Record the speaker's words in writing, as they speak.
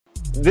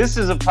This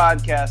is a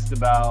podcast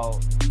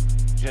about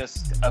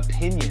just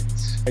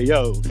opinions. Hey,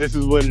 yo, this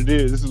is what it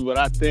is. This is what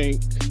I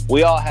think.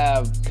 We all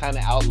have kind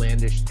of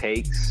outlandish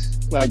takes.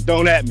 Like,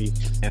 don't at me.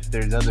 If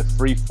there's other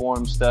free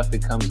form stuff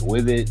that comes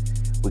with it,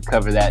 we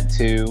cover that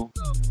too.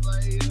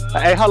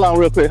 Hey, hold on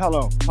real quick. Hold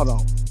on.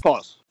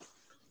 Pause.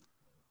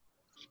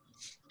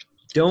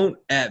 Don't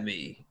at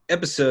me.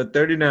 Episode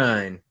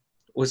 39.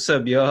 What's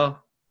up, y'all?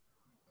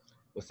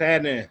 What's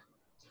happening?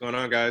 What's going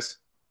on, guys?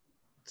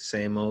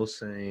 Same old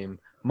same.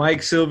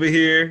 Mike Silva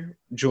here,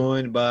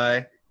 joined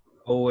by,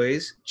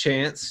 always,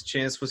 Chance.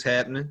 Chance, what's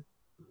happening?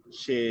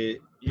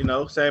 Shit,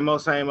 same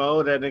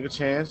old. That nigga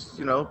Chance,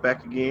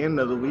 back again,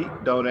 another week.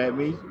 Don't at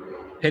me.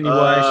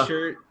 Pennywise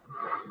shirt.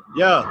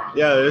 Yeah.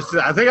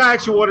 I think I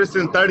actually wore this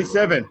in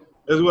 37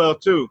 as well,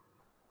 too.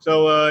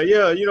 So,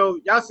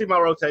 y'all see my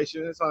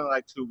rotation. It's only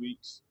like 2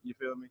 weeks. You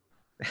feel me?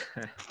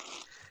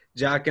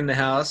 Jock in the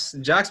house.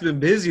 Jock's been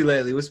busy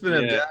lately. What's been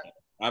up, Jock?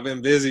 I've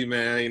been busy,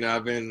 man.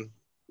 I've been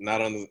not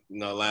on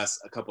the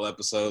last a couple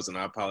episodes, and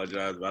I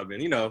apologize, but I've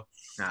been, You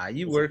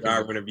working.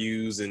 job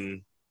interviews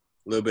and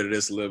a little bit of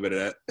this, a little bit of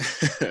that.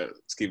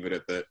 Let's keep it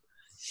at that.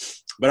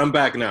 But I'm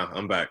back now.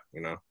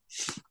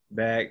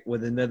 Back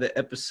with another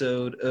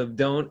episode of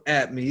Don't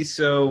At Me.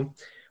 So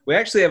we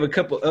actually have a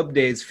couple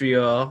updates for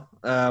y'all.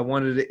 I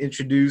wanted to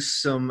introduce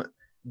some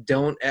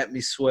Don't At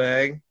Me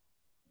swag.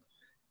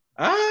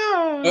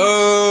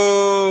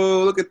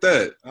 Oh, look at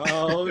that.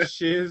 Oh,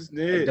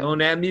 shiznit.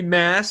 Don't At Me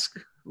mask.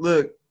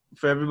 Look,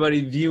 for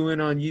everybody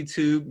viewing on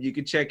YouTube, you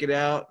can check it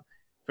out.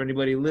 For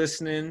anybody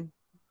listening,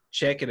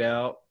 check it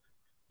out.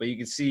 But you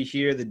can see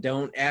here the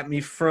Don't At Me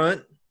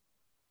front.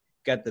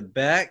 Got the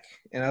back,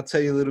 and I'll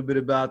tell you a little bit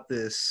about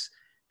this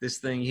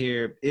thing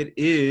here. It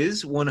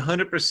is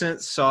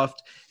 100%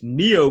 soft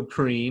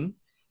neoprene,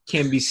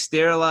 can be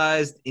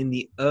sterilized in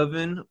the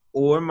oven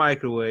or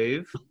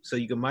microwave, so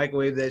you can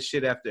microwave that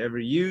shit after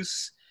every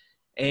use,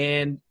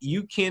 and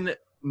you can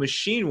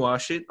machine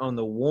wash it on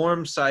the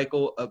warm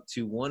cycle up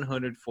to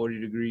 140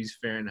 degrees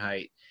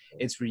Fahrenheit.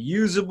 It's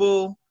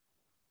reusable.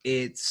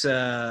 It's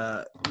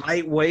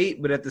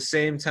lightweight, but at the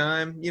same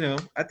time,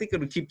 I think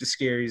it'll keep the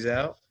scaries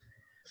out.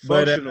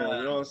 Functional,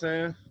 you know what I'm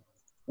saying?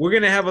 We're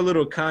gonna have a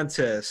little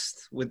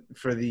contest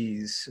for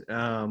these.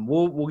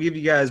 We'll give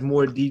you guys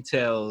more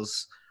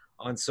details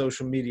on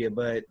social media,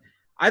 but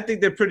I think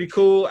they're pretty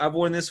cool. I've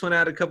worn this one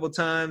out a couple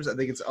times. I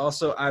think it's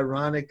also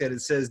ironic that it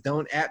says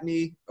 "Don't at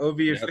me"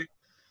 over your face.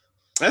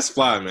 That's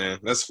fly, man.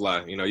 That's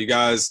fly. You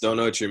guys don't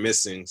know what you're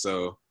missing,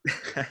 so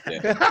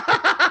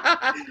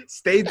yeah.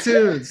 Stay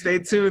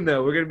tuned,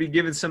 though. We're going to be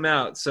giving some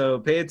out, so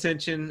pay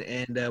attention,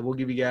 and we'll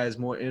give you guys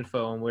more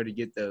info on where to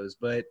get those.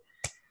 But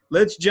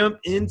let's jump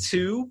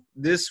into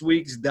this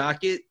week's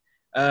docket.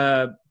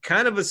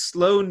 Kind of a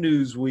slow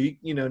news week.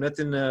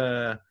 Nothing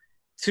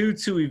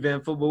too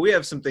eventful, but we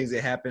have some things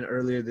that happened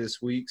earlier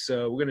this week,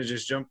 so we're going to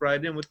just jump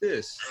right in with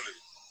this.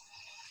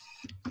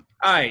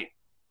 All right,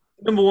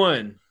 number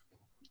one.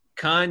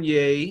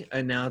 Kanye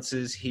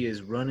announces he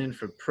is running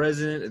for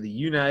president of the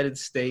United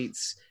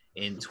States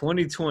in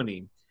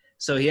 2020.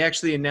 So he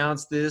actually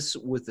announced this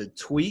with a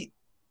tweet.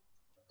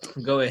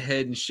 Go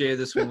ahead and share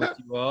this one with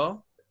you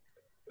all.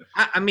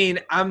 I mean,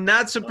 I'm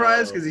not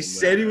surprised because he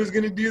said he was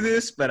going to do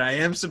this, but I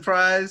am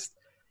surprised.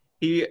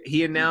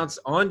 He announced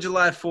on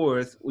July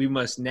 4th, we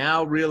must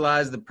now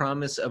realize the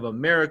promise of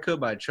America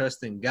by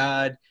trusting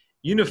God,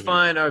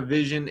 unifying our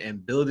vision,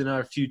 and building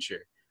our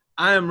future.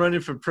 I am running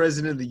for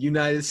president of the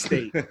United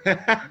States.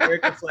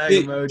 American flag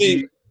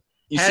emoji.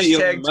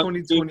 Hashtag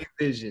 2020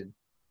 vision.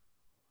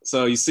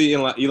 So you see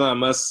Elon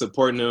Musk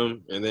supporting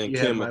him, and then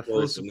Kim, my of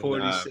full course,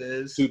 support, and he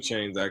says. 2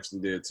 Chainz actually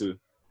did too.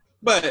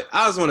 But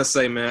I just want to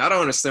say, man, I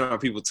don't understand why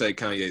people take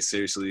Kanye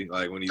seriously.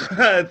 Like when he,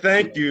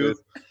 thank you.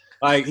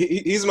 Like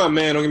he's my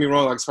man. Don't get me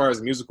wrong. Like as far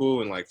as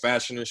musical and like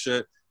fashion and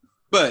shit.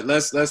 But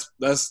let's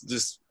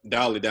just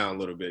dial it down a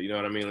little bit. You know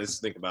what I mean? Let's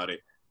think about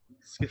it.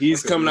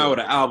 He's coming out with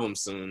an album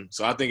soon,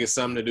 so I think it's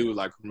something to do with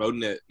like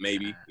promoting it,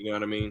 maybe. You know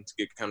what I mean? To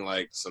get kind of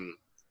like some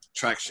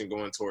traction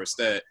going towards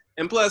that.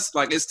 And plus,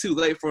 like, it's too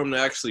late for him to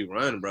actually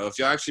run, bro. If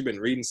y'all actually been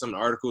reading some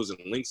articles and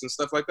links and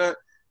stuff like that,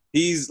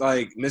 he's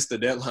like missed the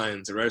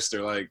deadline to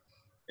register like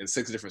in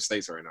 6 different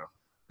states right now.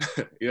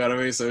 You know what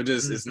I mean? So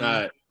it's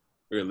not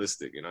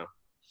realistic,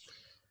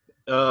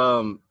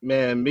 Man,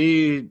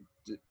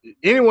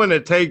 anyone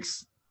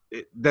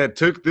that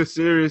took this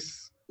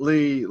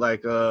seriously,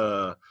 like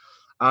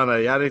I don't know,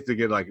 y'all need to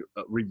get like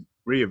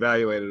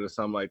reevaluated or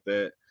something like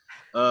that.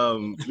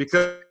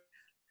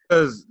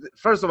 Because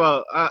first of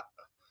all,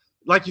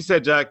 like you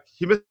said, Jack,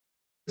 he missed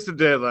the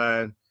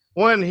deadline.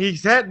 One,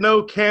 he's had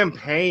no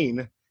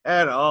campaign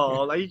at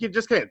all. Like you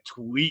just can't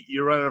tweet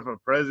you're running for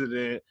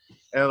president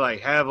and like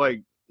have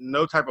like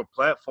no type of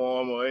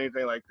platform or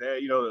anything like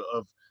that,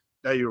 of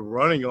that you're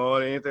running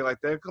on, anything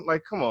like that.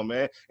 Like, come on,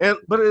 man.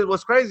 But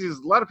what's crazy is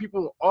a lot of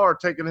people are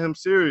taking him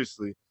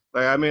seriously.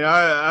 Like, I mean,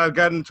 I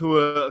got into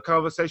a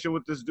conversation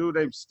with this dude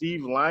named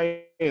Steve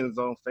Lyons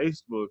on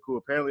Facebook, who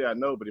apparently I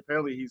know, but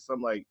apparently he's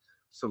some like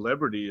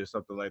celebrity or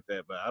something like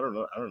that. But I don't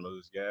know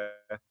this guy.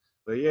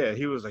 But yeah,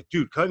 he was like,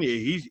 dude,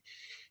 Kanye,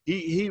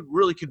 he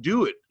really could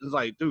do it. It's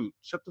like, dude,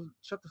 shut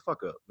the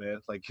fuck up, man.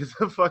 It's like, get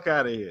the fuck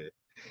out of here.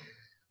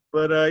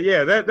 But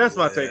yeah, that's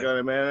my take on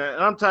it, man.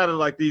 And I'm tired of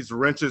like these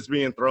wrenches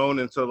being thrown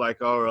into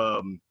like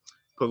our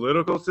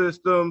political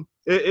system.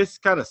 It's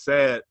kind of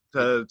sad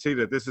to see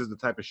that this is the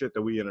type of shit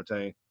that we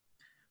entertain.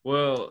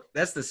 Well,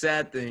 that's the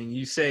sad thing.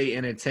 You say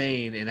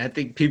entertain, and I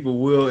think people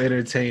will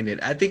entertain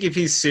it. I think if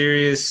he's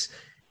serious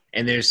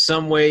and there's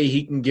some way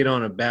he can get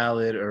on a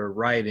ballot or a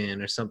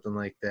write-in or something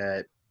like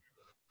that,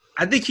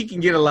 I think he can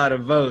get a lot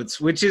of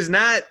votes, which is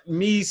not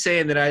me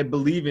saying that I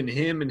believe in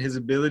him and his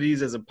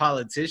abilities as a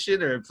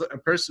politician or a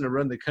person to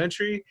run the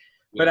country,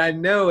 but I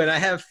know and I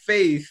have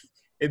faith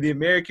in the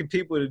American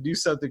people to do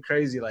something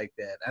crazy like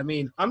that. I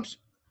mean,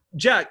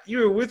 Jack, you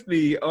were with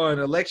me on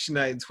election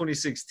night in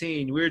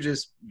 2016. We were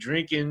just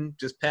drinking,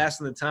 just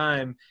passing the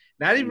time,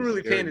 not even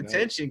really paying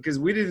attention because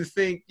we didn't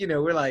think,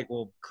 we're like,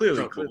 well,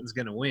 clearly Clinton's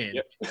going to win.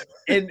 Yep.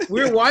 And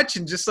we're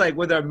watching just like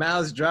with our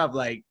mouths dropped,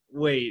 like,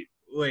 wait,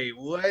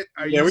 what?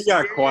 Are you we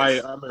got serious?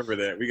 quiet. I remember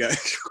that. We got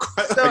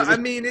quiet. So, I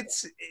mean,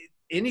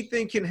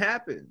 anything can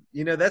happen.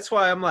 That's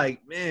why I'm like,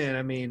 man,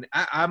 I mean,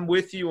 I'm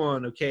with you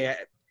on, okay,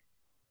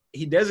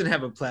 he doesn't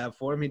have a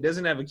platform. He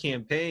doesn't have a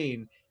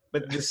campaign.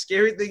 But the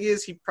scary thing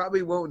is he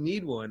probably won't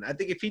need one. I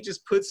think if he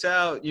just puts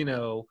out,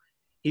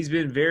 he's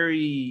been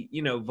very,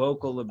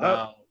 vocal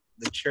about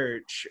the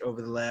church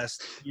over the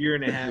last year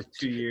and a half,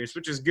 2 years,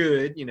 which is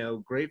good,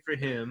 great for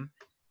him.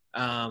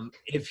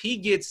 If he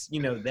gets,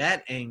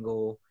 that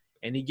angle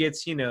and he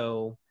gets, he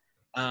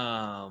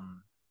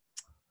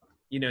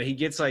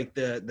gets like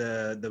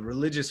the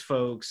religious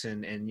folks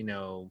and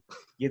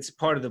gets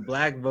part of the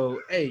black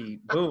vote, hey,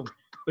 boom.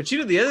 But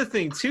the other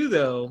thing too,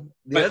 though,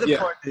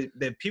 part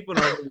that people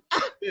don't really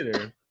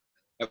consider.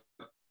 Go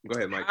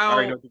ahead, Mike. I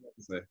already know what you're about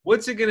to say.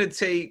 What's it going to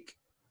take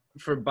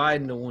for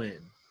Biden to win?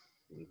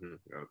 Mm-hmm.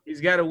 Okay. He's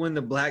got to win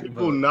the black vote.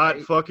 People not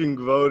fucking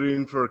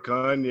voting for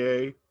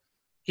Kanye.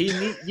 He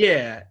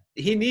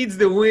needs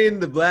to win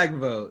the black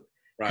vote.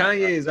 Right,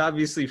 Kanye is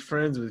obviously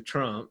friends with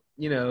Trump.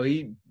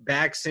 He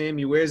backs him.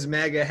 He wears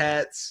MAGA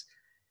hats.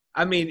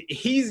 I mean,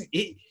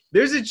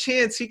 there's a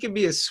chance he can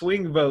be a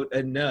swing vote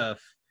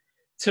enough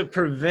to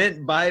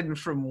prevent Biden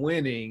from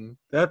winning.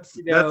 That's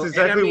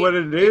exactly what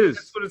it is.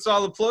 That's what it's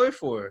all a ploy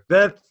for.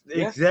 That's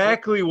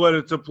exactly what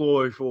it's a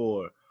ploy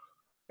for.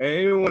 And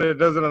anyone that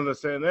doesn't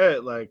understand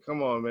that, like,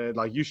 come on, man.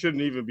 Like, you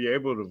shouldn't even be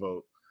able to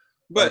vote.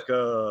 But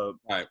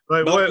right.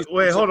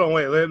 Wait, hold on,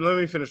 wait. Let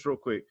me finish real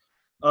quick.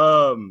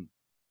 For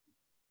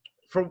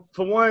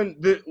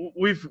one,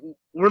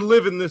 we're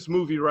living this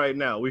movie right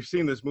now. We've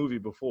seen this movie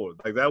before.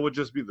 Like, that would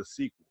just be the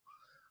sequel.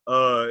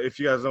 If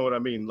you guys know what I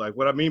mean. Like,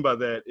 what I mean by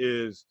that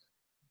is,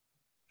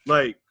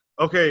 like,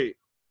 okay,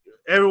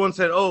 everyone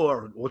said,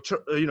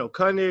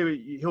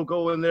 Kanye, he'll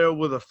go in there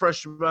with a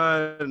fresh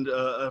mind,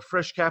 a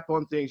fresh cap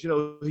on things.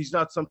 He's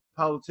not some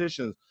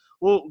politician.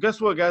 Well,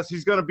 guess what, guys?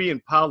 He's going to be in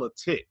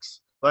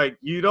politics. Like,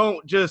 you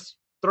don't just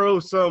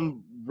throw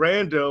some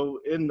rando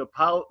in the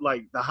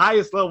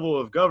highest level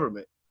of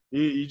government.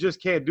 You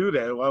just can't do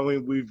that. I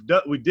mean, we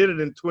did it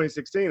in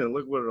 2016, and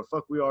look where the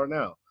fuck we are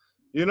now.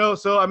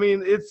 So I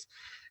mean, it's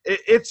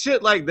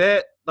shit like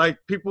that. Like,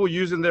 people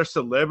using their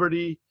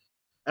celebrity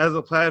as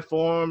a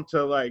platform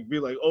to like be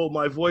like, oh,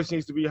 my voice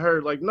needs to be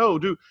heard. Like, no,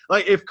 dude.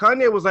 Like, if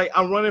Kanye was like,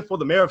 I'm running for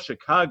the mayor of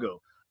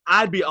Chicago,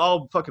 I'd be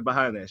all fucking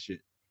behind that shit.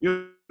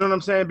 You know what I'm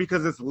saying?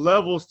 Because it's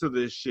levels to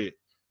this shit.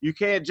 You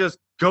can't just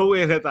go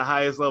in at the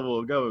highest level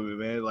of government,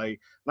 man. Like,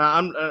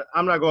 nah,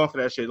 I'm not going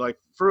for that shit. Like,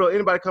 for real,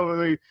 anybody coming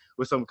to me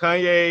with some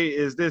Kanye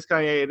is this,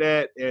 Kanye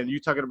that, and you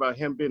talking about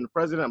him being the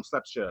president, I'm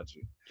slap the shit out of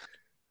you.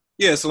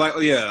 Yeah, so like,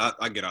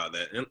 I get all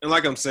that. And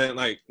like I'm saying,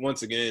 like,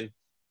 once again,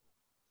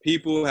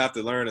 people have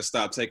to learn to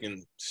stop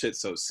taking shit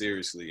so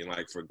seriously and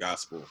like for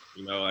gospel.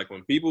 Like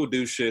when people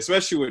do shit,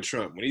 especially with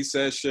Trump, when he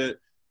says shit,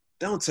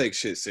 don't take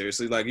shit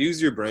seriously. Like,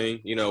 use your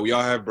brain. We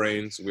all have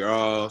brains. We're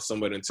all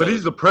somewhat intelligent. But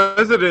he's the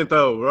president,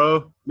 though,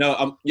 bro.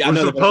 No, we're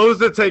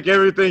supposed to take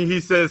everything he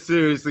says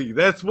seriously.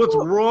 That's what's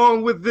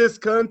wrong with this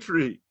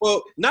country.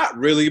 Well, not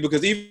really,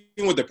 because even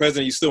with the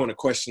president, you still want to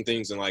question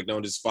things and like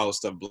don't just follow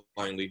stuff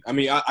blindly. I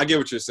mean, I get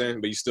what you're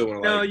saying, but you still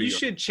want to. No, you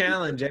should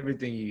challenge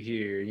everything you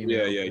hear.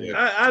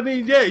 Yeah. I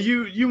mean, yeah,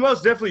 you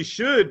most definitely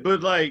should,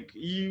 but like,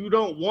 you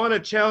don't want to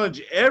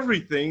challenge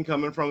everything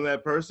coming from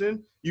that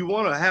person. You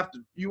want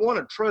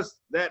to trust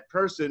that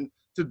person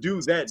to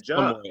do that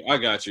job. I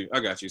got you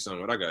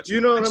somewhat. I got you.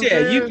 You know what I'm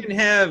saying? You can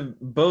have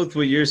both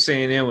what you're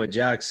saying and what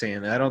Jock's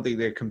saying. I don't think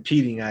they're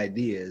competing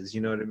ideas. You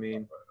know what I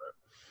mean?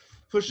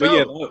 For sure. But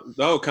yeah,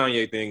 the whole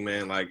Kanye thing,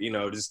 man, like,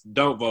 just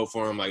don't vote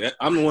for him. Like,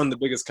 I'm one of the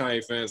biggest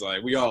Kanye fans.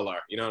 Like, we all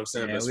are. You know what I'm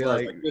saying? Yeah, we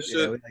like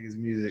his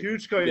music.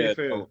 Huge Kanye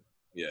fan.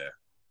 Yeah.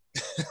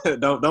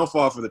 don't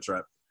fall for the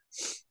trap.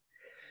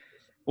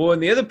 Well,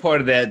 and the other part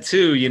of that,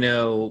 too,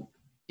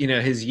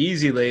 his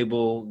Yeezy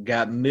label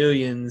got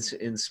millions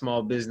in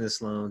small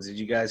business loans. Did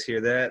you guys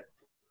hear that?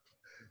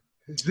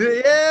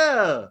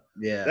 Yeah.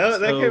 Yeah.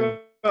 That came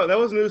out. That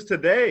was news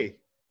today.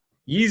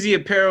 Yeezy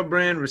apparel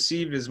brand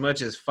received as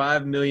much as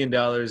 $5 million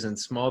in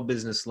small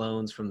business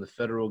loans from the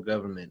federal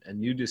government. A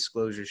new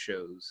disclosure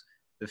shows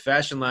The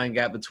fashion line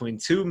got between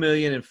 $2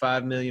 million and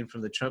 $5 million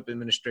from the Trump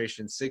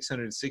administration's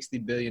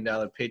 $660 billion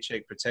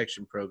Paycheck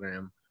Protection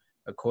Program,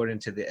 according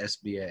to the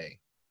SBA.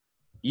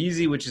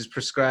 Yeezy, which is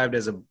described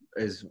as a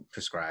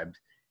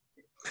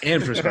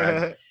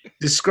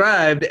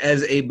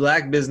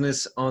black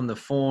business on the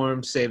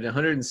form, saved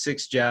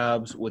 106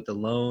 jobs with a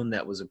loan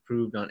that was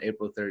approved on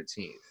April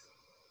 13th.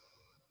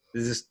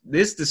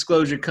 This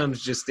disclosure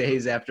comes just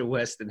days after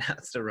West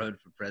announced a run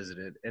for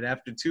president, and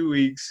after 2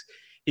 weeks,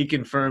 he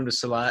confirmed a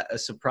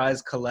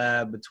surprise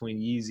collab between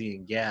Yeezy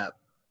and Gap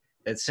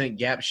that sent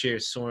Gap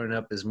shares soaring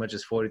up as much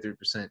as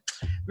 43%.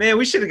 Man,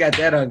 we should have got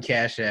that on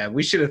Cash App.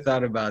 We should have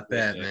thought about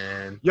that,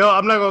 man. Yo,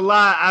 I'm not gonna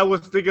lie. I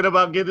was thinking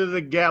about getting the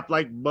Gap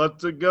like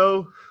months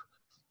ago,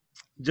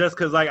 just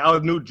because like I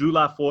knew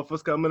July 4th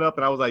was coming up,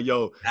 and I was like,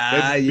 yo,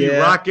 they be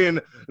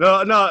rocking.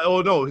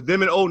 No,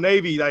 them in Old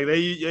Navy, like they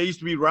used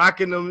to be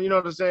rocking them. You know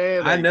what I'm saying?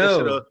 Like, I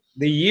know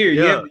the year.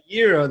 You have the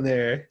year on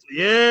there.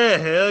 Yeah,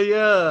 hell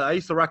yeah. I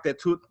used to rock that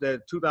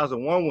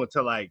 2001 one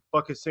till like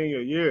fucking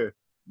senior year.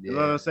 You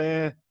know what I'm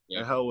saying?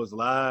 Yeah. That hell was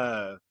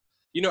live.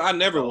 You know, I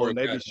never worked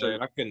that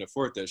shit. I couldn't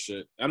afford that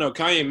shit. I know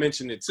Kanye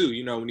mentioned it too.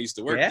 You know, when he used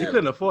to work there. You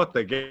couldn't afford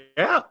the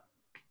Gap.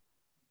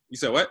 You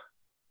said what?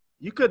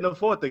 You couldn't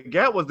afford the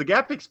Gap. Was the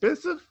Gap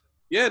expensive?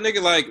 Yeah,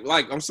 nigga, like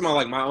I'm talking about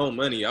like my own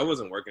money. I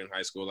wasn't working in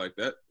high school like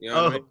that. You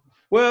know what I mean?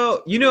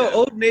 Well, you know,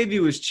 Old Navy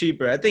was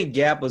cheaper. I think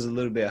Gap was a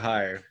little bit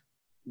higher.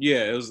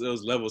 Yeah, it was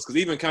levels. Because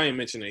even Kanye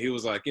mentioned it. He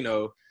was like, you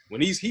know,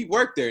 when he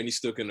worked there and he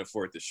still couldn't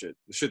afford the shit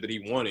that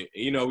he wanted.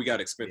 And, you know, we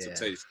got expensive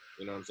taste.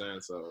 You know what I'm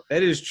saying? So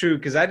that is true.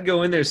 Because I'd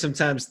go in there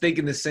sometimes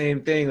thinking the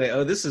same thing, like,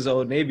 oh, this is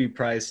Old Navy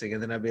pricing,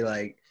 and then I'd be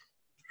like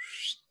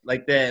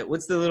that.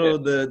 What's the little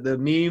the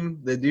meme?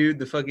 The dude,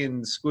 the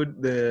fucking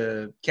squid,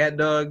 the cat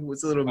dog.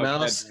 What's the little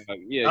mouse?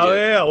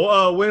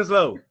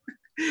 Winslow.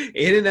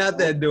 In and out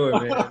that door,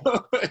 man.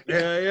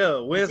 Yeah.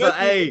 Winslow.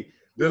 Hey,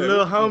 the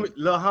little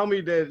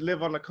homie that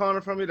live on the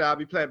corner from me that I'll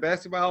be playing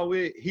basketball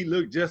with, he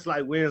looked just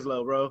like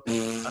Winslow, bro.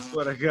 I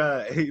swear to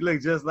God, he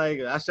looked just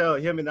like. I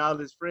showed him and all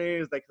his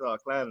friends. They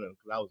started clowning him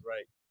because I was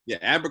right. Yeah,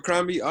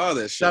 Abercrombie, all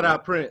that shit. Shout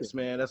out Prince,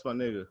 man. That's my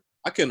nigga.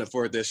 I couldn't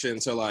afford that shit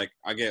until like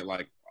I get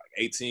like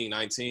 18,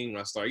 19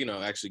 when I start, you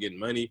know, actually getting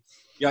money.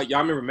 Y'all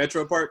remember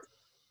Metro Park?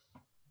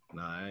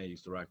 Nah, I ain't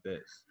used to rock that.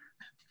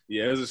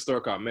 Yeah, there's a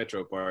store called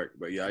Metro Park,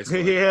 but yeah, I used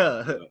to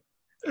that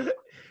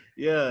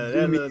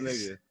little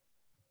nigga.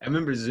 I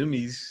remember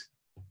Zoomies.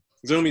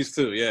 Zoomies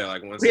too, yeah.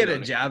 Like once we had a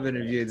job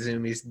interview at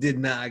Zoomies, did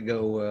not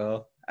go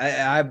well.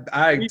 I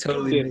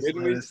totally missed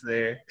this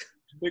there. I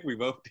think we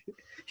both did.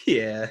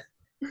 Yeah.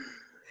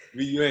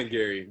 You and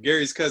Gary.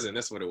 Gary's cousin,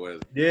 that's what it was.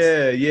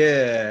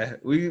 Yeah.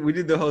 We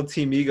did the whole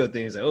Team Ego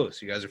thing. It's like, oh,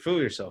 so you guys are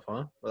fooling yourself,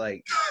 huh? We're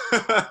like,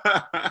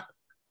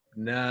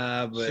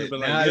 nah, but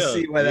now I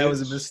see why that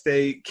was a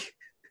mistake.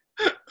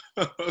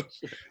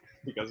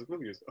 You guys are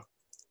fooling yourself.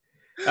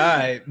 All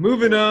right,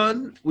 moving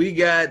on. We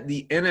got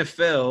the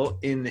NFL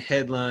in the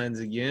headlines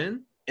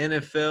again.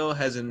 NFL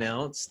has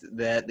announced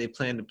that they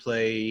plan to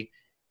play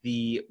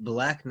the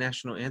Black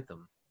National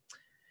Anthem.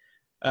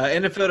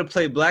 NFL to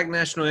play Black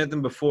National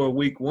Anthem before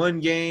Week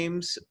 1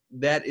 games.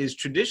 That is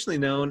traditionally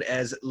known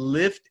as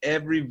Lift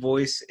Every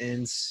Voice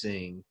and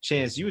Sing.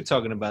 Chance, you were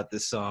talking about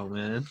this song,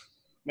 man.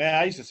 Man,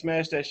 I used to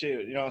smash that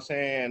shit, you know what I'm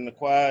saying, in the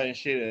choir and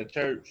shit at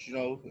church, you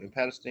know, in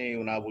Palestine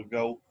when I would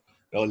go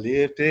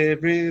lift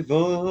every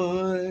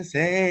voice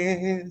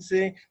and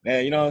sing.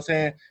 Man, you know what I'm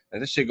saying?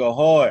 And this shit go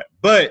hard.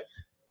 But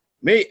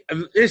me,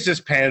 it's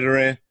just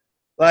pandering.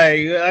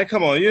 Like,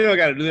 come on, you don't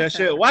got to do that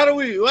shit. Why do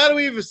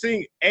we even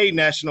sing a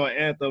national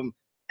anthem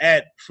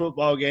at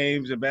football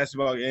games and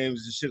basketball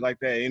games and shit like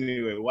that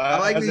anyway? Why? I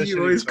like that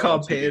you always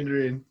call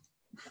pandering.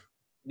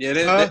 Yeah,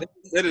 that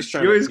is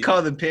trying. You always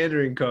call the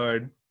pandering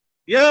card.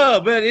 Yeah,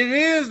 but it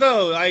is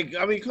though. Like,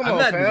 I mean, come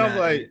on, fam.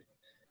 Like,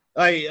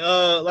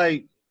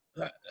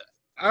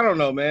 I don't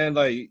know, man.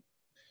 Like,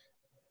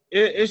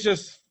 it's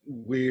just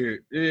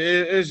weird.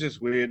 It's just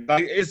weird.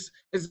 Like, it's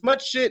as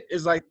much shit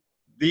as like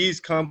these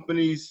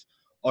companies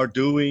are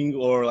doing,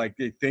 or like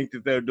they think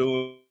that they're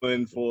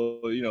doing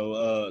for, you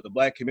know, the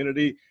black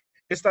community.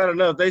 It's not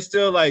enough. They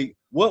still like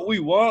what we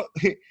want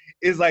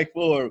is like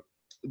for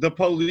the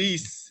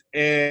police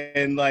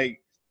and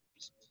like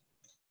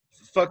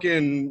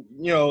fucking,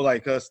 you know,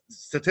 like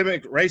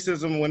systemic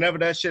racism. Whenever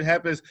that shit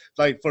happens,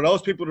 like for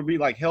those people to be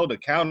like held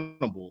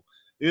accountable.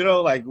 You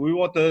know, like we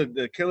want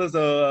the killers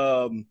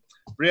of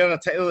Breonna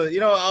Taylor.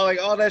 You know,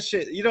 all that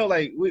shit. You know,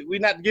 like we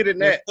not getting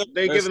that.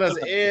 They giving us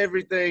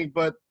everything,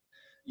 but.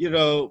 You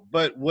know,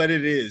 but what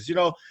it is, you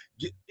know,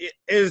 it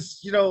is,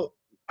 you know,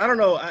 I don't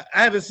know.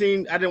 I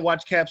didn't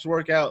watch Cap's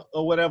workout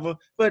or whatever,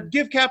 but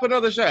give Cap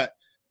another shot.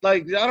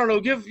 Like, I don't know,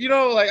 give do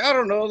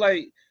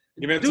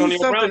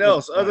something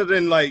else other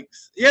than like,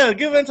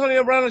 give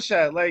Antonio Brown a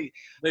shot. Like,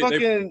 I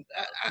mean,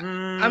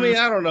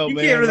 I don't know,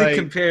 man. You can't really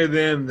compare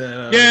them,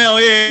 though.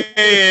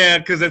 Yeah,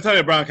 because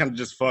Antonio Brown kind of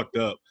just fucked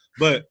up.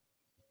 But,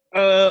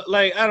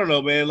 like, I don't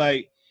know, man.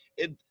 Like,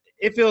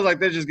 it feels like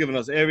they're just giving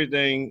us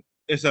everything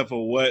except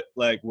for what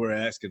like we're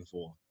asking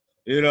for,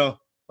 you know.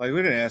 Like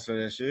we didn't ask for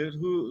that shit.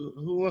 Who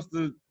wants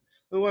to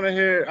We want to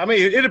hear. I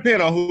mean, it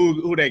depends on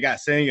who they got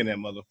singing that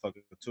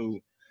motherfucker too.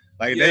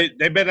 Like they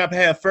better not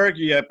have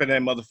Fergie up in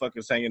that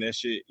motherfucker singing that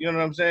shit. You know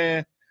what I'm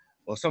saying?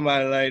 Or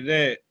somebody like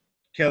that.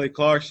 Kelly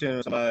Clarkson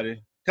or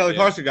somebody. Kelly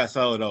Clarkson got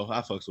solid though.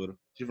 I fucks with her.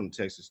 She's from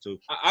Texas too.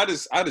 I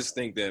just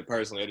think that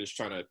personally they're just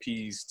trying to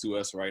appease to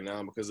us right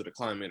now because of the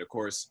climate, of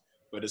course.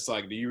 But it's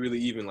like, do you really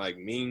even like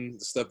mean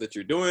the stuff that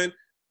you're doing?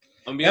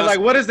 And like,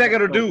 what is that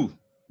gonna do?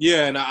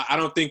 Yeah, and I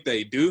don't think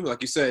they do.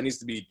 Like you said, it needs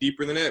to be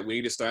deeper than that. We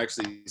need to start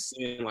actually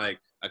seeing like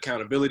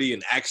accountability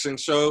and action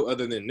show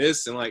other than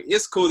this. And like,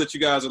 it's cool that you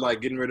guys are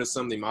like getting rid of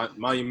some of the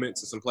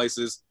monuments in some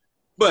places.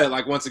 But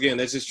like, once again,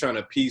 they're just trying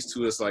to appease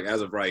to us like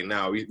as of right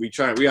now. We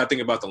gotta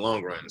think about the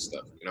long run and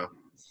stuff, you know?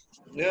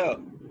 Yeah.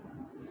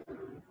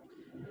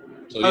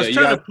 So, I was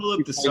trying to pull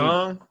up the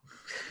song.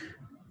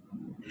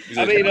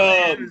 I mean,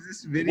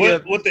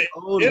 what the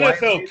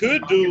NFL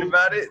could do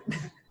about it.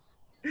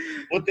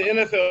 What the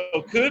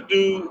NFL could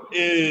do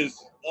is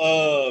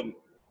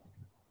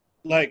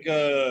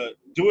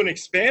do an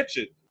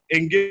expansion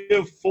and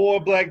give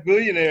 4 black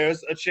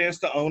billionaires a chance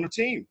to own a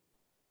team.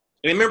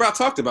 And remember, I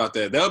talked about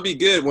that. That would be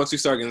good once we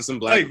start getting some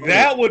black. Like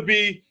that would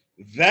be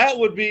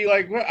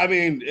like. I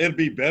mean, it'd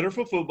be better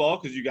for football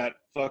because you got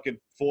fucking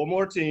 4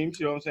 more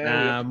teams. You know what I'm saying?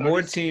 Nah,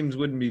 more teams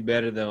wouldn't be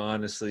better though.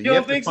 Honestly, you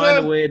have to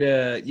find a way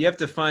to. You have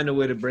to find a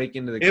way to break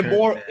into the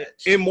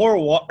in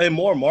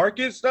more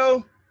markets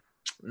though.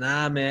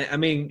 Nah, man. I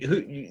mean,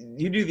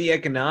 you do the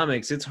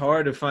economics. It's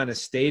hard to find a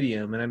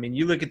stadium, and I mean,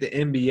 you look at the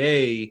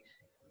NBA.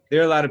 There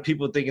are a lot of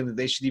people thinking that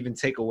they should even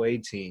take away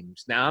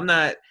teams. Now,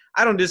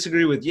 I don't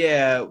disagree with,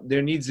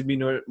 there needs to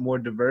be more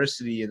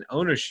diversity in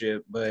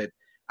ownership, but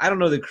I don't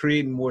know that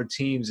creating more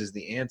teams is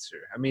the answer.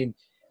 I mean,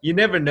 you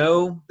never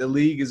know. The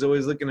league is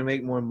always looking to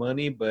make more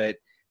money, but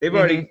they're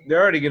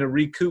already going to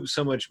recoup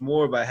so much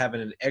more by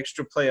having an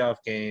extra playoff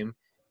game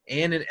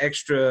and an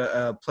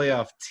extra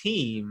playoff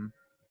team.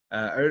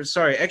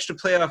 Extra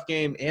playoff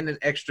game and an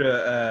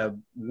extra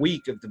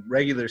week of the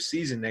regular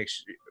season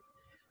next year.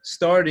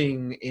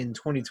 Starting in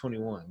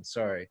 2021,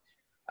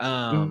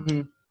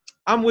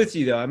 I'm with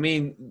you though. I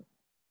mean,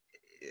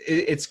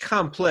 it's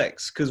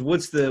complex because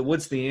what's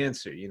the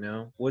answer? You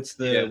know, what's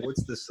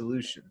the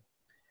solution?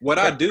 What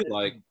I do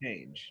like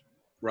change,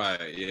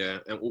 right? Yeah,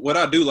 and what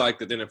I do like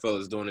that the NFL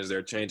is doing is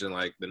they're changing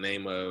like the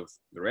name of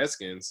the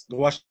Redskins. The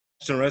Washington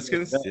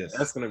Redskins. Yes,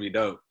 that's gonna be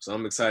dope. So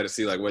I'm excited to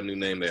see like what new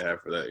name they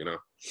have for that. You know.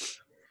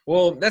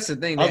 Well, that's the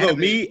thing. Although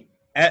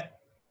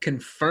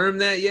confirm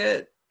that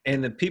yet.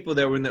 And the people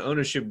that were in the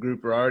ownership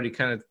group are already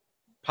kind of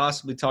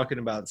possibly talking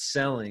about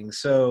selling.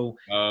 So,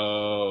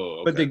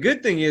 But the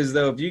good thing is,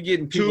 though, if you're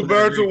getting people 2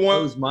 birds with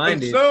one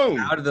minded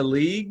out of the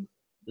league,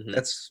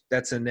 that's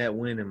a net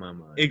win in my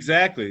mind.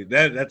 Exactly.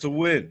 That's a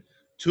win.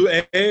 To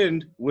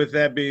end with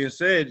that being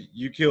said,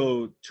 you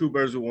kill 2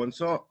 birds with one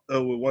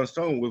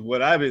stone with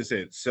what I've been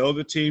saying. Sell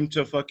the team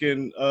to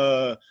fucking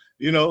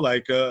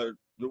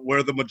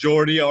where the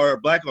majority are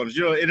black owners.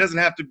 You know, it doesn't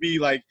have to be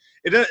like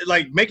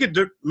make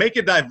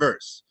it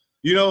diverse.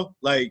 You know,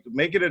 like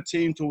make it a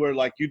team to where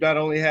like you not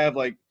only have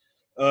like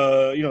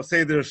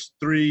say there's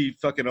 3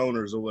 fucking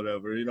owners or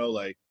whatever. You know,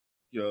 like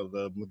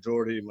the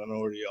majority,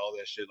 minority, all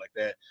that shit like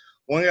that.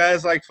 One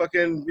guy's like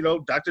fucking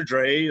Dr.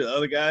 Dre. The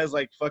other guy's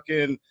like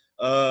fucking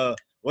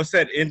what's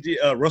that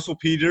Russell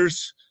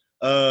Peters.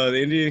 The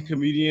Indian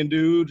comedian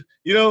dude,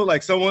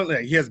 like someone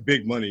like he has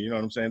big money, you know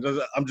what I'm saying?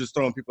 I'm just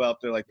throwing people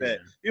out there like that.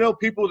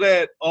 People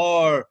that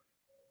are,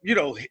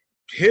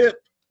 hip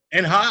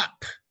and hot,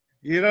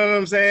 you know what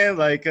I'm saying?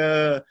 Like,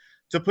 to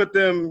put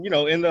them,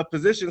 in the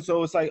position.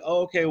 So it's like,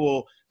 oh, okay,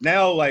 well,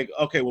 now, like,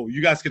 okay, well,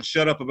 you guys can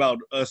shut up about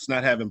us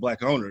not having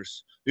black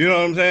owners. You know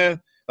what I'm saying?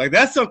 Like,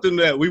 that's something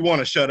that we want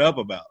to shut up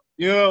about,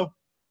 Well,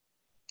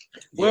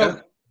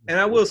 and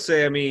I will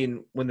say, I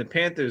mean, when the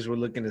Panthers were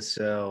looking to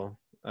sell,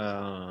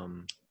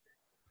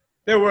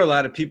 there were a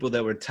lot of people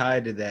that were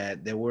tied to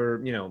that. There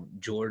were,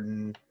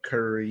 Jordan,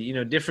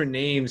 Curry, different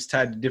names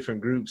tied to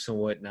different groups and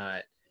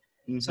whatnot.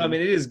 Mm-hmm. So, I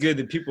mean, it is good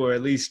that people are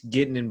at least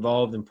getting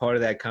involved in part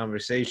of that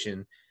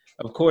conversation.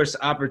 Of course,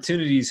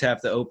 opportunities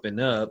have to open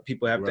up.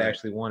 People have to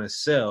actually want to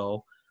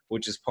sell,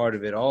 which is part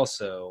of it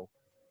also.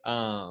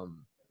 But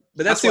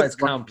that's why it's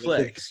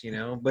complex,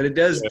 But it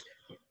does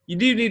 – you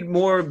do need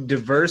more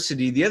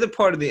diversity. The other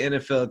part of the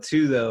NFL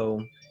too,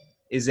 though,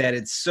 is that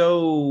it's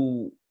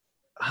so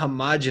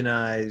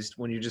homogenized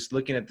when you're just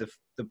looking at the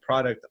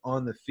product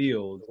on the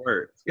field.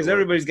 Because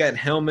everybody's got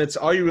helmets.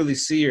 All you really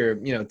see are,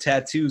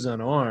 tattoos on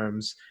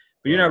arms,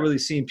 but you're not really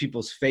seeing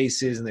people's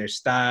faces and their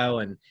style.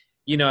 And,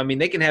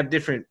 they can have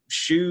different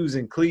shoes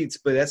and cleats,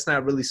 but that's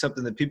not really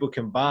something that people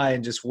can buy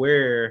and just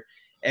wear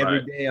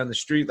every day on the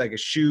street like a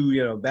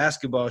shoe, a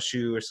basketball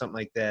shoe or something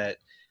like that.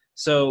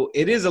 So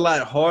it is a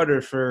lot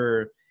harder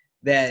for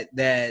that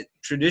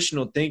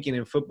traditional thinking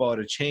in football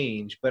to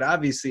change, but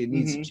obviously it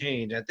needs to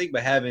change. I think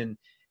by having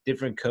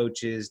different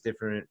coaches,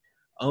 different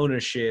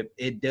ownership,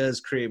 it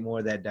does create more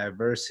of that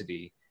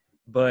diversity.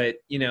 But,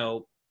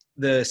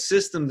 the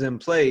systems in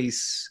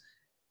place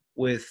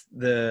with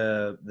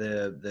the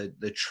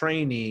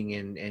training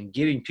and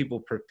getting people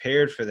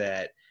prepared for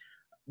that,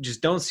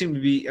 just don't seem to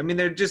be. I mean,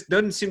 there just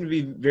doesn't seem to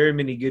be very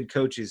many good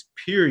coaches,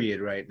 period,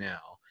 right now.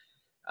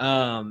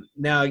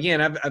 Now,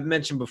 again, I've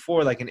mentioned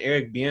before, like an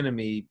Eric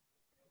Bieniemy,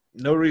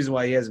 no reason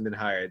why he hasn't been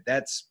hired.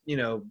 That's,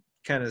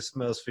 kind of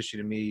smells fishy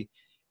to me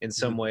in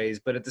some ways.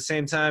 But at the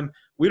same time,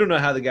 we don't know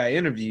how the guy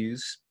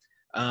interviews.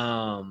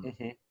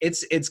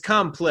 It's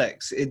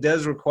complex. It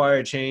does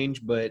require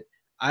change, but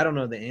I don't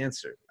know the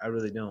answer. I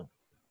really don't.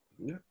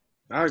 Yeah,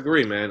 I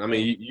agree, man. I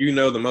mean, you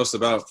know the most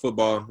about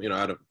football,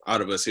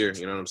 out of us here.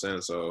 You know what I'm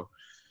saying? So,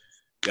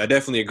 yeah, I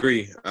definitely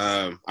agree.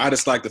 I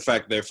just like the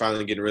fact that they're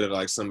finally getting rid of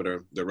like some of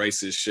the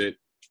racist shit,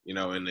 in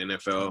the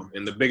NFL.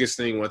 And the biggest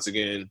thing, once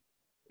again,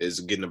 is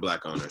getting the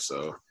black owner.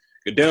 So,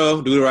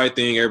 Goodell, do the right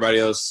thing. Everybody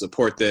else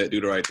support that. Do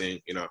the right thing.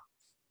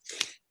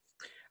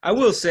 I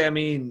will say, I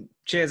mean,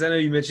 Chance, I know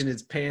you mentioned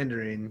it's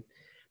pandering,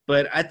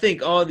 but I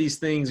think all these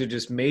things are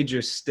just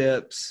major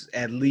steps,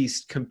 at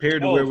least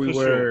compared to where we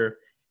were,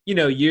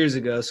 years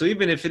ago. So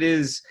even if it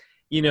is,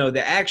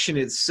 the action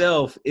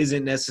itself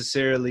isn't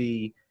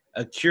necessarily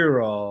a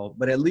cure-all,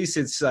 but at least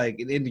it's like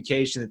an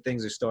indication that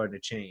things are starting to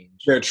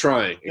change. They're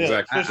trying.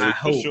 Exactly. I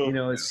hope,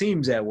 it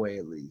seems that way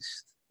at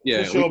least.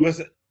 Yeah. For sure,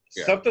 but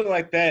something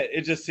like that,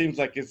 it just seems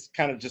like it's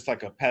kind of just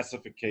like a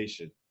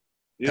pacification.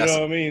 You know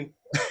what I mean?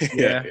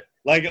 Yeah.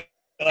 Like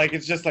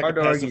it's just like a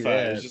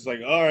pacifier. It's just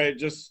like, all right,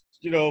 just,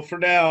 for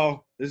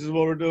now, this is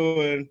what we're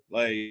doing.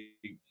 Like,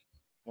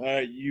 all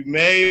right, you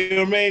may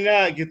or may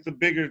not get the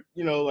bigger,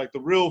 like the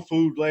real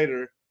food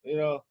later,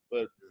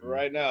 but for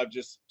right now,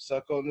 just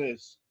suck on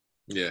this.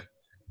 Yeah.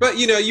 But,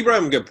 you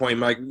brought up a good point,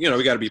 Mike.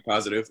 We got to be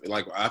positive.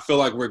 Like, I feel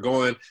like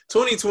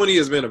 2020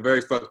 has been a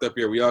very fucked up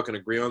year. We all can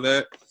agree on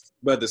that.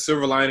 But the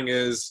silver lining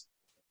is,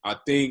 I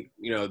think,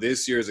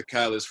 this year is a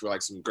catalyst for,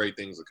 like, some great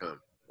things to come.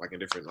 Like in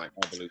different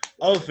avenues.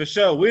 Oh, for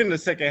sure. We're in the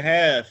second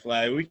half.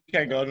 Like we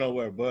can't go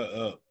nowhere but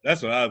up.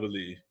 That's what I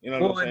believe. You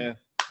know what I'm saying?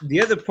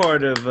 The other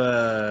part of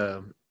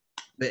the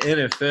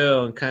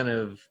NFL and kind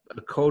of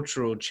a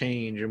cultural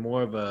change, or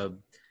more of a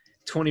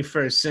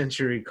 21st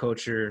century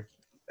culture,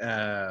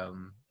 not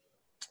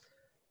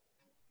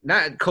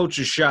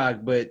culture shock,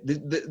 but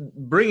the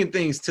bringing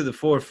things to the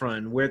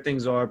forefront, where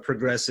things are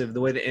progressive. The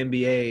way the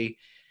NBA,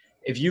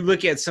 if you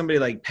look at somebody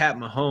like Pat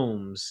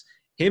Mahomes.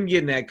 Him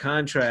getting that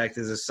contract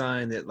is a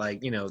sign that,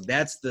 like,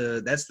 that's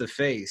the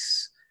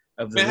face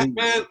of the league.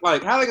 Man,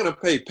 like, how are they gonna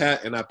pay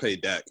Pat and not pay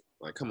Dak?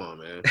 Like, come on,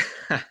 man.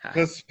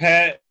 Because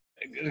Pat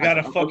got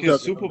a fucking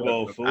Super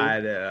Bowl, fool.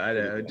 I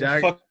know.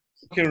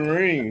 Fucking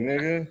ring,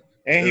 nigga.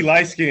 And he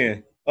light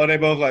skinned. Oh, they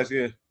both light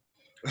skinned.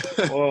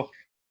 Well,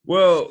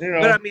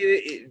 but I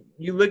mean,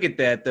 you look at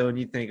that though, and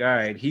you think, all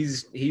right,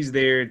 he's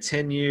there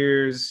 10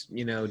 years,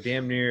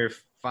 damn near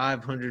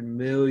 $500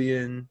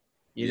 million.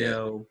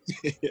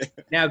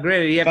 Now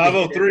granted, you have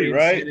 503,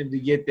 right? To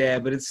get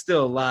that, but it's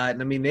still a lot.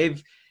 And I mean,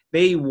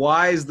 they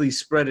wisely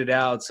spread it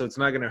out, so it's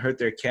not going to hurt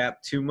their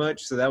cap too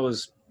much. So that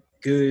was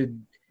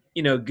good,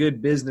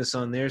 good business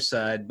on their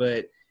side.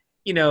 But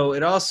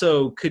it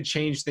also could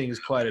change things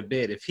quite a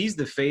bit if he's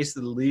the face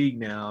of the league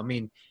now. I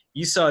mean,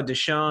 you saw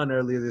Deshaun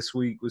earlier this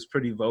week was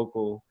pretty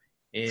vocal,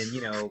 and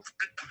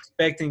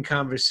expecting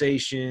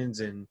conversations,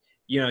 and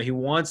he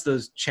wants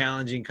those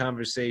challenging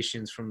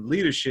conversations from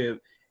leadership.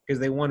 Because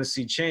they want to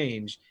see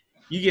change.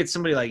 You get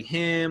somebody like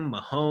him,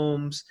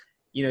 Mahomes,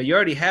 you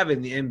already have it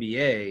in the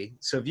NBA.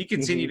 So if you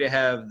continue to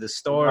have the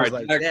stars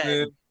like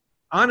that,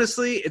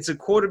 honestly, it's a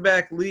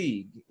quarterback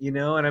league, and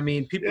I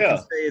mean, people can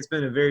say it's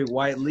been a very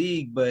white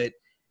league, but,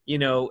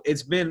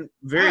 it's been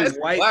very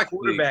white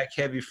quarterback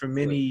heavy for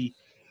many,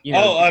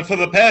 for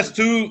the past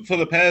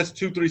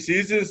 2-3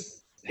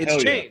 seasons,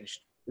 it's changed.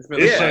 It's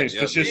changed,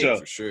 for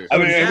sure. I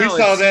mean, we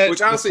saw that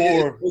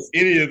before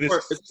any of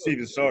this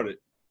season started.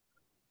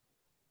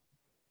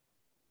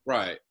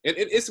 Right.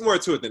 It's more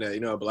to it than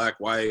that, black,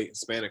 white,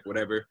 Hispanic,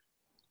 whatever.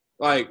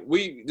 Like,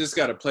 we just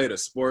got to play the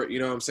sport, you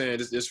know what I'm saying?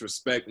 Just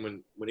respect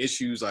when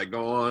issues, like,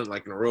 go on,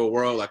 like, in the real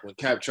world, like when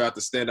Cap tried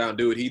to stand out and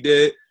do what he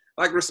did.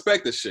 Like,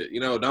 respect the shit,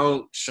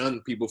 don't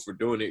shun people for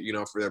doing it,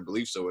 for their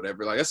beliefs or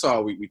whatever. Like, that's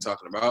all we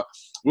talking about.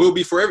 We'll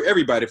be for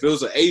everybody. If it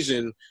was an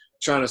Asian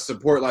trying to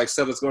support, like,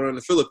 stuff that's going on in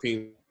the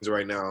Philippines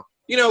right now,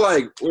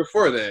 like, we're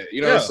for that,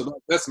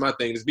 So that's my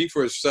thing. Just be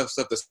for stuff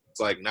that's,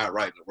 like, not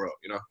right in the world,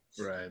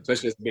 Right.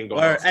 Especially it's been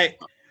going on. Hey,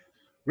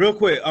 real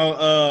quick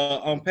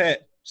on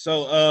Pat.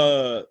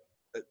 So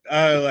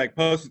I like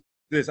posted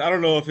this. I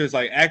don't know if it's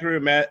like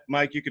accurate,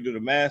 Mike. You can do the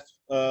math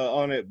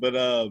on it, but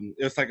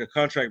it's like a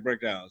contract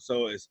breakdown.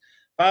 So it's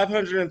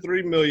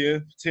 $503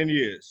 million, 10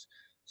 years.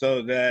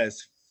 So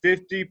that's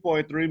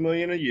 $50.3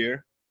 million a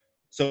year.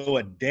 So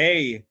a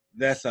day,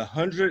 that's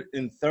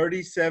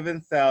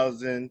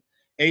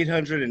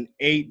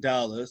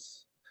 $137,808.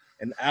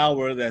 An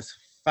hour, that's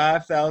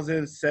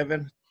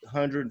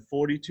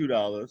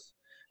 $5,742.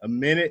 A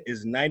minute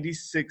is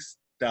 $96,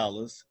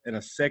 and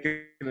a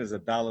second is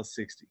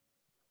 $1.60.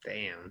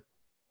 Damn.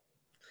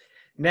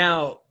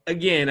 Now,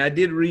 again, I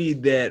did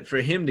read that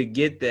for him to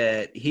get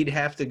that, he'd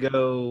have to get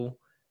the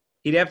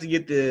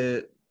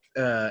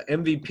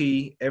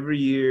MVP every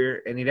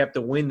year, and he'd have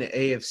to win the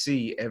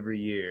AFC every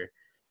year.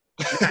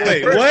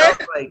 Wait, First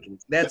what? off, like,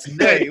 that's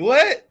nuts. Wait,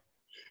 what?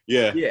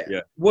 Yeah. Yeah.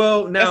 Yeah.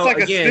 Well, now That's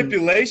like again, a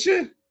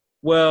stipulation?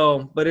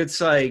 well, but it's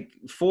like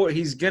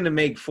he's gonna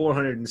make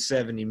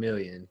 470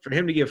 million. For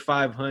him to get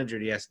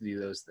 500, he has to do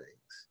those things.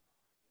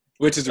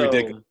 Which is So,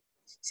 ridiculous.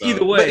 So, Either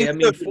but way, he's I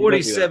mean, still gonna do that.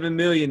 47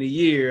 million a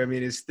year. I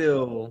mean, it's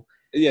still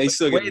Yeah, he's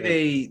still the way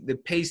getting they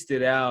paced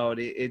it out.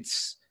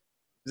 It's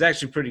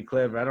actually pretty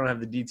clever. I don't have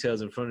the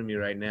details in front of me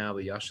right now,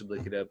 but y'all should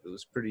look it up. It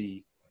was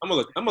pretty. I'm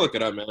gonna look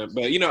it up, man.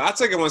 But I'll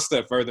take it one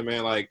step further,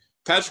 man. Like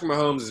Patrick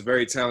Mahomes is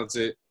very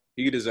talented.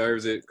 He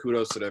deserves it.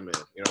 Kudos to that man.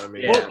 You know what I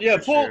mean? Yeah.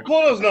 Pull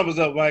those numbers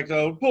up, Mike.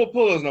 Though pull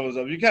those numbers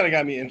up. You kind of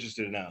got me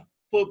interested now.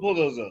 Pull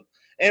those up.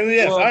 And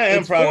yes, Well, I am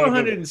it's proud of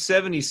him.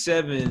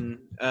 477.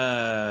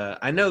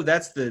 I know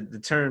that's the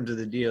terms of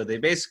the deal. They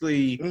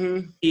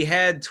basically he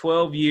had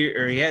 2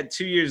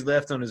 years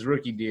left on his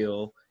rookie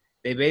deal.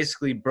 They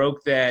basically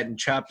broke that and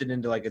chopped it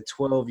into like a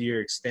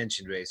 12-year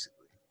extension,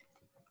 basically.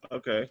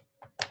 Okay.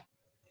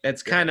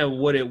 That's kind of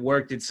what it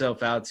worked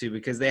itself out to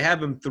because they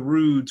have him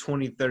through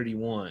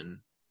 2031.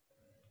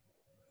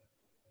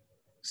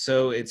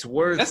 So it's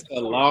worth. That's a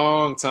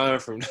long time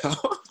from now.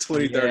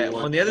 2031. Yeah.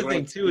 Well, the other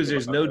thing too is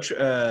there's no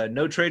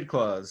trade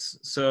clause,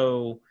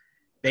 so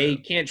they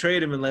can't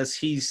trade him unless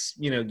he's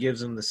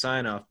gives them the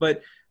sign off.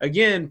 But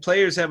again,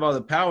 players have all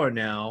the power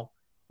now.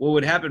 What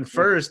would happen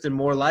first and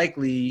more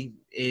likely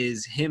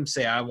is him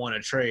say, "I want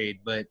to trade,"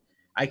 but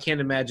I can't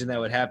imagine that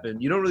would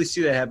happen. You don't really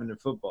see that happen in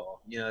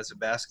football. It's a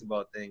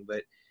basketball thing,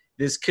 but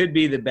this could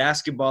be the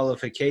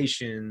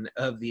basketballification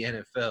of the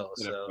NFL.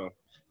 So,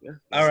 yeah.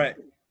 All right.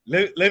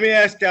 Let me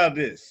ask y'all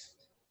this.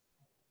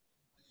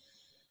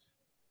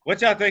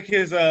 What y'all think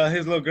his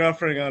little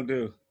girlfriend gonna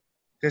do?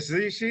 Cause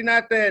she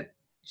not that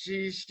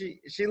she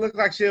looks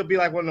like she'll be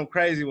like one of them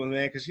crazy ones,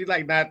 man. Cause she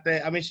like not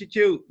that. I mean, she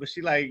cute, but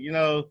she like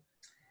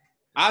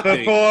I But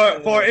think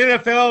for an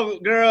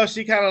NFL girl,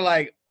 she kind of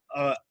like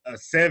a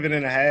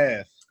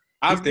 7.5.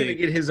 he's gonna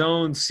get his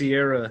own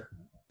Sierra.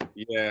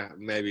 Yeah,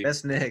 maybe.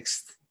 That's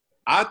next.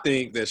 I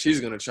think that she's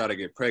gonna try to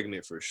get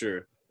pregnant for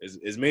sure,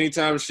 as many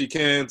times as she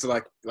can to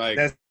like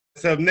That's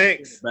up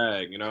next.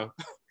 bag,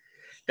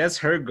 That's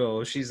her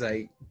goal. She's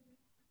like,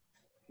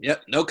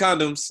 Yep, no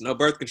condoms, no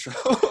birth control.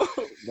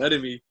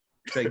 Letting me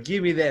it's like,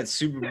 give me that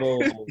Super Bowl.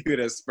 give me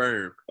that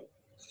sperm.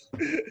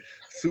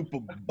 Super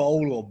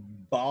Bowl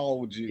of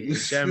ball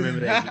juice. I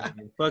remember that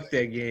game. Fuck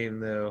that game,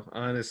 though,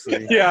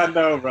 honestly. Yeah, I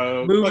know,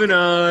 bro. Moving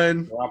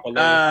on. Drop a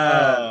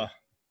little.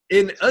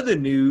 In other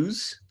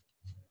news,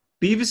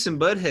 Beavis and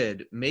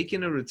Butthead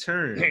making a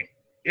return.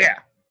 Yeah.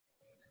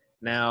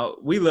 Now,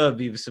 we love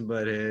Beavis and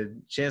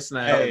Butthead. Chance and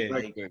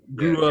I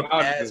grew up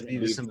as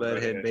Beavis and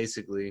Butthead,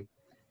 basically.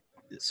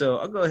 So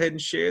I'll go ahead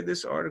and share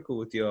this article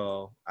with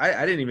y'all.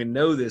 I didn't even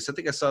know this. I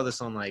think I saw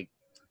this on, like,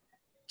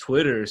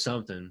 Twitter or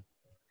something.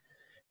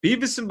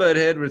 Beavis and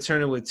Butthead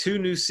returning with 2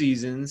 new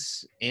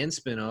seasons and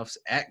spinoffs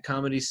at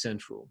Comedy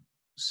Central.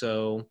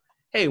 So,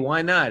 hey,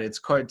 why not? It's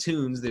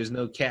cartoons. There's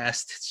no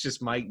cast. It's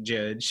just Mike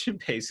Judge,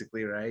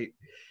 basically, right?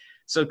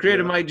 So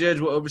creator Mike Judge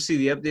will oversee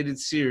the updated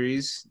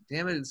series.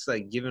 Damn it, it's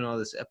like giving all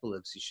this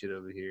epilepsy shit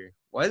over here.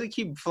 Why do they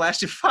keep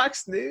flashing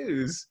Fox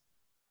News?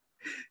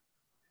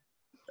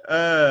 We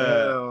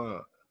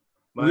are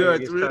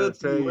thrilled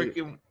to be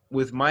working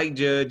with Mike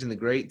Judge and the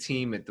great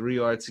team at 3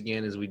 Arts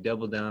again as we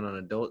double down on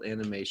adult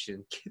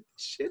animation. Get the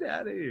shit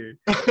out of here.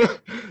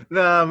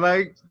 Nah,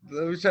 Mike,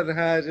 let me try to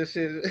hide your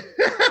shit.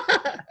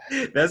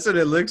 That's what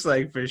it looks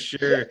like for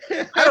sure.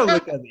 I don't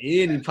look up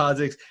any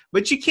politics,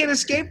 but you can't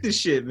escape this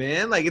shit,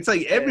 man. Like, it's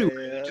like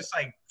everywhere. Yeah. Just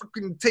like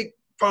fucking take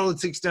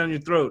politics down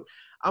your throat.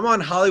 I'm on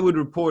Hollywood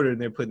Reporter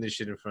and they're putting this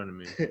shit in front of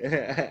me.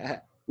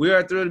 We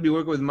are thrilled to be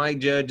working with Mike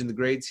Judge and the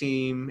great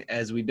team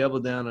as we double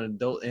down on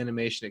adult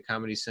animation at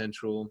Comedy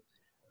Central.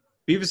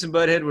 Beavis and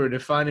Butthead were a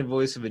defining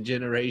voice of a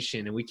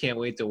generation, and we can't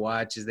wait to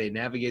watch as they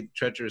navigate the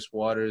treacherous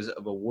waters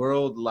of a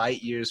world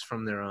light years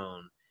from their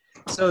own.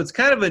 So it's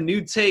kind of a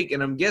new take,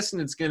 and I'm guessing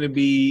it's going to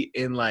be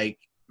in, like,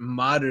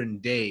 modern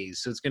days.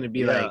 So it's going to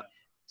be, like,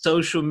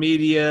 social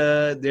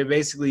media. They're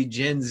basically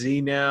Gen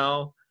Z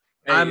now.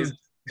 I'm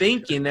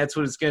thinking that's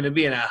what it's going to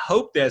be, and I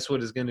hope that's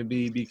what it's going to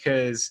be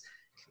because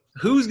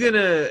who's going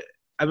to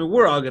 – I mean,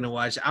 we're all going to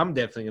watch. I'm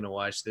definitely going to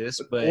watch this.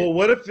 But well,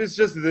 what if it's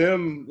just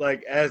them,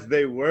 like, as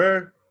they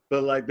were,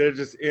 but, like, they're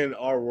just in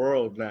our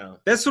world now?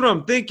 That's what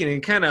I'm thinking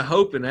and kind of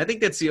hoping. I think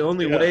that's the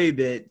only way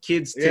that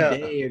kids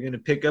today are going to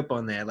pick up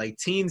on that. Like,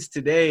 teens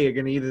today are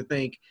going to either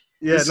think,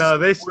 they still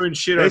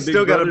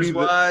got to be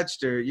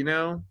watched, or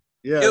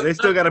they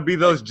still got to be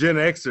those Gen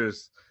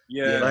Xers.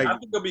 Yeah, like, I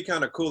think it'll be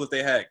kind of cool if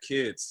they had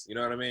kids. You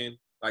know what I mean?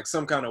 Like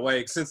some kind of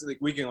way, since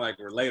we can like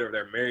relate, or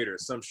they're married or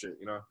some shit.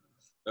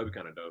 That'd be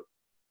kind of dope.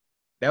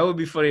 That would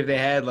be funny if they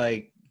had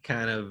like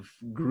kind of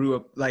grew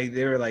up like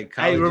they were like.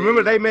 Hey,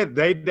 remember they met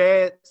their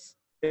dads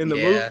in the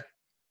movie?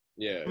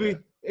 Yeah.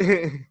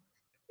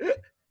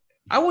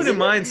 I wouldn't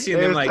mind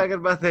seeing them like talking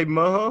about their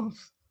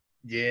moms.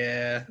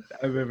 Yeah,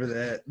 I remember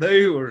that.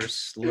 They were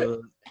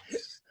sluts.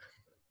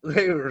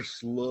 They were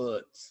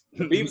sluts.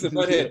 Beavis and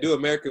Butthead Do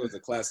America was a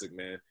classic,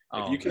 man.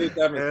 If you kids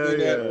haven't seen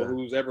that or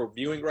who's ever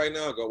viewing right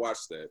now, go watch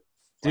that.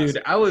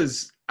 Dude, I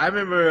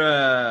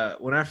remember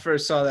when I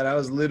first saw that, I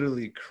was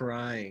literally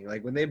crying.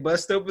 Like when they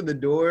bust open the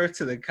door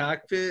to the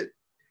cockpit.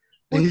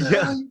 What the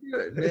hell are you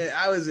doing? Man,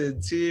 I was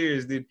in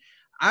tears, dude.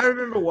 I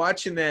remember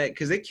watching that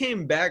because they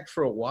came back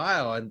for a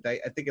while, and I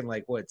think in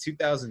like what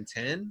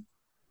 2010.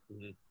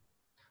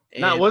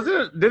 Mm-hmm. Now,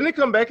 didn't it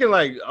come back in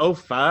like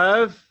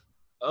 05,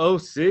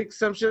 06,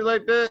 some shit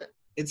like that?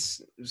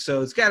 It's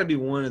got to be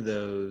one of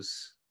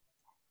those.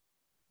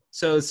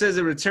 So it says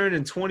it returned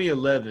in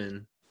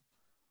 2011.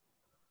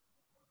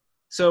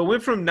 So it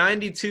went from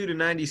 92 to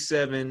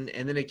 97,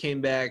 and then it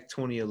came back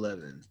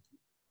 2011.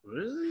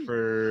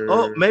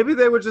 Really? Maybe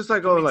they were just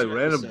like on like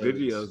random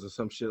videos or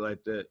some shit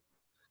like that.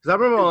 Because I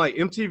remember on like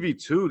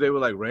MTV2, they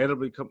would like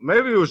randomly come.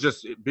 Maybe it was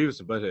just Beavis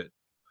and Butthead.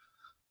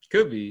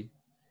 Could be.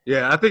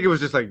 Yeah, I think it was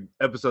just like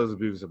episodes of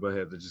Beavis and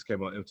Butthead that just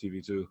came on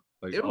MTV2.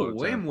 Like there were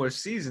way more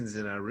seasons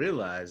than I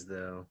realized,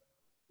 though.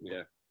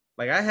 Yeah.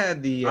 Like I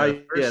had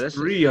the first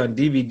 3 on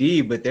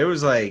DVD, but there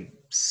was like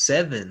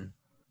 7.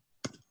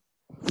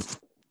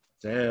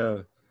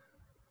 Damn.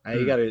 Hey,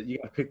 you gotta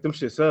pick them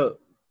shits up.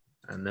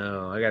 I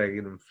know. I gotta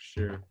get them for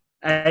sure.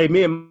 Hey,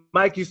 me and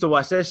Mike used to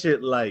watch that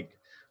shit like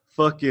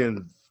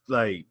fucking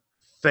like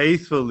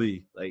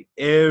faithfully, like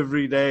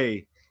every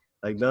day,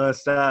 like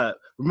nonstop.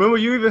 Remember,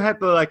 you even had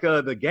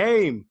the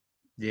game.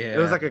 Yeah. It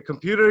was like a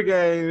computer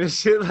game and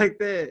shit like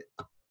that.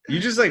 You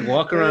just like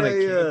walk around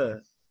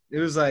campus. It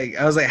was like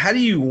I was like, how do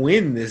you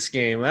win this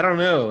game? I don't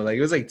know. Like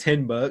it was like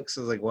 $10. I was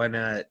like, why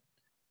not?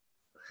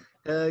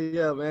 Hell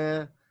yeah,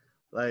 man.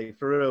 Like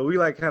for real, we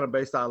like kind of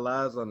based our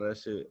lives on that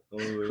shit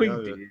when we were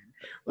younger. Did.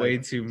 Way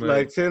too much.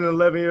 Like 10 and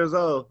 11 years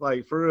old.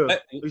 Like for real.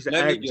 We used to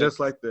act just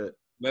like that.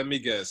 Let me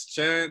guess.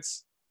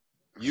 Chance,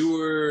 you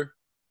were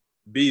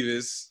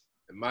Beavis,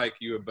 and Mike,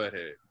 you were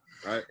Butthead,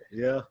 right?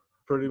 Yeah,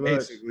 pretty much.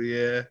 Basically,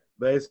 yeah.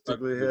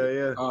 Basically, hell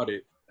yeah.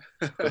 Audit.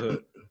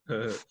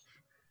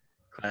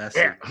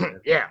 Classic.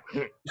 Yeah.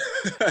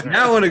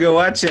 Now I want to go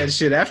watch that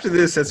shit. After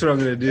this, that's what I'm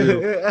gonna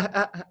do.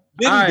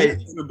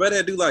 Didn't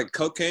Butthead do like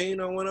cocaine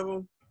on one of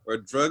them or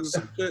drugs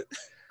and shit?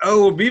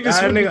 Oh, well,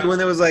 Beavis was the one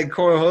that was like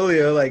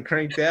Cornholio, like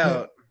cranked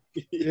out.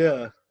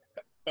 Yeah.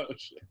 Oh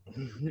shit.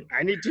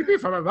 I need TP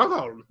for my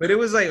vocal. But it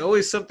was like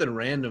always something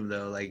random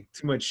though, like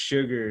too much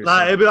sugar.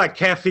 Like it'd be like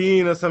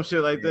caffeine or some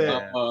shit like that.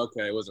 Yeah. Oh,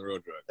 okay. It wasn't real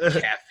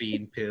drug.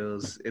 Caffeine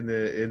pills in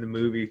the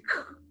movie.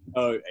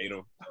 Oh, ate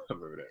them. I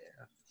remember that.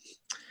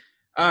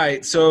 All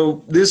right,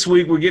 so this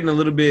week we're getting a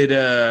little bit.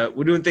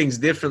 We're doing things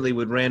differently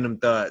with random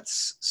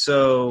thoughts.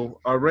 So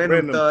our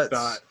random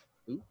thoughts.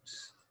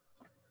 Oops.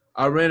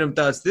 Our random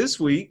thoughts this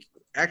week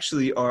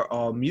actually are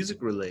all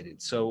music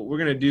related. So what we're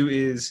gonna do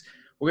is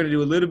we're gonna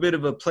do a little bit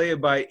of a play it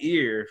by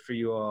ear for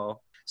you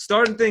all.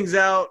 Starting things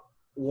out,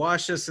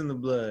 "Wash Us in the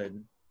Blood."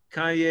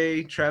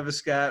 Kanye, Travis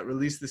Scott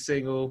released the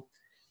single.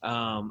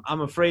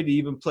 I'm afraid to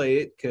even play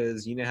it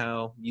because you know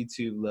how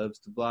YouTube loves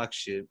to block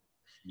shit.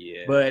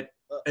 Yeah. But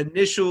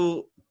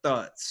initial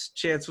thoughts.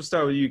 Chance, we'll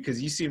start with you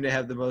because you seem to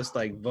have the most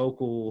like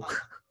vocal.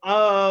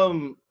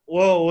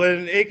 Well,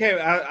 when it came,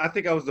 I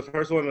think I was the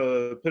first one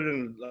to put it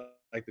in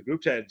like the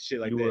group chat and shit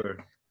like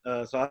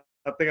that. So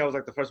I think I was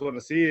like the first one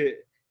to see it,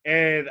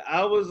 and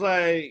I was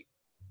like,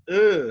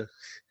 ugh.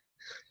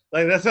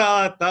 Like that's how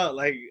I thought.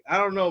 Like I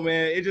don't know,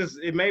 man.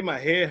 It made my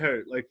head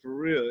hurt. Like for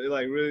real.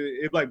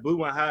 It blew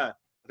my high.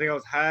 I think I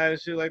was high and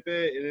shit like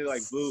that, and it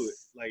like blew it.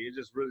 Like it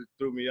just really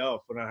threw me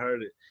off when I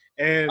heard it.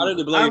 And how did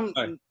it blow you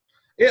away?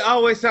 It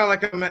always sounds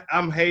like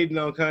I'm hating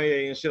on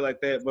Kanye and shit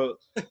like that, but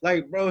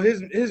like, bro,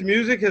 his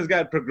music has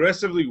got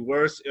progressively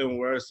worse and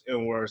worse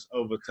and worse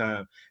over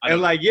time.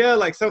 And like, yeah,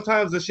 like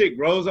sometimes the shit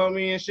grows on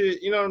me and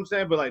shit, you know what I'm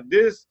saying? But like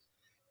this,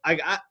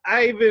 like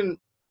I even,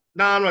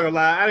 I'm not gonna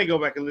lie, I didn't go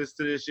back and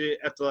listen to this shit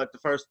after like the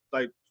first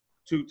like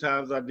 2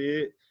 times I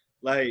did.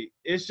 Like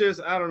it's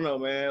just, I don't know,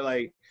 man.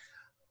 Like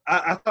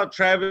I thought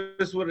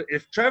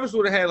if Travis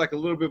would have had like a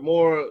little bit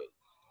more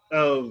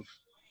of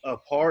a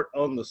part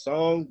on the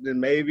song, then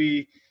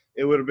maybe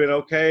it would have been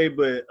okay.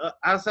 But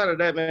outside of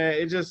that, man,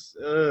 it just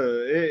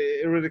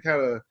it really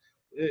kind of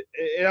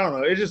I don't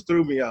know. It just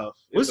threw me off.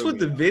 What's with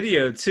the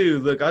video too?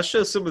 Look, I'll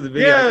show some of the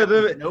video. Yeah,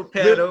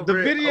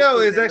 the video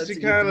is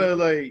actually kind of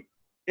like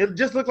it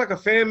just looked like a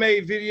fan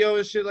made video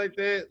and shit like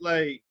that.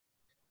 Like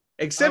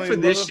except for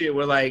this shit,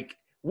 we're like,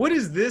 what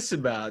is this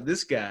about?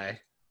 This guy.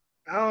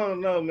 I don't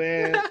know,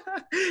 man.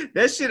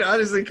 That shit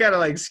honestly kind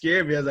of like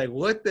scared me. I was like,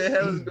 what the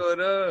hell is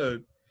going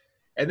on?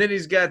 And then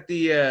he's got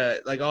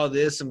the like all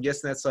this. I'm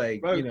guessing that's like,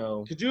 bro, you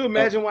know. Could you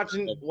imagine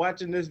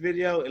watching this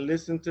video and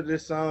listen to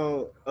this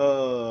song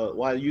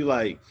while you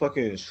like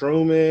fucking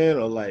shrooming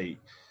or like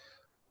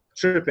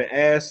tripping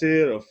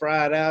acid or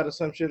fried out or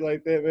some shit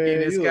like that, man?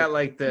 And it's got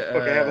like the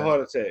fucking have a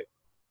heart attack.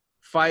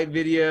 Fight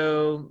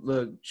video.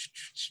 Look,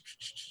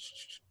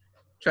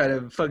 try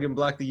to fucking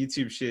block the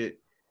YouTube shit.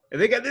 And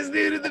they got this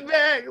dude in the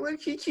back.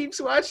 Like, he keeps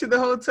watching the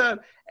whole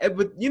time.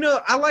 But, you know,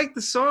 I like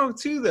the song,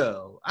 too,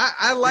 though.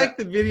 I like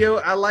the video.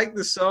 I like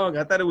the song.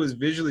 I thought it was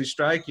visually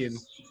striking.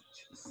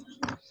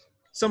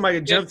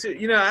 Somebody jumped to,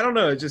 you know, I don't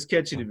know. It's just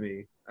catchy to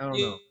me. I don't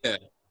know. Yeah.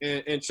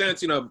 And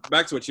Chance, you know,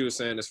 back to what you were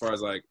saying as far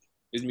as, like,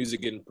 his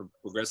music getting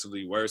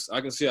progressively worse.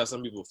 I can see how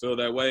some people feel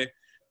that way.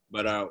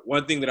 But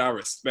one thing that I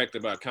respect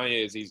about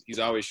Kanye is he's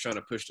always trying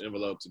to push the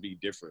envelope to be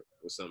different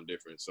with something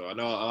different. So I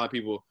know a lot of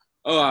people,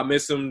 I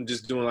miss him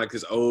just doing like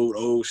his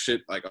old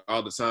shit like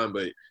all the time,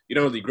 but you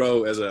don't really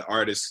grow as an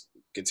artist,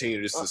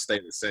 continue just to stay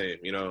the same,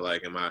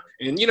 like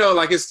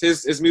like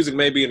his music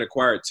may be an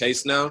acquired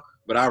taste now,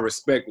 but I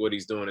respect what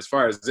he's doing. As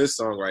far as this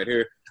song right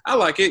here, I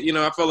like it.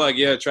 I feel like,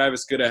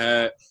 Travis could have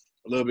had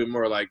a little bit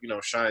more like,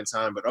 shine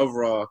time, but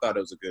overall I thought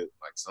it was a good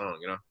like song,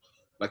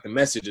 like the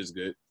message is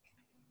good.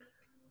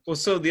 Well,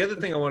 so the other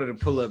thing I wanted to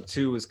pull up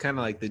too was kind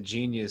of like the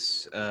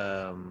Genius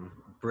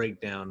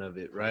breakdown of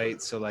it,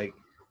 right? So like,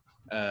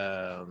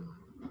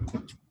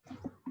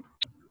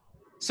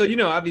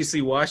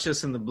 obviously Wash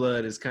Us in the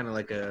Blood is kind of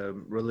like a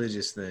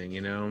religious thing,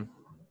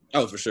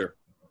 Oh, for sure.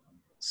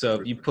 So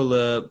if you pull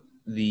up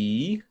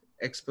the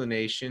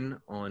explanation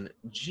on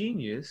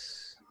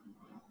Genius.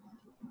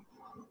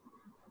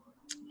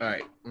 All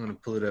right, I'm going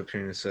to pull it up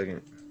here in a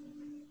second.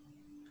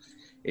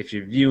 If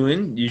you're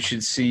viewing, you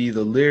should see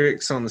the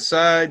lyrics on the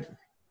side.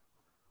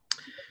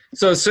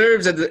 So it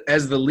serves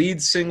as the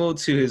lead single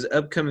to his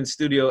upcoming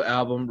studio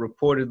album,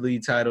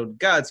 reportedly titled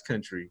God's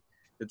Country.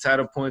 The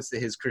title points to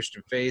his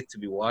Christian faith. To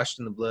be washed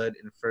in the blood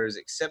infers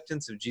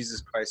acceptance of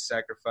Jesus Christ's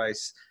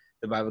sacrifice.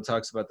 The Bible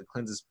talks about the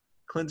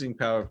cleansing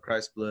power of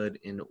Christ's blood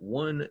in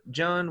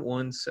John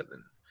 1:7.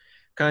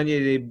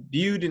 Kanye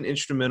debuted an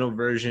instrumental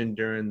version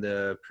during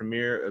the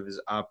premiere of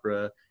his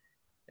opera,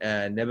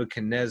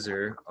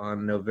 Nebuchadnezzar,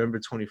 on November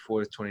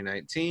 24th,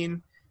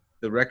 2019.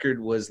 The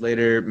record was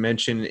later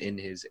mentioned in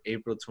his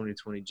April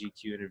 2020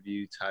 GQ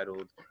interview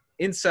titled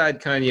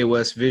Inside Kanye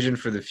West's Vision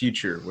for the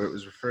Future, where it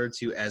was referred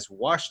to as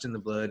washed in the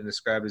blood and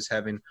described as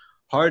having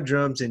hard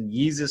drums and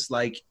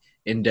Yeezus-like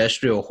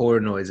industrial horror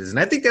noises. And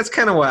I think that's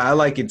kind of why I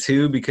like it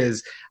too,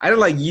 because I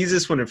didn't like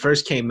Yeezus when it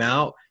first came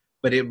out,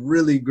 but it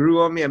really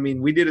grew on me. I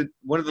mean, we did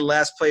one of the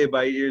last Play It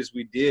By Ears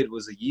we did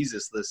was a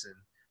Yeezus listen.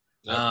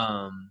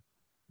 Yeah.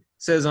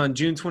 Says on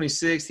June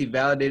 26th, he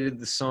validated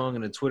the song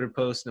in a Twitter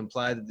post and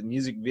implied that the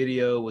music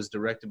video was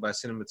directed by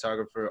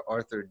cinematographer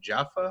Arthur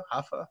Jaffa.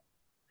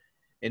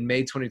 In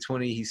May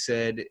 2020, he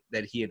said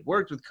that he had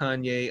worked with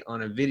Kanye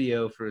on a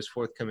video for his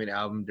forthcoming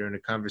album during a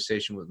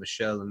conversation with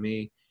Michelle and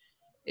me.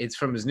 It's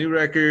from his new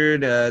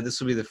record. This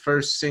will be the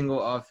first single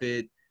off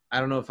it. I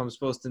don't know if I'm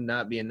supposed to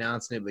not be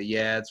announcing it, but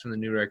yeah, it's from the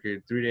new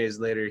record. 3 days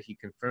later, he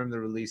confirmed the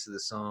release of the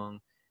song,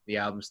 the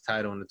album's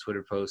title, on the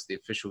Twitter post. The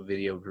official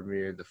video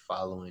premiered the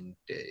following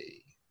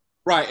day.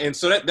 Right, and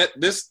so that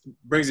this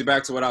brings you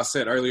back to what I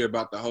said earlier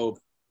about the whole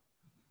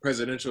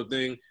presidential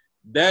thing.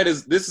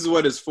 This is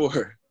what it's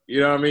for. You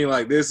know what I mean?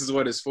 Like, this is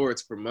what it's for,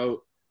 to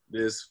promote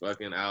this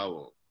fucking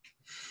album.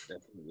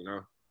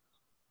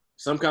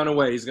 Some kind of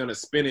way he's gonna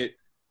spin it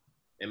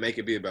and make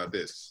it be about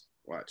this.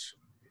 Watch.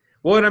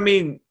 Well, I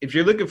mean, if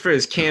you're looking for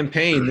his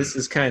campaign, this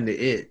is kind of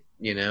it,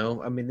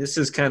 I mean, this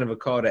is kind of a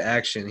call to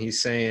action.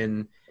 He's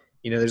saying,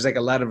 there's like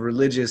a lot of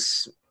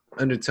religious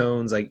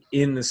undertones like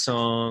in the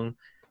song,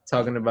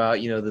 talking about,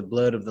 the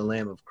blood of the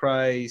Lamb of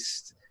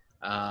Christ,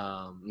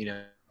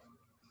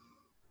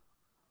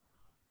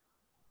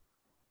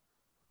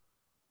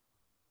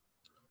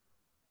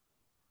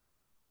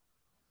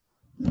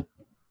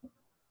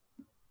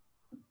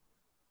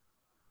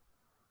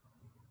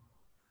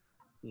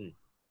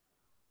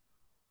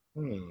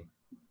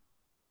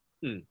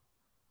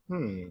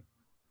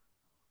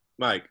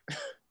 Mike.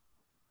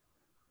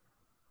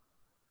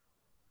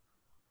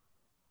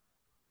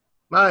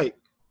 Mike.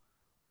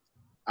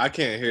 I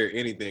can't hear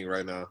anything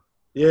right now.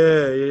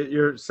 Yeah,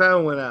 your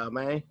sound went out,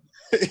 man.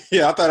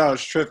 Yeah, I thought I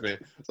was tripping.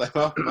 It's like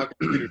my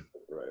computer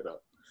right now.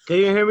 Can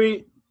you hear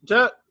me,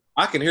 Chuck?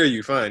 I can hear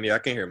you fine. Yeah, I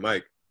can hear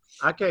Mike.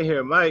 I can't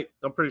hear Mike.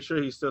 I'm pretty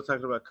sure he's still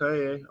talking about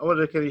Kanye. I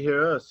wonder, can he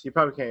hear us? He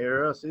probably can't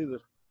hear us either.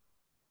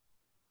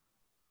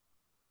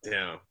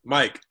 Damn.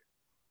 Mike.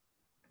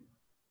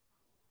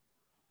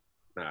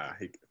 Nah,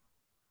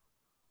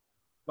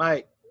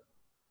 Mike.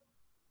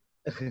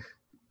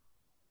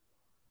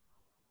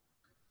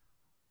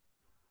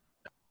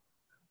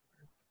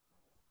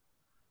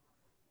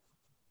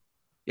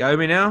 Y'all hear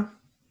me now?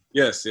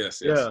 Yes.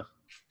 Yeah.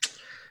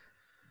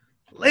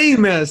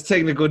 Lame ass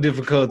technical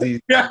difficulties.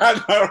 Yeah,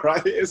 I know,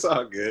 right? It's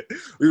all good.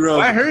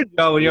 I heard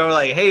y'all when y'all were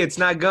like, "Hey, it's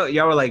not going."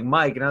 Y'all were like,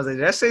 "Mike," and I was like,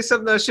 "Did I say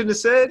something I shouldn't have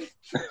said?"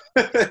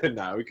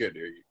 Nah, we couldn't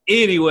hear you.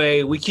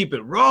 Anyway, we keep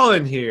it raw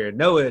in here,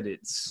 no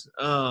edits.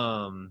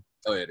 No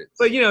edits.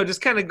 But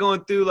just kind of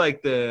going through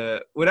like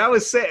what I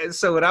was saying.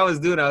 So what I was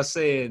doing, I was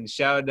saying,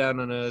 shower down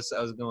on us.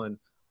 I was going,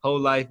 whole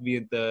life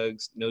being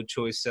thugs, no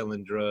choice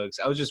selling drugs.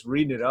 I was just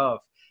reading it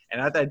off,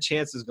 and I thought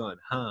Chance was going,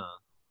 huh.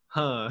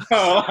 Oh,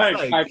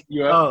 like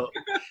you up.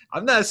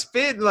 I'm not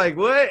spitting, like,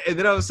 what? And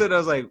then all of a sudden I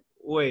was like,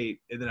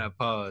 wait, and then I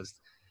paused.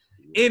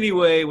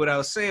 Anyway, what I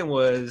was saying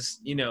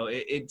was,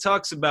 it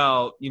talks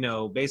about,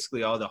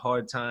 basically all the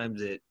hard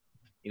times that,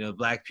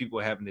 Black people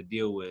are having to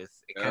deal with.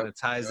 It kind of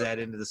ties that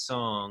into the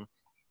song.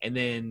 And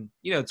then,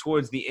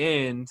 towards the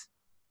end,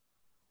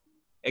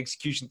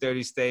 execution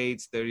 30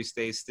 states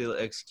still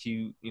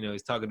execute.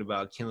 He's talking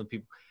about killing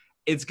people.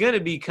 it's going to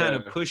be kind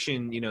of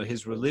pushing,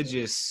 his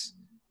religious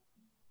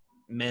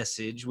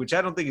message, which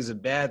I don't think is a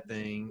bad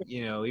thing.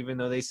 Even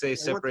though they say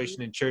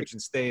separation in church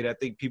and state, I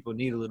think people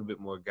need a little bit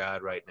more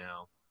God right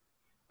now.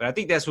 But I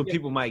think that's what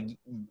people might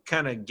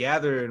kind of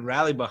gather and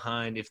rally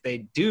behind if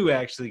they do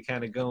actually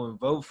kind of go and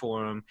vote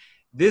for him.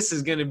 This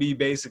is going to be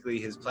basically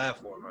his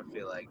platform, I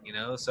feel like,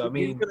 So, I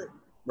mean.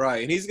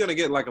 Right, and he's going to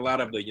get like a lot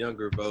of the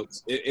younger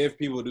votes. If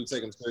people do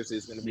take him seriously,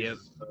 it's going to be. Yep.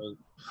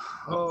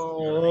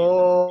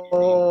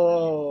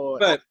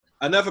 But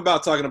enough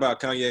about talking about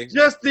Kanye.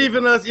 Just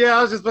even us,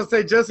 I was just about to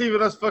say, just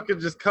even us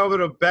fucking just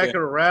coming back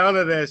around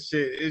to that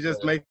shit, it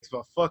just makes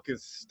my fucking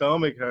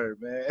stomach hurt,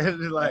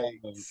 man. Like.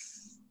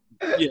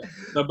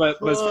 No, but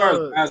as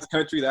far as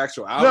country, the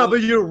actual album. No,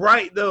 but you're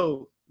right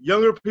though.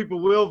 Younger people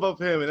will vote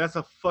for him, and that's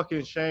a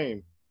fucking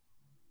shame.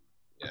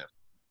 Yeah.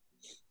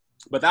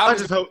 But I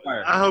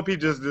hope he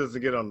just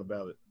doesn't get on the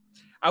ballot.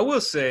 I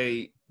will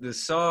say the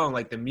song,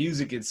 like the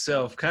music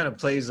itself, kind of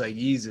plays like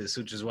Yeezus,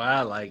 which is why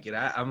I like it.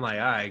 I'm like,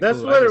 all right, that's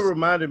cool. what it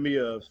reminded me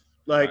of.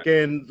 Like,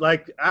 and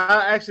like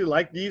I actually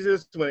liked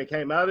Yeezus when it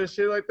came out and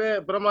shit like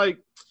that. But I'm like,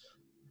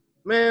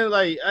 man,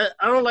 like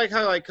I don't like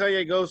how like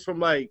Kanye goes from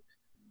like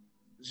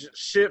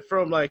shit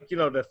from like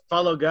the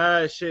follow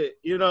God shit,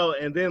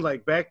 and then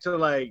like back to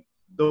like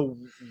the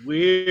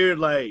weird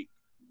like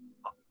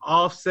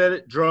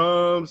offset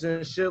drums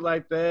and shit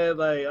like that.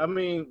 Like, I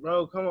mean,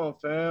 bro, come on,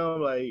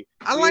 fam. Like,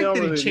 I like that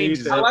he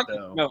changes I like it.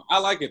 No, I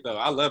like it though.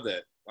 I love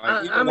that.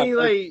 Like, I mean,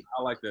 like,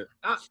 I like that.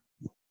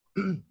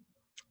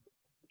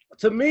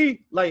 To me,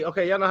 like,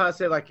 okay, y'all know how I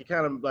said like it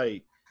kind of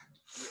like,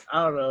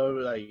 I don't know,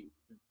 like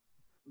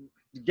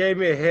gave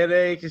me a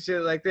headache and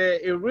shit like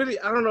that. It really,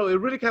 I don't know, it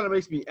really kind of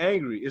makes me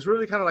angry. It's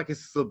really kind of like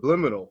it's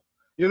subliminal.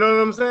 You know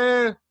what I'm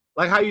saying?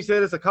 Like how you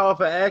said it's a call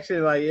for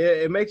action. Like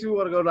it makes me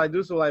want to go like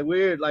do some like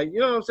weird, like, you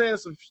know what I'm saying?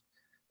 Some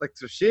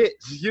shit,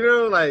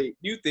 like.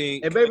 You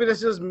think? And maybe that's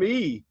just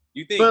me.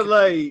 You think? But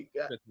like,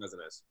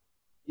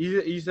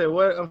 you said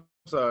what? I'm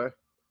sorry.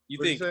 You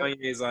think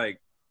Kanye's like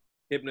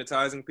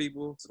hypnotizing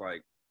people to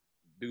like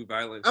do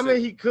violent? I mean,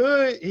 he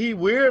could. He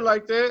weird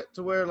like that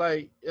to where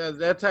like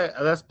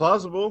that's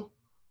possible.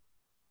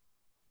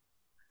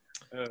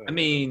 I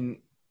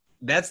mean,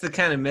 that's the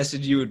kind of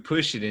message you would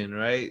push it in,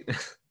 right?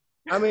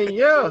 I mean,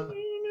 yeah,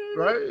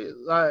 right.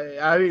 Like,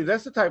 I mean,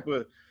 that's the type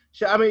of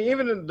shit. I mean,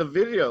 even in the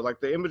video,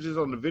 like the images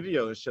on the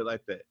video and shit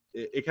like that,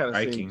 it kind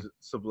of seems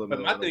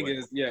subliminal. But my thing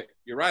is, yeah,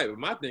 you're right. But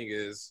my thing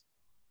is,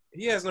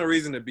 he has no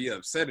reason to be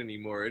upset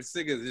anymore. This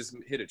thing has just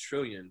hit $1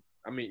 trillion.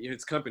 I mean,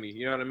 his company,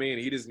 you know what I mean?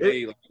 He just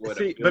made like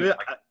what?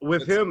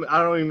 With him,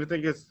 I don't even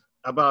think it's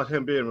about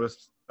him being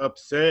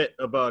upset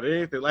about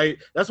anything.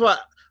 Like that's why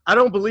I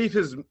don't believe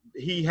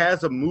he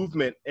has a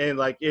movement and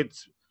like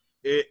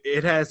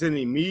it has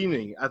any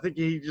meaning. I think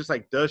he just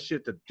like does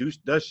shit to do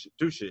shit.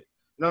 You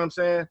know what I'm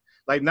saying?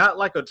 Like not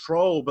like a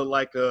troll, but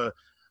like a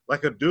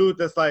dude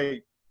that's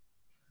like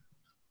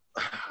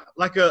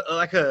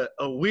a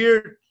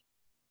weird,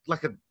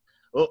 like a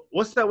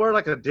what's that word?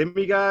 Like a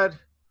demigod.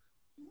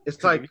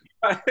 It's like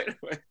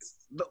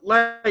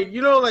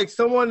like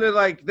someone that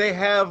like they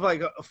have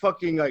like a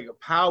fucking like a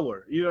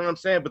power. You know what I'm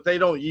saying? But they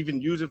don't even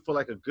use it for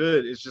like a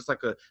good. It's just like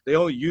they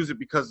only use it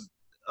because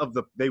of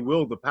they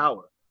will the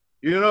power.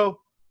 You know?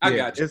 I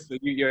got you. So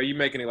you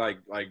making it like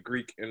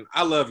Greek, and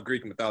I love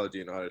Greek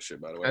mythology and all that shit.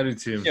 By the way, I do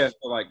too. Yeah,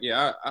 so like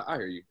I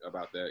hear you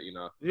about that.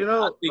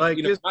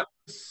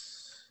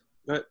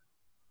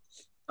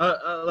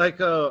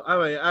 I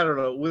mean, I don't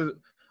know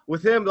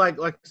with him. Like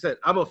I said,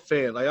 I'm a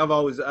fan. Like I've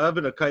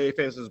been a Kanye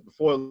fan since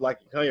before. Like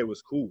Kanye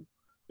was cool.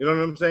 You know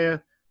what I'm saying?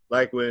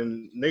 Like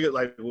when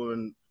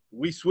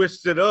we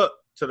switched it up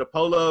to the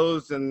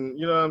polos, and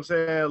you know what I'm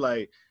saying?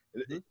 Like.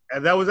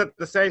 And that was at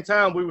the same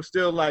time we were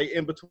still like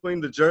in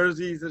between the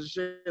jerseys and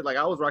shit. Like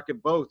I was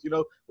rocking both,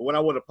 But when I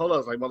wore the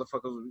polos, like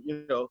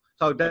motherfuckers,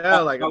 talk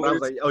down. Like I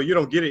was like, oh, you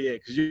don't get it yet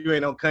because you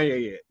ain't on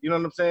Kanye yet. You know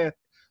what I'm saying?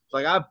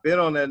 Like I've been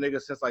on that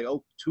nigga since like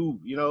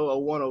 02,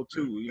 01,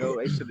 02,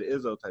 ain't shit the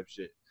Izzo type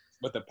shit.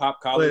 But the pop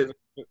collar,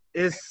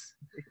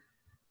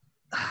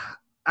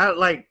 I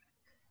like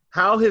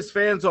how his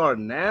fans are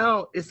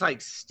now. It's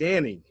like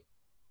standing.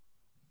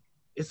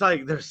 It's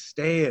like they're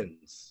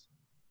stands.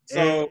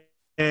 So.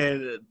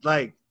 And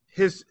like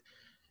his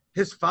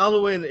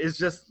following is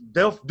just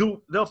they'll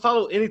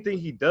follow anything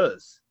he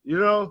does,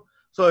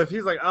 So if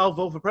he's like, I'll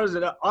vote for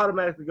president, they're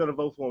automatically gonna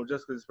vote for him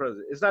just because he's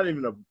president. It's not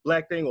even a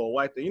black thing or a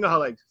white thing. You know how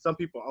like some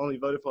people only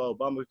voted for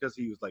Obama because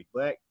he was like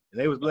black and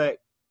they was black,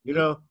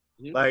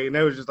 Mm-hmm. Like and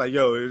they was just like,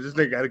 yo, this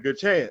nigga got a good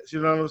chance. You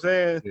know what I'm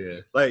saying? Yeah.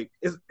 Like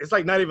it's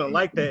like not even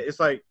like that. It's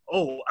like,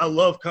 oh, I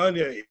love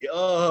Kanye.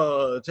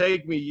 Oh,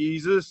 take me,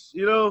 Jesus.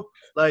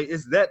 Like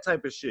it's that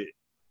type of shit.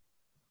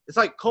 It's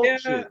like cult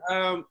shit.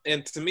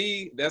 And to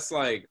me, that's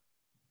like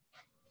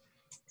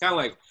kind of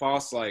like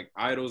false like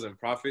idols and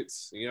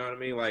prophets. You know what I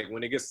mean? Like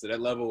when it gets to that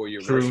level where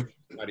you're worshiping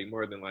somebody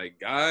more than like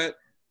God,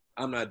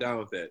 I'm not down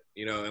with that.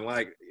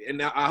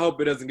 And I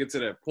hope it doesn't get to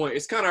that point.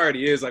 It's kind of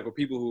already is like with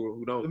people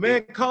who don't. The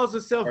man calls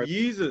himself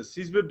Jesus.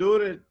 He's been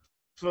doing it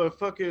for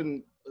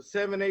fucking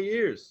 7-8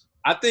 years.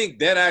 I think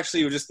that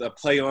actually was just a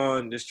play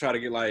on, just try to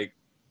get like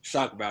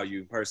shock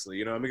value personally,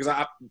 you know, because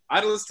I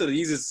listened to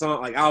the Yeezus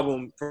song like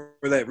album for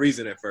that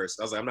reason at first.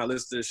 I was like, I'm not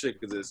listening to this shit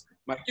because it's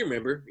Mike. You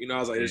remember, you know, I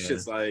was like, this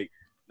shit's like,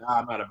 nah,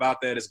 I'm not about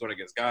that. It's going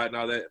against God and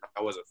all that.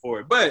 I wasn't for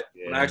it, but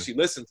when I actually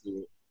listened to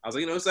it, I was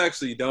like, you know, it's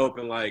actually dope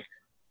and like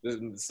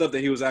the stuff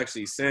that he was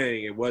actually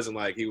saying. It wasn't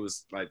like he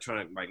was like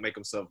trying to like make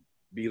himself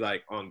be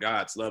like on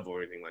God's level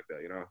or anything like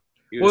that, you know.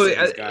 Well,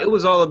 it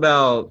was all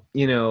about,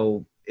 you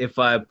know, if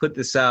I put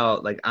this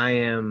out, like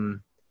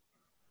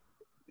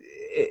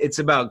it's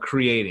about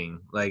creating,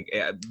 like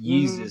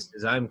Yeezus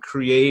is, I'm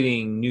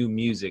creating new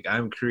music.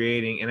 I'm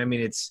creating, and I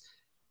mean, it's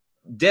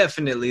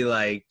definitely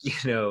like, you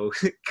know,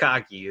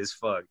 cocky as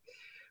fuck,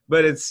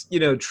 but it's, you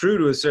know, true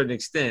to a certain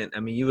extent. I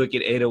mean, you look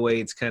at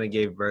 808s kind of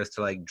gave birth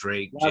to like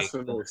Drake, J.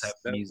 Cole type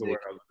of music. The word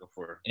I was looking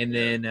for. And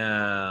then,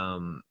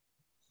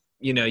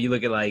 you know, you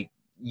look at like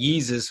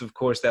Yeezus, of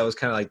course, that was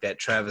kind of like that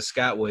Travis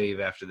Scott wave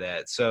after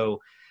that. So,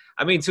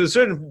 I mean, to a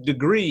certain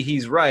degree,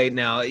 he's right.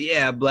 Now,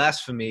 yeah,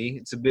 blasphemy,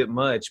 it's a bit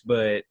much,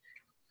 but,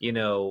 you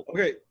know.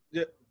 Okay.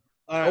 Yeah.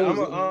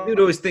 You'd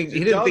always think,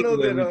 he didn't think the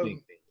way we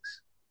think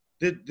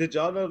things. Did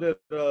y'all know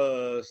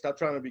that Stop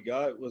Trying to Be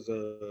God was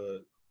a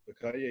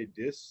Kanye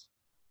diss?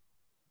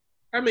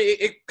 I mean,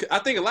 I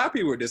think a lot of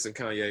people were dissing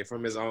Kanye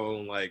from his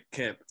own, like,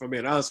 camp, if I'm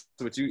being honest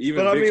with you.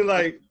 Even but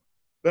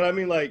I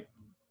mean, like,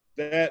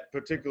 that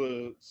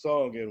particular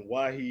song and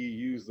why he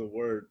used the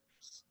word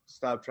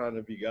 "Stop Trying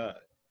to Be God."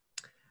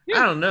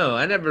 I don't know.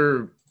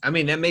 I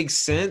mean, that makes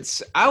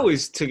sense. I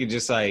always took it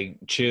just like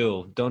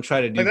chill. Don't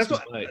try to do too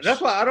much. That's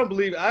why I don't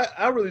believe.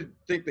 I really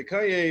think that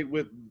Kanye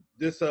with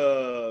this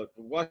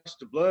 "Watch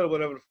the Blood" or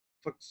whatever the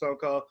fuck the song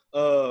called,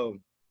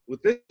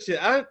 with this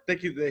shit, I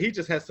think that he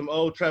just had some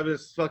old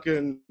Travis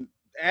fucking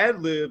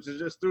ad libs and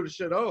just threw the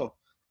shit on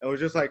and was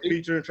just like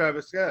featuring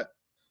Travis Scott.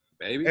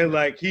 Maybe. And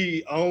like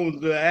he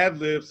owned the ad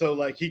lib, so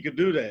like he could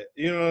do that.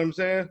 You know what I'm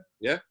saying?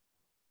 Yeah.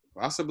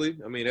 Possibly.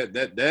 I mean,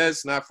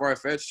 that's not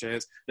far-fetched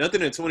chance.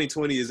 Nothing in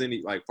 2020 is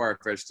any like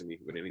far-fetched to me.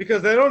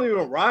 Because they don't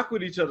even rock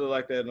with each other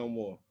like that no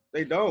more.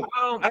 They don't.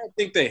 I don't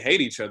think they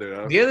hate each other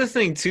though. The other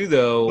thing too,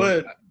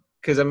 though,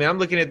 because I mean, I'm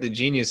looking at the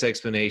Genius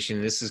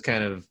explanation. This is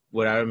kind of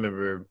what I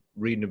remember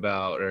reading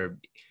about or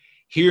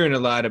hearing a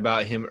lot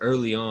about him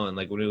early on,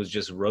 like when it was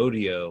just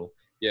Rodeo.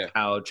 Yeah.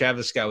 How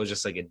Travis Scott was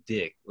just like a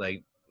dick.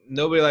 Like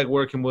nobody liked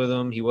working with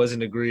him. He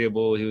wasn't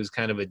agreeable. He was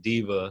kind of a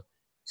diva.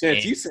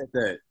 Chance, you said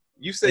that.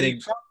 You said you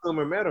talked to him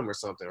or met him or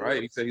something,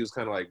 right? You said he was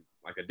kind of like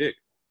a dick.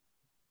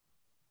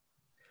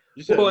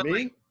 You said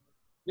me?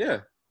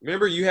 Yeah.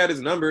 Remember, you had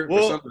his number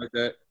or something like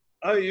that.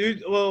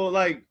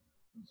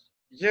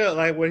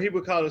 Like when he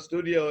would call the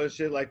studio and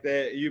shit like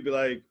that, you'd be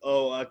like,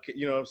 oh,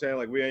 you know what I'm saying?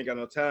 Like, we ain't got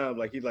no time.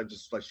 Like, he'd like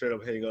just like straight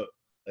up hang up,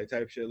 like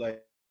type shit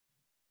like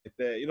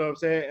that. You know what I'm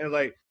saying? And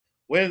like,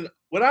 when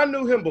I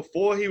knew him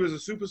before he was a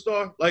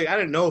superstar, like I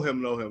didn't know him.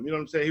 You know what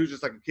I'm saying? He was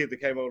just like a kid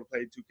that came over to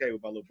play 2K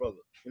with my little brother.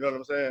 You know what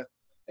I'm saying?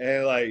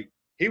 And like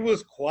he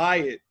was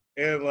quiet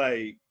and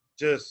like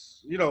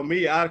just, you know,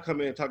 me, I'd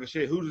come in talking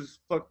shit. Who the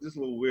fuck this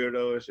little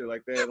weirdo and shit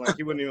like that? And, like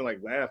he wouldn't even like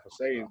laugh or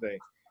say anything.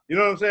 You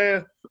know what I'm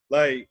saying?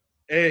 Like,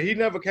 and he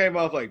never came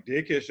off like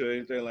dickish or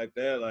anything like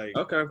that. Like,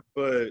 okay,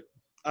 but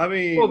I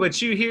mean, well, but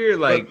you hear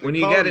like when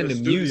he got into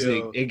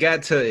music, it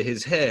got to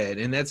his head,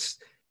 and that's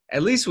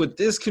at least what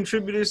this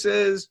contributor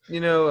says.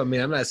 You know, I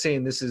mean, I'm not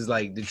saying this is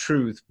like the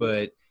truth,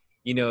 but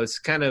you know, it's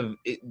kind of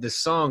the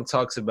song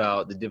talks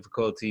about the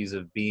difficulties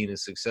of being a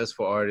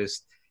successful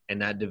artist and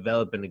not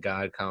developing a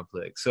God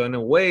complex. So in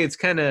a way, it's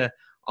kind of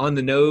on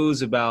the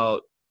nose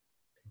about,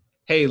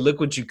 hey,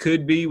 look what you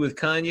could be with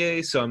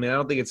Kanye. So I mean, I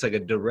don't think it's like a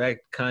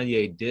direct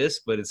Kanye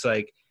diss, but it's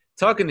like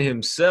talking to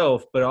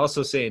himself, but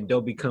also saying,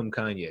 "Don't become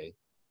Kanye."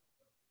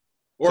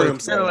 Or so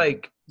it's kind of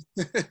like,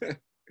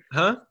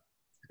 huh?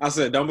 I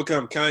said, don't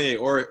become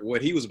Kanye or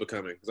what he was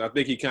becoming, because I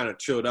think he kind of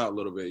chilled out a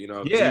little bit, you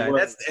know. Yeah,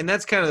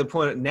 that's kind of the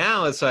point.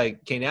 Now it's like,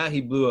 okay, now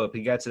he blew up.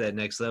 He got to that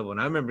next level.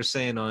 And I remember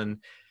saying on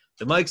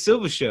the Mike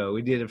Silva show,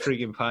 we did a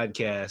freaking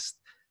podcast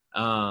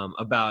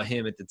about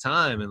him at the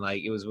time, and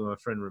like it was with my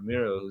friend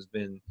Ramiro, who's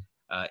been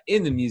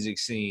in the music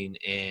scene,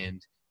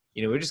 and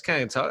you know, we're just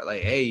kind of talking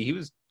like, hey,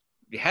 he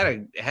had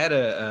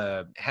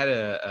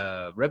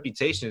a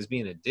reputation as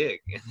being a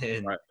dick, and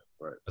then. Right.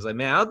 I was like,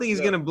 man, I don't think he's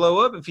gonna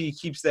blow up if he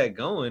keeps that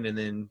going. And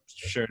then,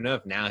 sure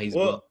enough, now he's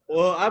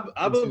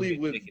I believe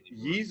with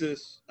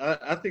Yeezus,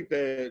 I think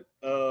that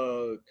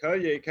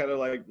Kanye kind of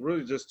like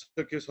really just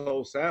took his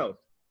whole sound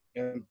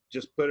and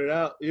just put it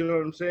out. You know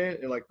what I'm saying?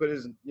 And like put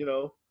his, you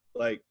know,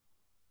 like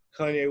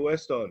Kanye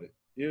West on it.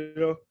 You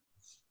know,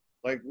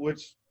 like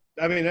which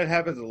I mean that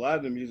happens a lot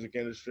in the music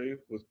industry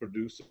with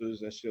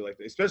producers and shit like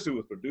that, especially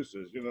with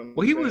producers. You know.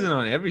 Well, he wasn't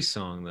on every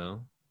song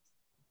though.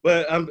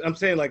 But I'm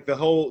saying like the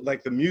whole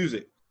like the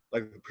music,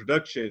 like the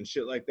production,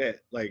 shit like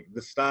that, like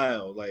the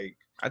style, like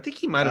I think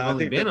he might have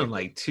only been on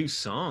like 2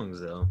 songs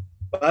though.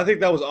 But I think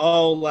that was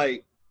all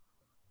like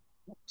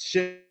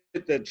shit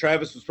that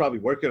Travis was probably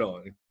working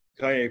on.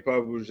 Kanye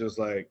probably was just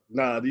like,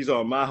 nah, these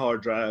are my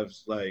hard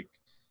drives, like,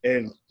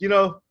 and you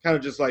know, kind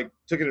of just like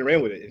took it and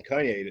ran with it and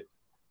Kanye'd it.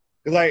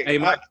 Like, Hey,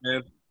 Mike,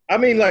 man. I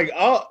mean, like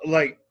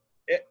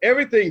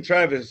everything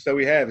Travis that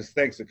we have is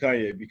thanks to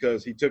Kanye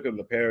because he took him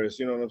to Paris.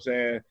 You know what I'm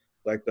saying?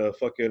 Like the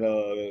fucking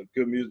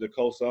good music, the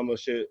Cold Summer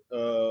shit.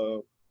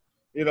 You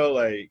know,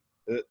 like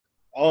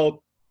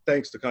all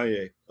thanks to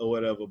Kanye or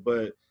whatever.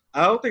 But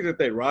I don't think that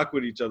they rock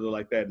with each other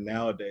like that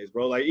nowadays,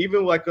 bro. Like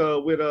even like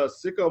with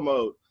Sicko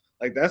Mode,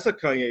 like that's a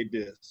Kanye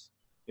diss.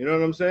 You know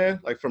what I'm saying?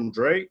 Like from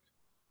Drake.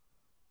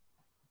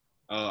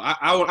 I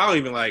don't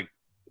even like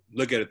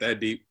look at it that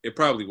deep. It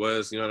probably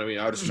was, you know what I mean.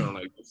 I was just trying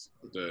like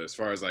as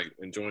far as like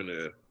enjoying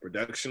the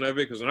production of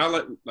it, because when I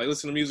like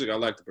listen to music, I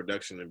like the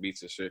production and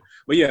beats and shit.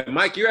 But yeah,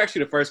 Mike, you're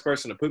actually the first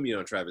person to put me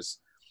on Travis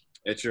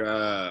at your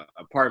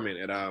apartment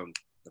at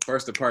the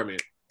first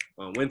apartment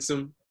on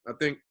Winsome, I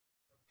think.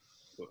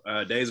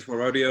 Days Before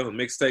Rodeo, a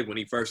mixtape when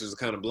he first was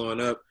kind of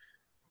blowing up.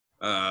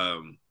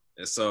 And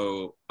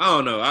so I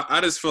don't know.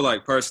 I just feel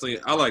like personally,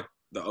 I like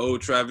the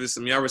old Travis.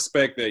 I mean, I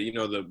respect that, you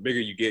know, the bigger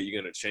you get,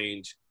 you're gonna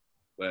change.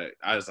 But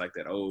I just like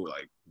that old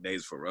like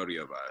Days Before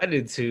Rodeo vibe. I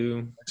did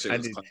too.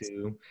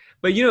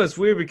 But you know, it's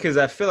weird because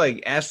I feel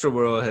like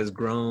Astroworld has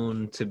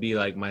grown to be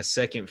like my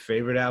second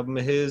favorite album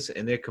of his,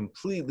 and they're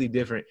completely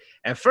different.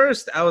 At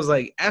first, I was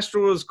like,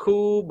 Astroworld's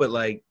cool, but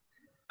like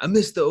I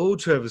miss the old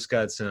Travis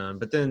Scott sound.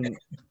 But then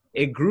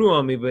it grew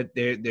on me, but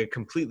they're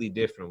completely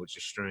different, which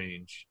is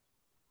strange.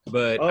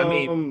 But I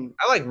mean,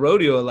 I like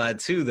Rodeo a lot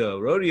too, though.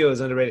 Rodeo is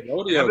underrated.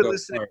 I've been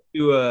listening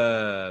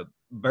to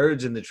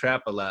Birds in the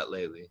Trap a lot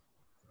lately.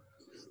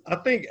 I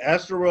think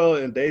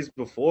Astroworld and Days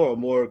Before are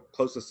more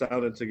close to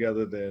sounding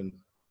together than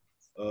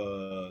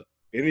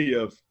any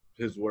of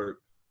his work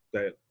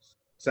that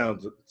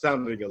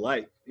sounding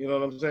alike. You know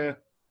what I'm saying?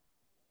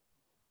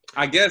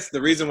 I guess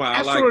the reason why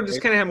I like Astroworld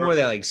just kind of have more of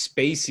that like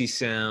spacey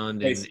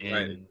sound, and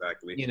right,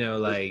 exactly. You know,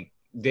 like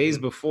Days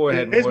Before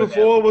had Days more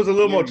Before was a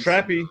little more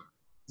trappy.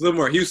 A little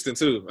more Houston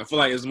too. I feel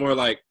like it's more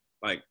like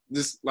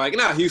just like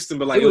not Houston,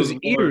 but like it was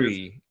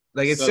eerie.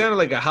 Like it sounded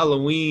like a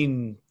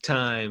Halloween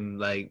time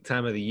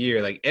of the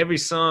year. Like every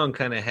song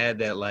kind of had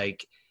that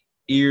like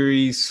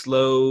eerie,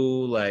 slow,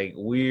 like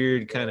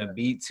weird kind of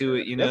beat to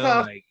it. You know, that's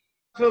how like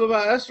I feel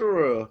about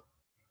Astroworld.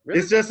 Really?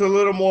 It's just a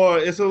little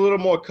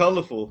more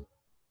colorful.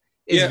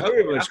 It's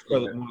very much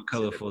more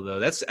colorful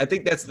though. I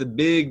think that's the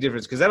big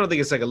difference because I don't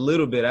think it's like a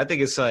little bit. I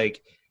think it's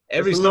like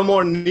it's a little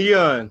more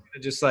neon,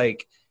 just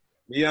like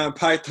Neon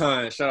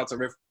Python. Shout out to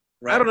Riff.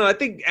 Right. I don't know. I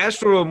think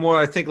Astroworld more.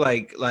 I think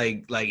like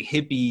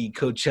hippie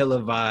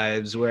Coachella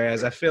vibes.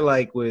 Whereas I feel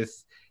like with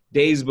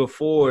Days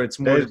Before, it's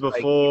more Days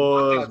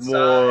Before, it's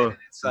more like,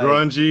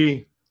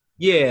 grungy.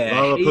 Yeah,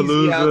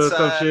 Lollapalooza,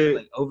 some shit.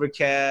 Like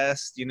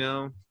Overcast. You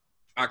know,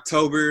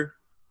 October.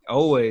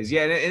 Always,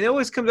 yeah, and it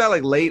always comes out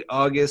like late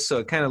August, so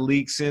it kind of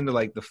leaks into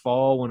like the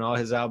fall when all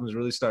his albums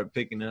really start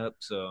picking up.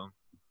 So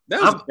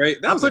that was great.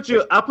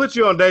 I put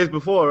you on Days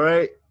Before,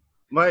 right,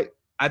 Mike?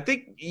 I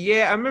think,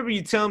 yeah, I remember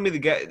you telling me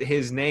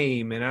his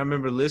name, and I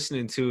remember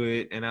listening to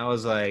it, and I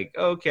was like,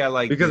 okay, I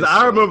like because this.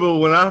 I remember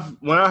when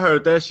I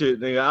heard that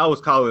shit, nigga, I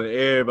was calling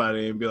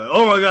everybody and be like,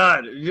 oh my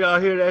god, did y'all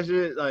hear that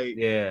shit? Like,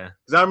 yeah,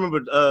 because I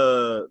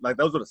remember like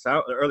those were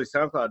the early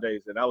SoundCloud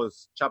days, and I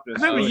was chopping.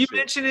 I remember you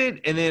mentioned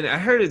it, and then I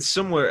heard it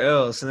somewhere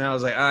else, and I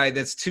was like, all right,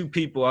 that's two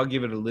people, I'll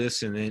give it a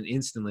listen, and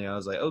instantly I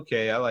was like,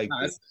 okay, I like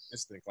this.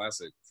 It's the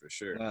classic for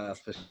sure.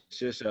 For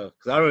sure, because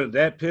I remember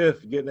that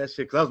piff getting that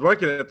shit because I was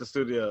working at the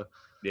studio.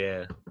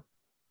 Yeah.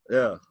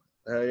 Yeah.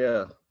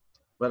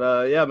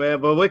 But yeah, man.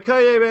 But with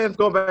Kanye, man,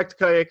 going back to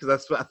Kanye,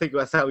 because I think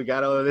that's how we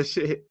got all of this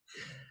shit.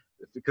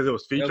 Because it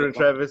was featuring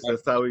Travis.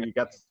 That's how we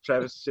got the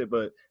Travis shit.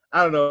 But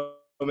I don't know,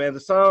 man. The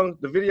song,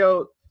 the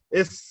video,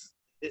 I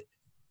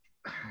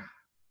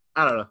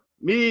don't know.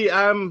 Me,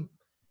 I'm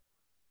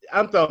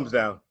thumbs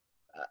down.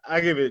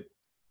 I give it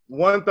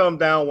one thumb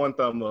down, one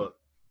thumb up.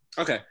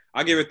 Okay.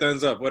 I'll give it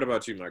thumbs up. What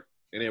about you, Mark?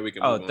 And then we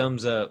can move on.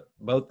 Thumbs up.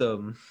 Both of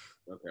them.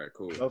 Okay,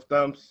 cool. Both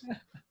thumbs.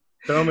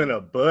 Thumb in a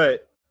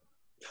butt.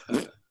 All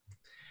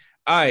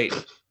right.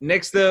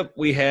 Next up,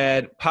 we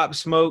had Pop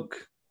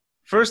Smoke.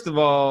 First of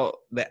all,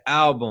 the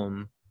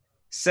album.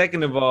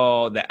 Second of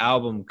all, the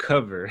album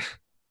cover.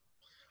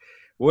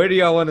 Where do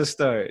y'all want to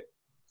start?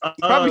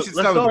 Probably should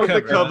start with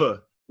the cover.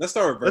 Huh? Let's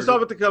start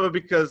with the cover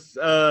because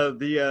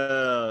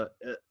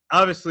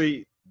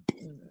obviously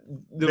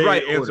the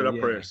right answered order,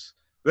 our prayers.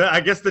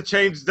 I guess the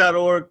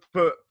change.org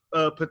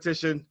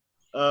petition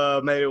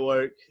made it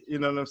work. You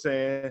know what I'm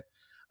saying?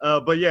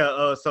 But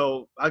yeah,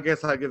 so I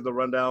guess I'll give the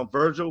rundown.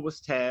 Virgil was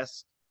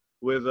tasked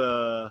with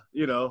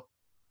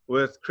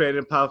with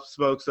creating Pop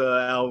Smoke's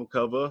album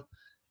cover.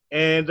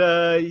 And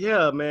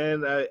yeah,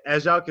 man,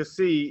 as y'all can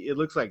see, it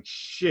looks like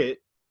shit.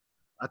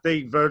 I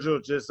think Virgil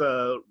just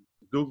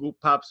Googled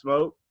Pop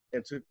Smoke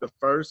and took the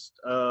first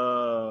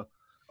oh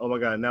my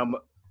god,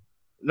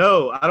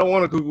 no, I don't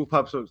want to Google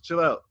Pop Smoke. Chill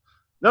out.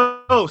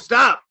 No,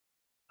 stop.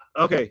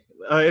 Okay.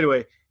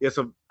 Anyway, yeah,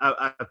 so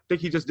I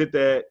think he just did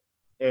that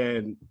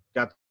and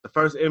got the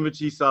first image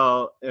he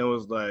saw and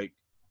was like,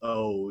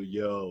 oh,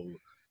 yo,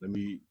 let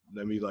me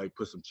like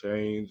put some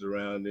chains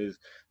around this.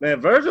 Man,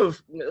 Virgil,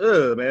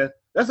 man,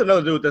 that's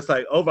another dude that's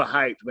like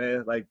overhyped,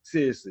 man. Like,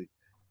 seriously.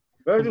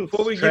 Virgil,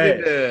 Before we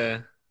get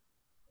into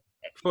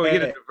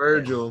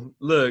Virgil,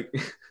 look,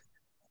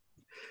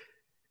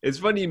 it's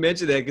funny you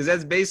mentioned that because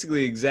that's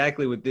basically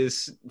exactly what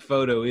this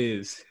photo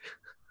is.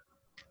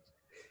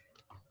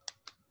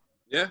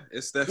 Yeah,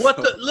 it's that. What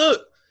the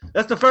look?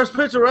 That's the first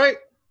picture, right?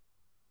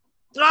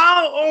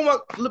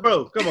 Oh my,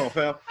 bro, come on,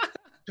 fam,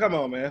 come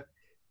on, man.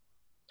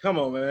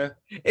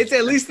 It's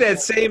at least that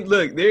same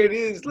look. There it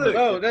is. Look.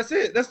 Oh, that's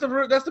it. That's the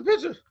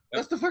picture.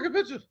 That's the fucking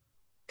picture.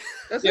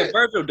 That's it.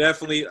 Virgil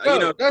definitely.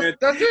 Bro,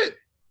 that's it.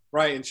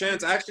 Right, and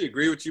Chance, I actually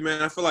agree with you,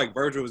 man. I feel like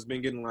Virgil has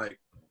been getting like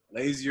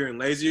lazier and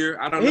lazier.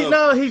 I don't know.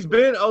 No, he's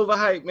been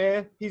overhyped,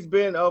 man. He's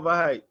been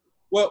overhyped.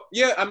 Well,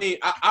 yeah, I mean,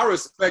 I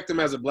respect him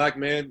as a black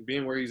man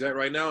being where he's at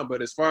right now,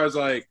 but as far as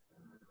like,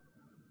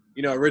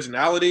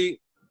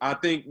 originality, I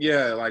think,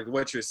 yeah, like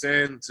what you're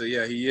saying. So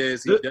yeah, he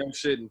does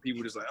shit, and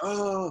people just like,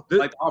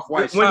 like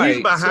Off-White. When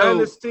he's behind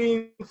the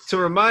scenes. To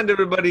remind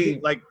everybody,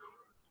 like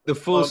the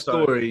full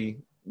story,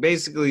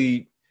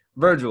 basically,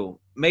 Virgil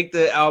make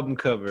the album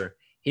cover.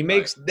 He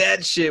makes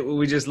that shit what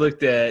we just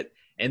looked at,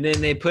 and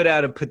then they put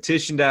out a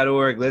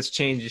petition.org. Let's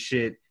change the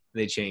shit. And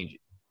they change it.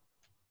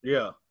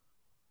 Yeah,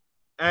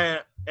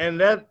 and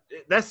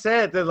that's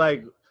sad that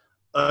like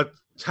a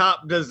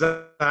top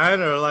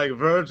designer like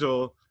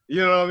Virgil.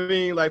 You know what I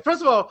mean? Like,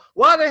 first of all,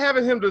 why are they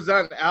having him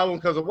design the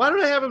album cover? Why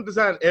do they have him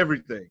design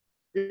everything?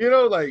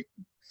 Like,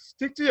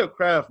 stick to your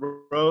craft,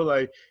 bro.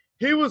 Like,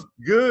 he was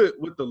good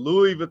with the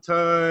Louis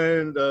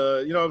Vuitton,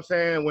 you know what I'm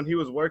saying? When he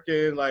was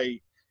working,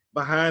 like,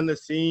 behind the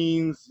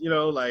scenes,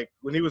 like,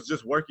 when he was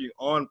just working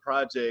on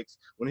projects,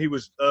 when he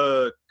was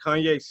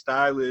Kanye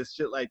stylist,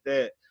 shit like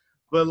that.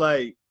 But,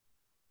 like,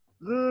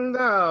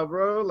 nah,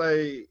 bro.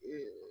 Like,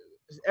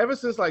 ever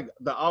since, like,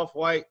 the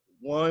Off-White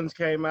ones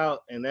came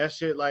out and that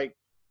shit, like,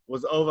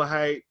 was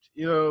overhyped,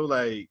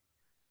 like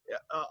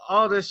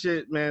all this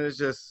shit, man. It's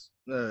just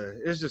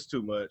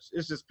too much.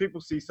 It's just people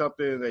see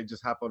something and they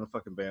just hop on the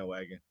fucking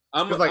bandwagon.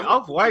 Because like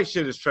Off-White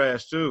shit is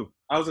trash too.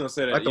 I was gonna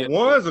say that. Like the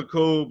ones are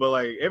cool, but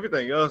like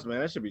everything else, man,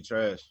 that should be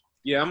trash.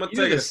 Yeah, I'm gonna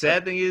tell you. The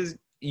sad thing is,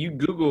 you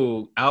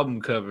Google album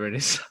cover and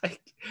it's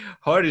like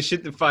hard as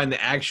shit to find the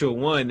actual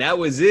one. That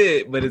was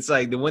it, but it's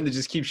like the one that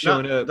just keeps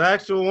showing up. The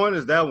actual one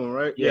is that one,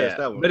 right? Yeah, it's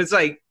that one. But it's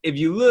like if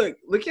you look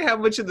at how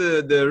much of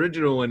the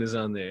original one is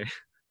on there.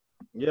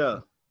 Yeah,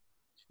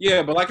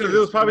 but like it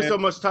was probably so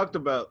much talked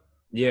about.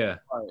 Yeah,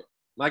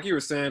 like you were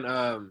saying,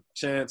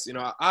 Chance.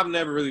 I've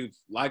never really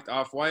liked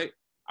Off-White.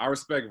 I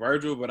respect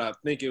Virgil, but I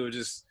think it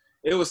was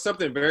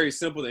something very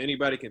simple that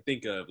anybody can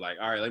think of. Like,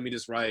 all right, let me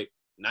just write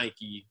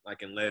Nike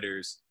like in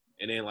letters,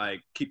 and then like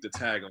keep the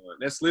tag on.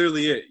 That's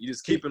literally it. You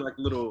just keep it like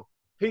a little.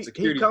 He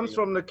comes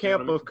from the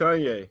camp of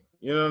Kanye.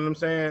 You know what I'm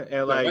saying?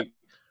 And like,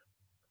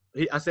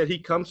 I said he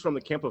comes from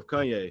the camp of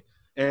Kanye.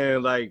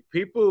 And like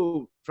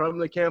people from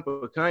the camp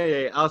of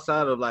Kanye,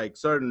 outside of like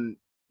certain,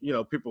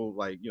 people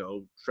like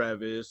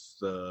Travis,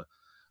 and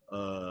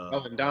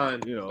Don,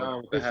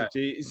 Don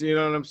T, you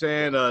know what I'm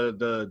saying?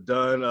 The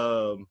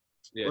Don,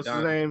 what's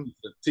his name?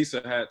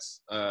 Tisa hats.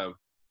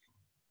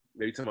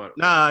 Maybe talking about.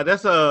 Nah,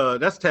 that's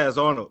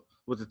Taz Arnold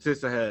with the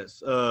Tisa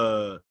hats.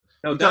 No,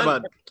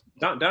 Don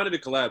did a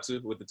collab too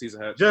with the Tisa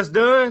hats. Just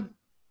done.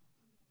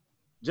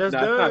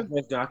 I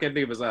can't think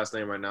of his last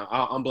name right now.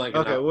 I'm blanking.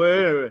 Okay,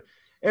 well,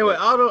 anyway,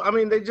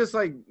 they just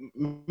like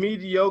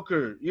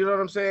mediocre. You know what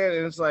I'm saying?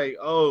 And it's like,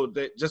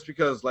 just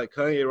because like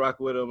Kanye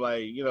rock with him,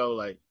 like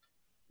like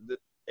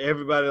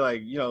everybody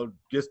like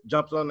just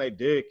jumps on their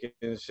dick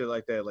and shit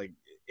like that, like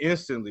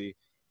instantly.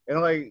 And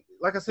like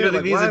I said,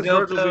 like why is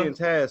Virgil being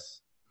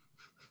tasked?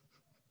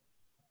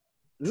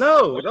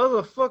 No, those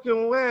are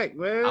fucking whack,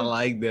 man. I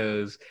like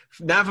those.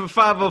 Not for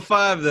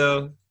 505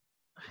 though.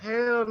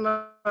 Hell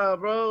nah,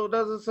 bro.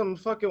 Those are some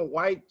fucking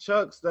white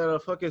chucks that are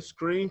fucking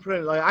screen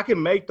print. Like, I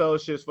can make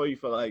those shits for you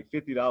for like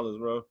 $50,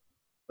 bro.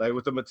 Like,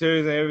 with the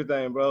materials and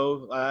everything,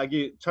 bro. I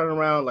get turn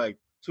around like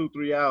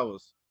 2-3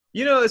 hours.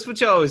 It's what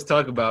you always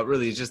talk about.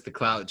 Really, it's just the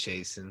cloud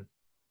chasing.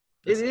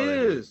 It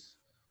is.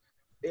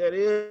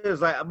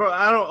 Like,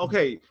 bro,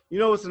 okay.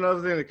 What's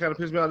another thing that kind of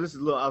pisses me off? This is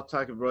a little off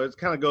topic, bro. It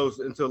kind of goes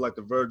into like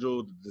the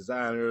Virgil, the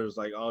designers,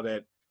 like all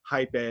that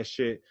hype ass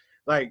shit.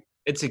 Like,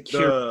 it's a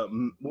cure.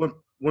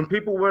 When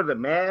people wear the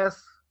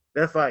mask,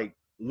 that's like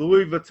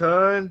Louis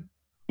Vuitton,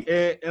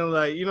 and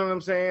like, you know what I'm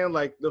saying?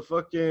 Like the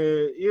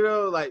fucking,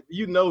 like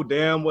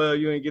damn well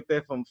you ain't get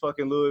that from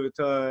fucking Louis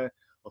Vuitton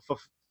or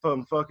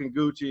from fucking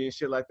Gucci and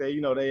shit like that.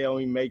 They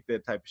only make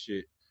that type of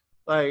shit.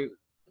 Like,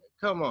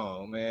 come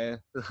on, man.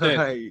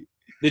 Like,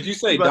 did you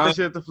say about Don? That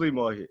shit at the flea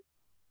market?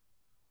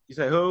 You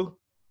say who?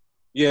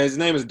 Yeah, his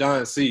name is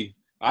Don C.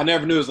 I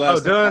never knew his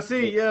last name. Oh, Don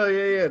C.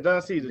 Yeah.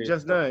 Don C.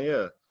 Just done.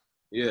 Yeah.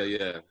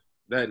 Yeah.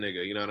 That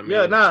nigga, you know what I mean?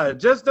 Yeah, nah,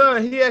 Just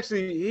Done. He's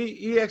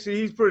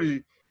actually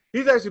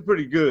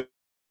pretty good.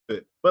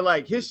 But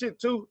like his shit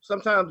too,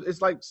 sometimes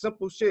it's like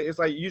simple shit. It's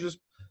like you just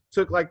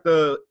took like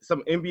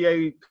some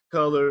NBA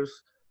colors,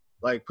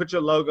 like put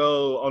your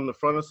logo on the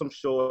front of some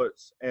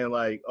shorts, and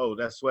like, oh,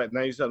 that's sweat.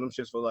 Now you sell them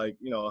shits for like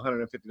 $150.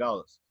 You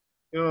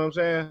know what I'm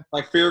saying?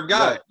 Like Fear of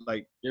God.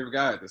 Like Fear of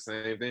God, the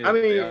same thing. I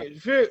mean,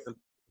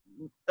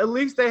 at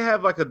least they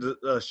have like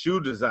a shoe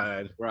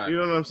design. Right. You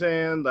know what I'm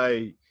saying?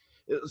 Like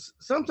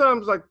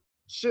sometimes like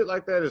shit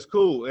like that is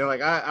cool, and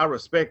like I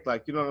respect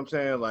like you know what I'm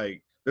saying,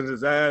 like the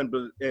design,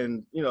 but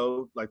and you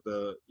know like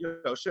the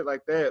shit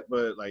like that.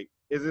 But like,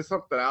 is it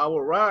something I would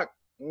rock?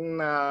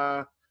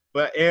 Nah.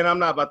 But and I'm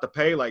not about to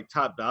pay like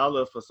top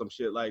dollar for some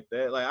shit like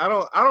that. Like I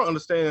don't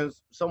understand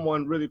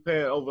someone really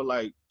paying over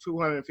like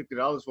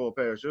 $250 for a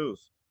pair of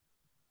shoes.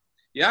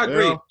 Yeah, I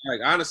agree. You know? Like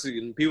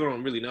honestly, people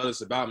don't really know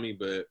this about me,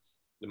 but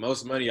the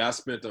most money I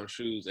spent on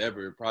shoes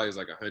ever probably is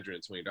like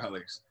 $120.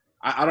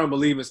 I don't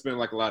believe in spending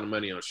like a lot of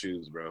money on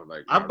shoes, bro.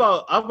 Like I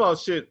bought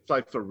shit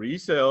like for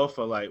resale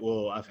for like,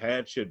 well, I've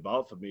had shit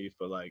bought for me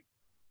for like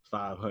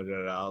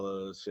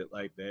 $500, shit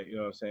like that. You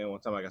know what I'm saying? One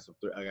time I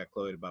got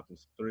Chloe to buy some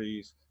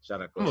threes.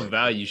 Shout out Chloe. I'm a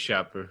value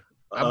shopper.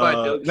 I buy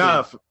dope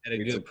shit at a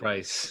good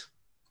price.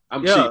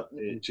 I'm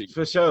cheap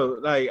for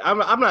sure. Like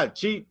I'm not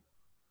cheap,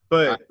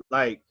 but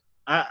like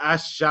I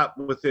shop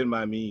within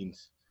my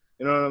means.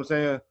 You know what I'm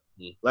saying?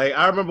 Like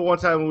I remember one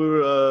time we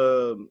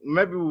were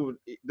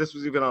this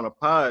was even on a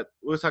pod.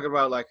 We were talking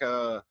about like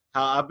how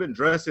I've been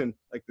dressing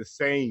like the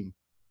same.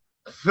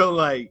 I feel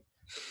like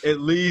at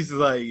least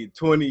like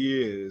 20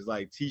 years,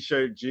 like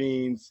t-shirt,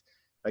 jeans,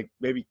 like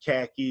maybe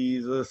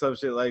khakis or some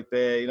shit like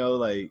that. You know,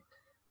 like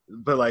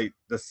but like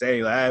the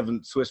same. Like, I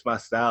haven't switched my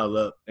style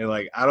up, and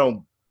like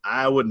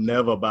I would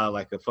never buy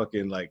like a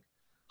fucking like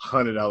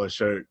 $100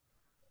 shirt.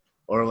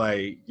 Or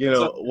like, you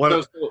know,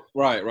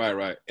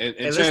 right. And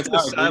let's do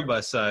side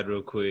by side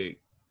real quick.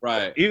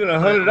 Right. Even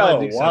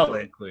 $100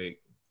 wallet. Quick.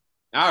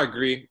 I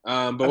agree.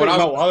 But what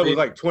my wallet was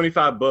like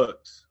 $25.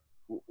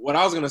 What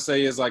I was gonna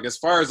say is like, as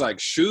far as like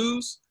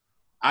shoes,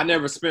 I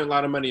never spent a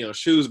lot of money on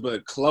shoes,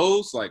 but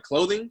clothes, like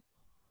clothing,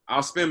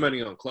 I'll spend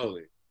money on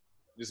clothing.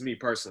 Just me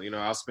personally, you know,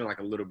 I'll spend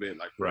like a little bit,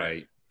 like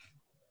right.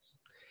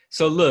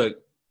 So look,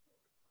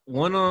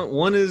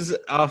 one is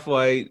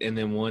Off-White and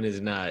then one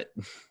is not.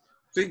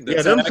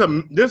 Yeah,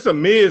 there's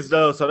some mids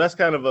though, so that's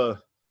kind of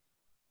a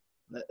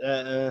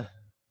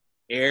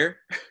air.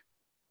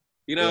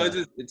 You know, it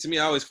just to me,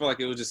 I always felt like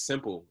it was just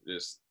simple.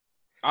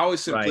 I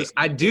always simplistic.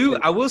 Right.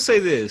 I will say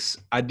this.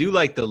 I do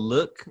like the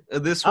look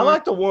of this one. I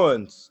like the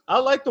ones. I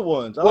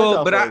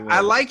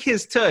like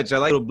his touch. I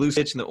like the blue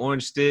stitch and the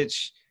orange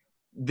stitch.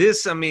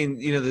 This, I mean,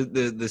 you know,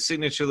 the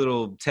signature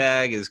little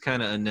tag is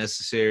kind of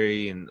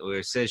unnecessary, and where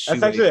it says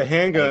that's actually a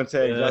handgun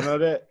tag. Y'all know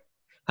that?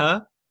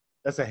 Huh?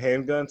 That's a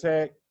handgun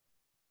tag.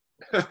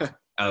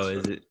 Oh,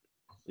 is it?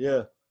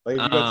 Yeah, like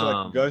if you go to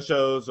like gun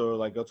shows or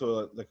like go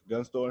to a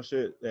gun store and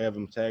shit, they have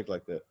them tagged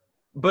like that.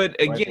 But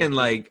again,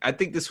 like I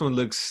think this one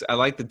looks. I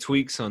like the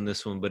tweaks on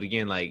this one, but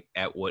again, like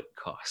at what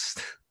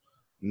cost?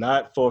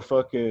 Not for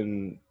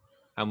fucking.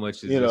 How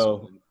much is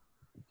one?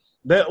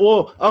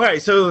 Okay.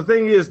 So the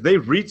thing is, they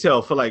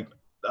retail for like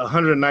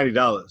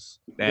 $190.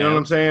 You know what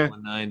I'm saying?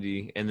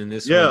 $190, and then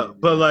this. Yeah,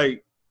 but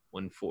like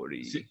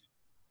 $140.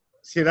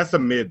 See, that's a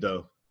mid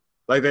though.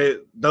 Like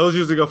those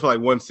usually go for like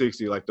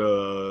 $160, like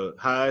the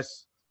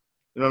highs.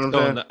 You know what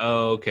I'm saying?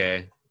 Oh,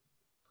 okay.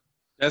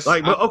 That's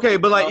like,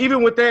 but like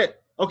even with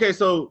that, okay.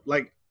 So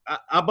like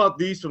I bought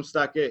these from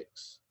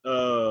StockX.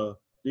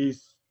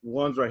 These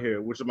ones right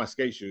here, which are my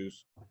skate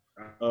shoes.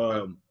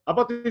 I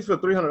bought these for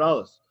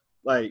 $300.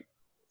 Like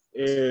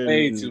in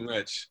way too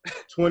much.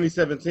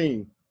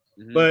 2017,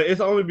 but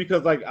it's only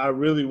because like I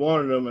really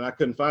wanted them and I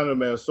couldn't find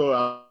them at a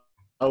store.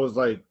 I was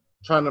like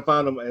trying to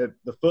find them at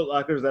the Foot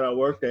Lockers that I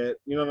worked at.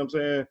 You know what I'm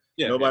saying?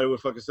 Yeah. Nobody would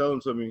fucking sell them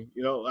to me.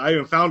 You know, I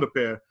even found a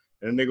pair,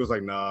 and the nigga was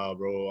like, "Nah,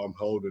 bro, I'm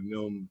holding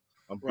them.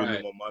 I'm putting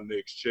them on my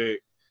next check."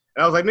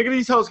 And I was like, "Nigga,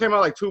 these hoes came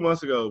out like 2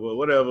 months ago, but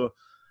whatever."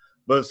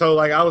 But so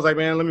like I was like,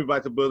 "Man, let me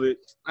bite the bullet."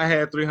 I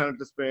had $300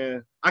 to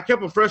spend. I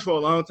kept them fresh for a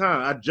long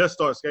time. I just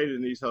started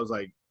skating these hoes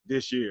like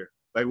this year,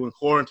 like when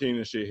quarantine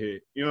and shit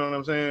hit. You know what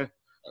I'm saying?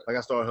 Like I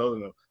started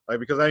holding them,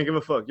 like because I didn't give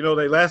a fuck. You know,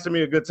 they lasted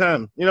me a good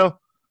time. You know.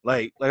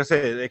 Like I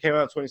said, they came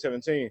out in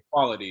 2017.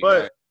 Quality,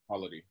 but right?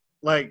 Quality.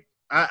 Like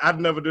I'd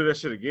never do that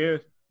shit again.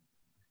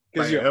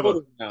 Because you're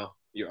older now.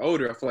 You're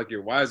older. I feel like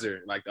you're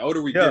wiser. Like the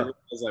older we get,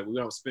 it's like we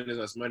don't spend as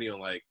much money on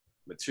like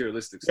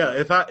materialistic stuff.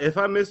 Yeah, if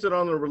I missed it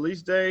on the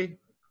release day,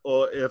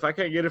 or if I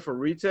can't get it for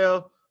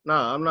retail,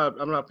 nah, I'm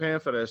not paying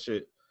for that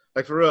shit.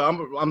 Like for real,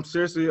 I'm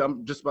seriously,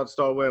 I'm just about to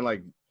start wearing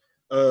like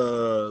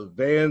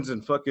Vans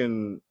and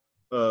fucking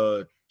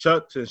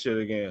Chucks and shit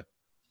again.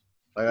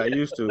 Like I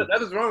used to.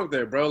 That is wrong with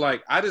that, bro.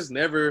 Like I just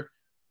never.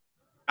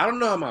 I don't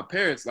know how my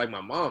parents, like my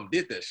mom,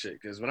 did that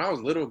shit. Because when I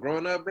was little,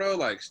 growing up, bro,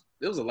 like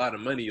there was a lot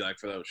of money like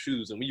for those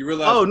shoes, and when you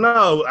realize, oh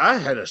no, I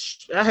had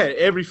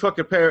every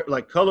fucking pair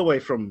like colorway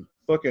from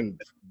fucking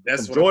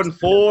from Jordan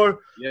 4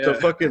 to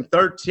fucking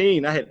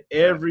 13. I had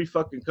every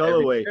fucking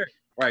colorway.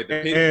 Right.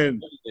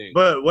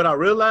 But what I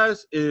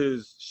realized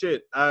is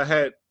shit. I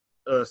had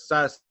a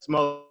size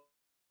smaller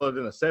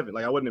than a 7.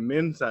 Like I wasn't in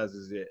men's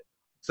sizes yet.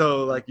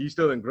 So, like, you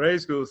still in grade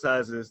school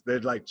sizes,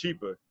 they're, like,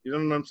 cheaper. You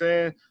know what I'm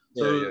saying?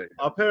 So,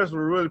 our parents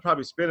were really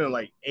probably spending,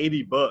 like,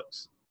 $80.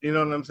 You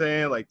know what I'm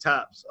saying? Like,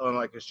 tops on,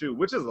 like, a shoe,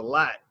 which is a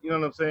lot. You know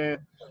what I'm saying?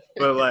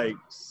 But, like,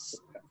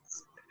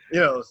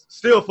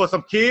 Still for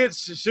some kids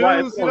shoes.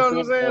 Right, You know what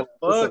I'm saying? it's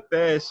Fuck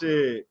that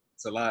shit.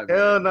 It's a lot.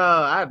 Hell Man. no,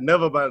 I'd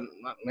never buy.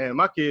 Man,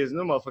 my kids,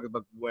 them motherfuckers about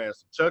to be wearing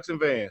some Chucks and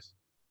Vans.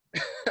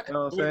 You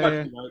know what I'm What about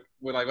saying? you, Mike?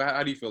 Well, like,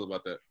 how do you feel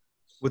about that?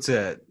 What's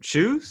that?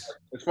 Shoes?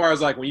 As far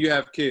as like when you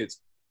have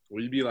kids,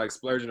 will you be like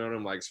splurging on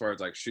them, like as far as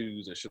like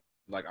shoes and shit?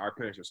 Like our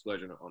parents are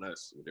splurging on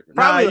us with different.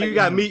 Nah, Probably you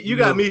got me. You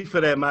got me for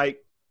that, Mike.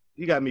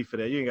 You got me for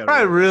that. You ain't got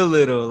Probably real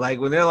little, like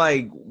when they're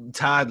like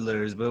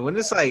toddlers, but when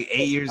it's like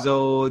 8 years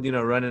old,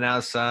 running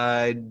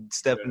outside,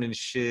 stepping in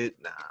shit,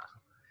 nah.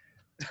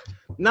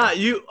 Nah,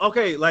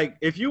 okay? Like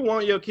if you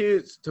want your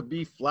kids to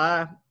be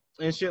fly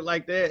and shit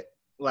like that,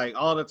 like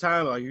all the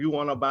time, like you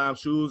want to buy them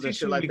shoes and Teach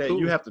shit them to like be that, cool.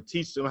 you have to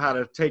teach them how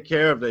to take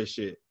care of their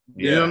shit.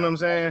 You Yeah. know what I'm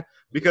saying?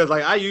 Because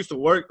like I used to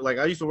work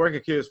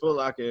at Kids Foot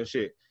Locker and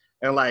shit,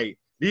 and like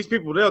these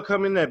people, they'll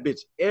come in that bitch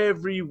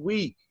every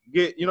week.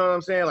 You know what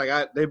I'm saying?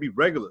 Like they'd be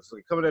regulars, so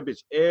they come in that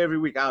bitch every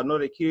week. I'll know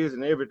their kids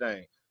and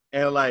everything,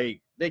 and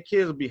like their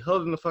kids will be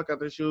hugging the fuck out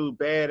their shoes,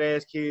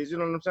 badass kids. You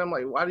know what I'm saying?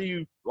 Like why do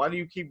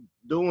you keep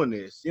doing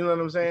this? You know what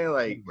I'm saying?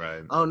 Like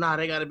Right. oh nah,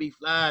 they gotta be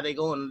fly. They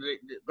going to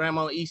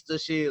grandma Easter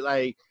shit.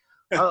 Like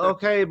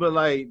okay, but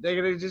like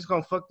they just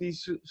gonna fuck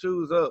these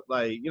shoes up.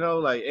 Like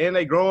and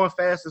they growing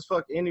fast as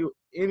fuck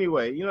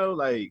anyway.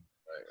 Like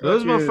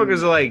Those fucking-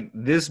 motherfuckers are like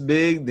this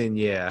big, then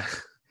yeah.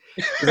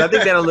 Because I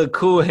think that'll look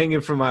cool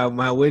hanging from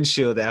my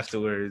windshield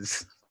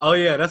afterwards. Oh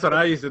yeah, that's what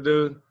I used to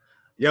do.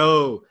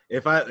 Yo,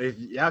 if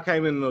y'all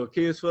came in the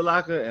Kids Foot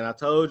Locker and I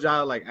told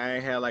y'all like I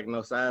ain't had like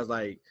no size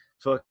like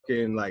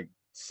fucking like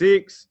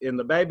 6 in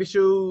the baby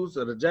shoes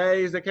or the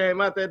J's that came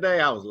out that day,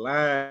 I was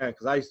lying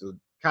because I used to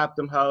cop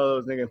them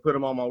hoes, nigga, and put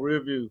them on my rear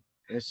view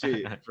and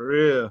shit. For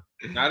real.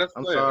 Nah, that's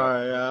I'm fair.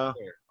 sorry, y'all.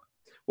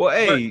 Well,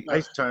 hey, I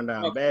used to turn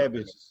down bad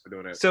bitches. For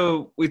doing that.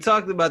 so we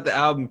talked about the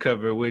album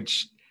cover,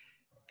 which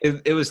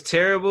it was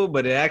terrible,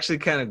 but it actually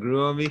kind of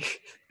grew on me.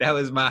 That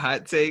was my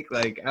hot take.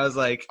 Like, I was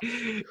like,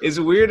 it's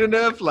weird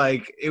enough.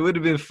 Like, it would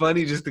have been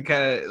funny just to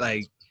kind of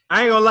like.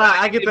 I ain't gonna lie,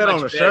 I get It that on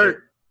a much shirt.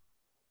 better.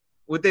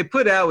 What they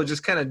put out was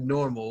just kind of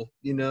normal,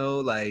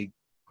 like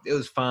it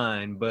was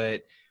fine.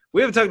 But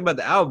we haven't talked about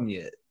the album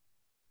yet.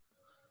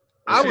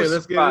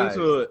 Let's get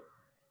into it.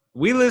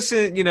 We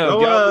listened, if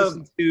No, y'all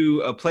listen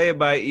to a Play It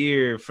By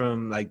Ear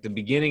from like the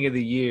beginning of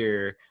the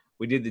year,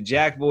 we did the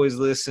Jack Boys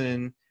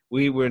listen.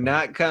 We were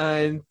not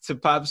kind to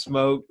Pop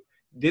Smoke.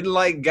 Didn't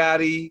like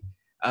Gotti.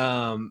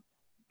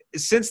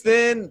 Since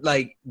then,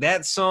 like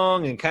that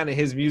song and kind of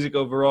his music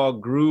overall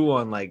grew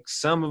on like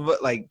some of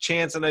it. Like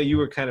Chance, I know you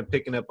were kind of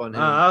picking up on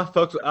him. I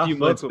fucked few with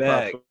months Pop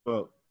back.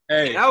 Smoke.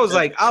 Hey, And I was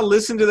like, I'll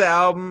listen to the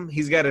album.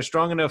 He's got a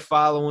strong enough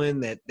following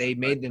that they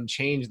made them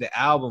change the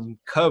album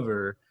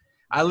cover.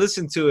 I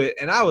listened to it,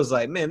 and I was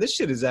like, man, this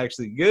shit is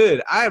actually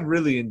good. I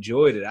really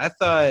enjoyed it. I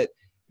thought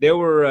there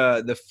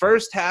were the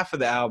first half of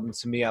the album,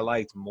 to me, I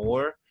liked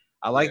more.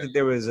 I liked that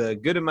there was a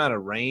good amount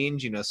of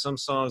range. Some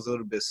songs a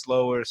little bit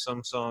slower.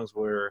 Some songs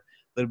were a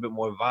little bit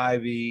more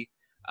vibey.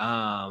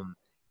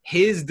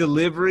 His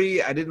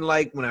delivery, I didn't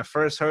like when I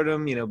first heard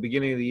him,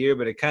 beginning of the year,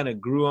 but it kind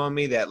of grew on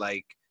me, that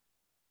like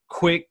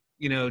quick,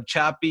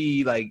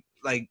 choppy, like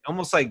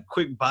almost like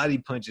quick body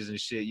punches and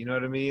shit. You know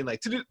what I mean?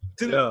 Like,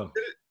 Yeah.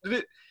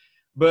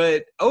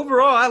 but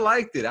overall, I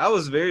liked it. I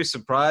was very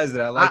surprised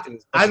that I liked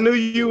it. I knew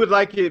you would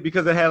like it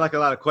because it had like a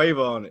lot of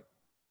Quavo on it.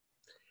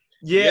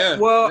 Yeah,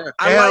 well, It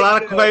had a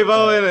lot of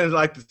Quavo in it, and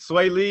like the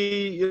Sway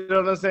Lee, you know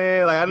what I'm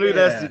saying? Like I knew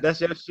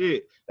that's your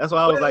shit. That's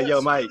why I was like,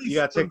 yo, Mike, you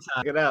gotta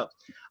check it out.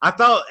 I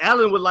thought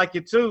Alan would like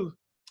it too.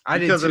 I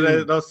did because too.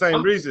 of those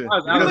same reasons. I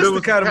Because listened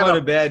to kind of on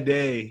a bad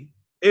day.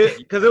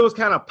 Because it was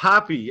kind of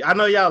poppy. I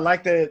know y'all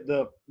like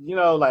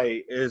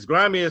like as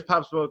grimy as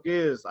Pop Smoke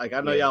is, like I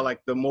know y'all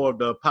like the more of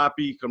the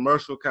poppy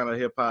commercial kind of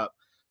hip hop.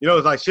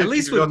 It's like shit At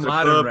least you with go to the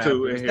modern club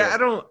to in rappers.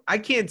 here. I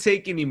can't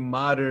take any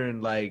modern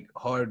like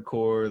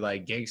hardcore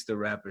like gangster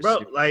rappers. Bro,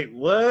 like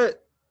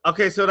what?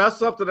 Okay, so that's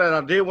something that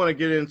I did want to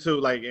get into,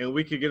 like, and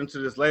we could get into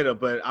this later,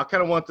 but I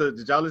kind of want to.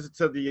 Did y'all listen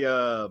to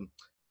the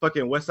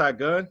fucking West Side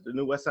Gun, the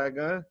new West Side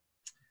Gun?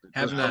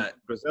 Have not.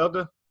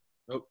 Griselda?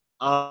 Nope.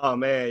 Oh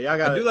man, y'all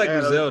got. I do like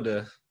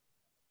Griselda.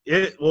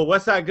 Well,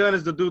 West Side Gun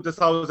is the dude that's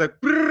always like,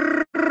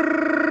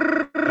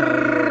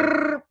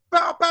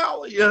 bow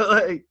bow.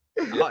 Like,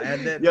 I'll add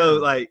that. yo,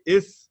 like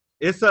it's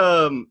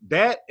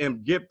that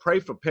and Pray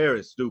for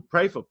Paris, dude.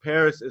 Pray for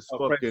Paris is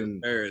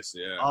fucking Paris,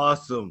 yeah.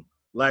 awesome.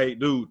 Like,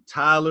 dude,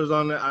 Tyler's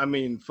on it. I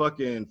mean,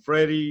 fucking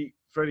Freddie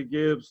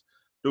Gibbs.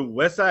 Dude,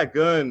 West Side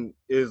Gun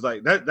is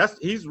like that.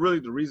 He's really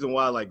the reason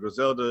why like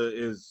Griselda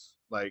is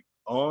like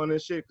on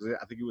and shit, because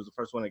I think he was the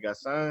first one that got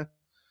signed.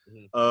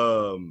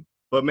 Mm-hmm.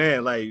 But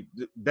man, like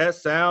that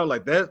sound,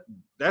 like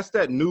that's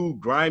that new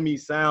grimy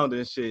sound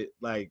and shit,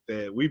 like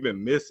that we've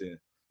been missing.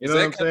 You know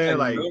what I'm saying?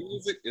 Like, drill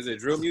music? Is it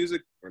drill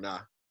music or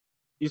not?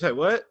 You say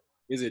what?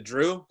 Is it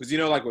drill? Because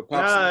like with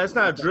pop. Nah, it's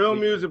not drill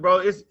music, bro.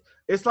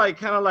 It's like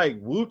kind of like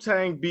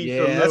Wu-Tang beats.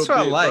 Yeah, a little that's what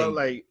I bit, like. Bro.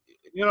 Like,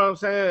 you know what I'm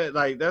saying?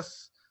 Like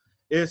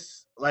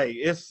it's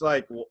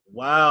like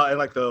wow, and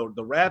like the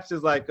raps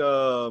is like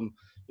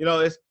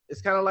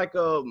it's kind of like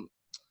a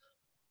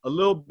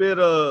little bit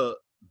of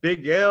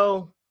Big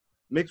L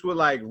mixed with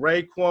like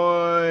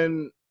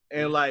Raekwon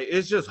and like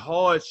it's just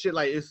hard shit.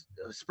 Like it's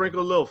sprinkle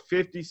a little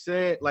 50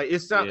 Cent. Like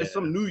it's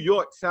some New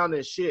York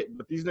sounding shit,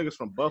 but these niggas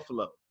from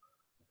Buffalo.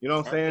 You know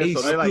what I'm saying?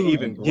 So they like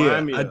even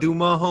grimy. I do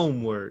my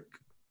homework.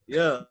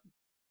 Yeah.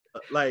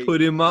 Like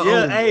put in my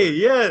own. Hey,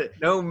 yeah.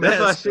 No mess.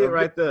 That's my shit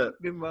right there.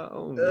 Put in my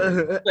own.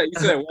 You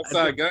said West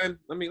Side Gun.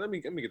 Let me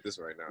get this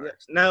right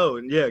now.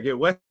 Get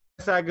West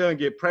Side Gun,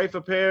 get Pray for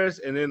Paris,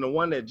 and then the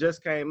one that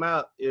just came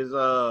out is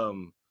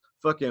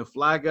fucking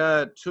Fly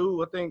God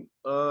 2, I think,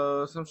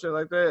 some shit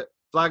like that.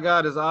 Fly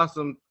God is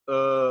awesome.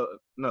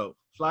 No,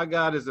 Fly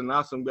God is an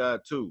awesome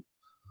God too.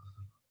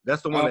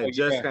 That's the one that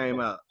just came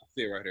out. I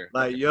see it right here.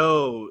 Like,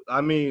 yo,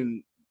 I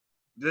mean,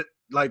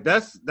 like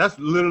that's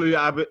literally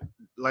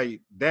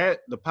like that.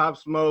 The Pop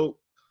Smoke,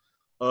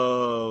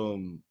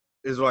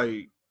 is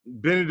like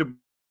Benny the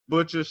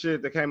Butcher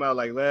shit that came out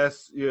like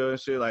last year and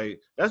shit. Like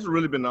that's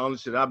really been the only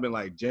shit I've been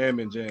like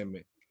jamming.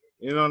 You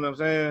know what I'm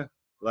saying?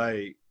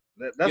 Like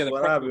that's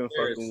what I've been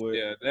fucking with.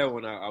 Yeah, that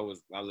one I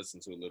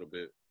listened to a little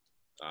bit.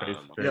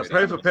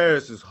 Pray for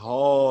Paris is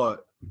hard.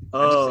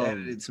 I just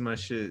added it to my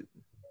shit.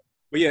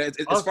 But yeah,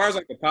 as far as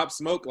like the Pop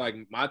Smoke, like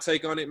my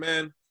take on it,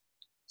 man.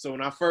 So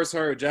when I first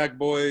heard Jack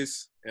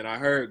Boys and I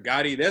heard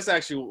Gotti, that's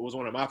actually was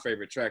one of my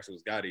favorite tracks.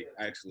 Was Gotti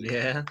actually?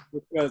 Yeah.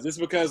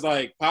 Because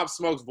like Pop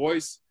Smoke's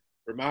voice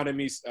reminded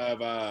me of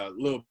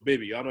Lil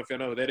Bibby. I don't know if y'all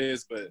know who that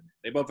is, but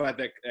they both had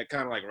that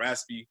kind of like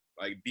raspy,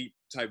 like deep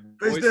type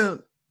voice.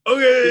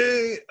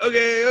 Okay.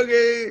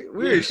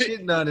 We were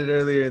shitting on it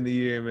earlier in the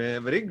year,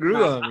 man, but it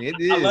grew on me. It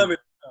did. I love it.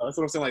 That's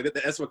what I'm saying. Like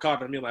that's what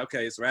caught me. Like,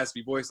 okay, it's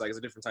raspy voice, like it's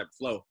a different type of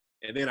flow.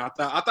 And then I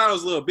thought it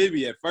was Lil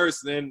Bibby at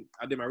first. And then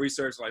I did my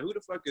research, like,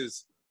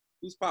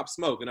 who's Pop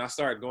Smoke? And I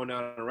started going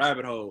down a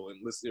rabbit hole and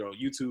listen,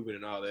 YouTube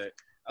and all that.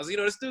 I was,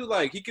 this dude,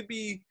 like, he could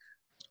be.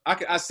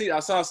 I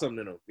saw something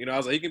in him. I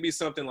was like, he can be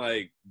something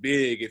like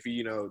big if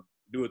he, do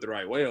it the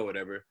right way or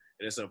whatever.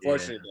 And it's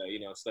unfortunate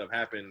that stuff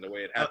happened the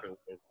way it happened.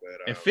 But,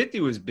 and 50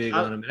 was big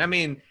on him. I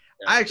mean,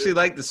 I actually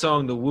like the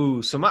song "The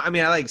Woo." So I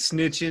like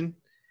Snitching,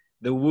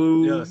 The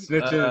Woo,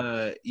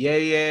 Snitching,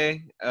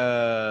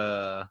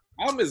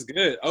 album is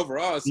good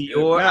overall. It's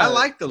Dior. Good. I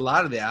liked a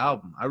lot of the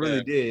album. I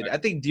really did. I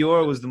think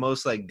Dior was the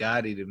most like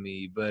Gotti to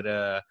me. But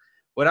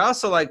what I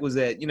also like was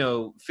that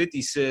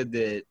 50 said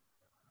that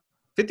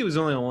 50 was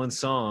only on one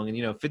song,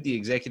 and 50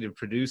 executive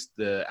produced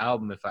the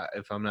album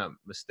if I'm not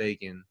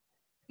mistaken.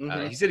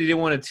 Mm-hmm. He said he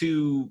didn't want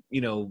to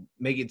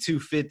make it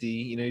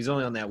 250. He's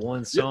only on that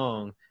one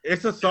song.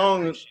 It's a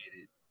song.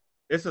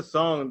 It's a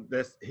song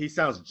that he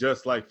sounds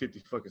just like 50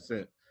 fucking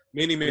Cent.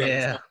 Mini Man.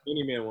 Yeah.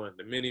 Mini Man one.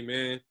 The Mini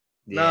Man.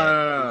 Yeah.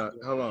 No.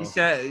 Hold on. He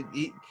said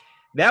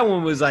that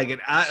one was like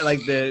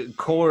like the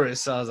chorus.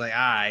 So I was like, all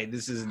right,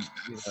 this is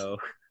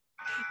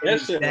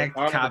that's an exact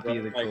copy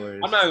of the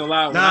chorus. I'm not gonna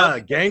lie. Nah,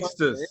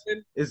 Gangsters.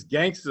 It's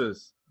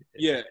Gangsters.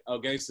 Yeah. Oh,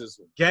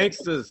 Gangsters.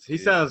 Gangsters. He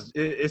sounds.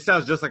 It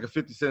sounds just like a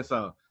 50 Cent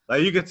song.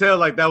 Like you could tell,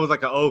 like that was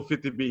like an old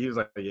 50 beat. He was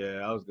like,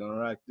 "Yeah, I was gonna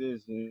rock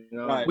this."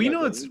 Right.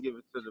 Well, what's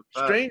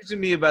strange to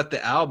me about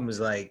the album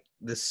is like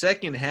the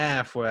second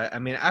half, where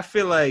I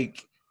feel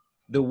like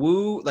the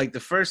Woo, like the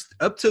first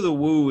up to the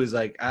Woo, is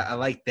like I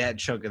like that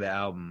chunk of the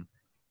album.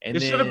 And it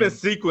should have been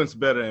sequenced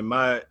better, in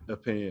my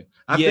opinion.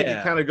 I think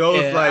it kind of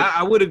goes like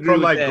I would agree from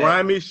with like that.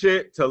 Grimy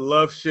shit to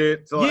love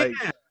shit to like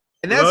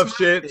and that's love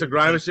shit to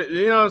grimy shit.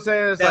 You know what I'm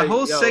saying? It's that like,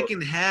 whole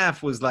second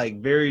half was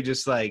like very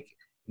just like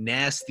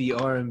nasty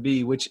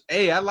R&B, which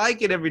I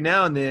like it every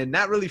now and then.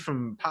 Not really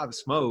from Pop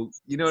Smoke,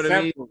 you know what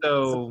I mean?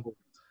 So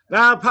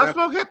Pop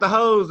Smoke had the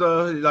hoes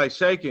like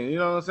shaking. You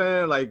know what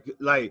I'm saying?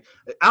 Like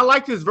I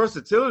liked his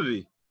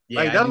versatility. Yeah,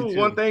 like that was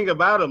one thing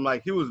about him.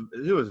 Like he was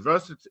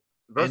versatile.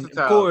 And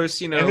of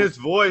course, and his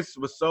voice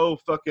was so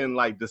fucking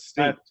like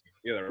distinct.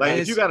 Like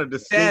if you got a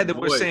distinct sad that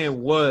voice, we're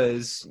saying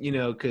was,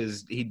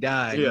 because he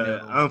died. Yeah,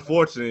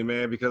 unfortunately,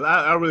 man, because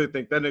I really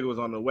think that nigga was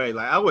on the way.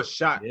 Like I was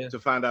shocked to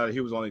find out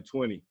he was only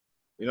 20.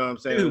 You know what I'm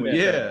saying?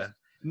 Dude,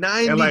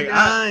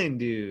 99,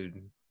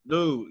 dude.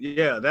 Dude,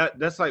 yeah,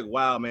 that's like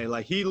wow, man.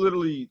 Like he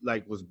literally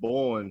like was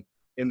born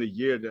in the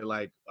year that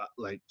like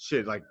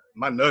shit, like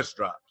my nuts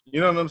dropped. You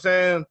know what I'm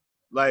saying?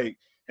 Like,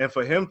 and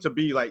for him to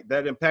be like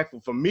that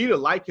impactful, for me to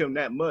like him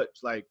that much,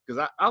 like,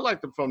 because I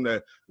liked him from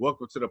the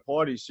Welcome to the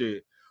Party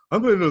shit.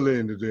 I'm in the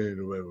land today in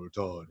the way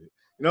retarded.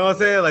 You know what I'm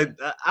saying? Like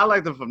I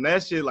liked him from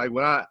that shit. Like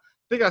when I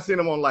think I seen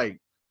him on like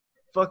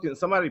fucking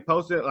somebody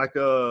posted like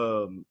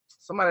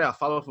somebody I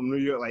follow from New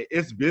York, like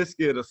It's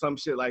Biscuit or some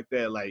shit like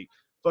that, like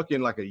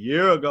fucking like a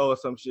year ago or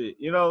some shit,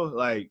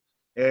 like,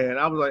 and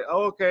I was like,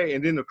 oh, okay.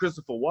 And then the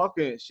Christopher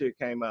Walken shit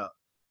came out,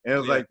 and it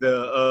was like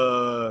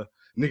the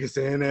nigga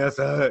saying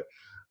outside,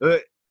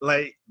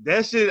 like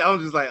that shit. I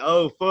was just like,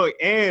 oh fuck,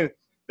 and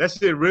that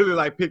shit really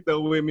like picked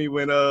up with me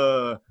when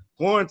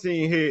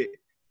quarantine hit,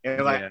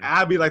 and like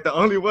I'd be like the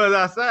only one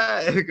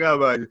outside. I'm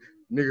like,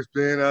 niggas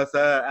playing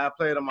outside. I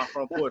played on my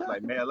front porch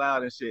like mad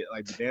loud and shit,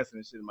 like be dancing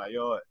and shit in my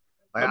yard.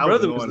 Like my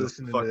brother was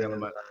listening to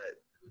that.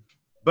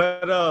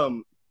 But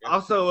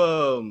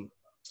also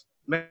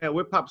man,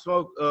 with Pop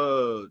Smoke,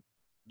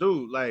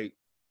 dude, like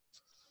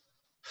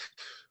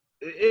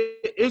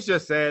it's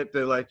just sad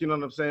that, like, you know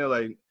what I'm saying,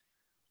 like,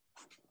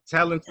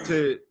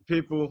 talented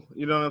people,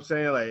 you know what I'm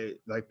saying,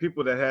 like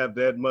people that have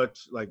that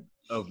much like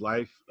of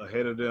life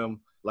ahead of them,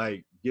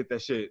 like get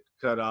that shit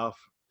cut off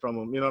from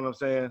them, you know what I'm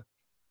saying,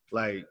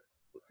 like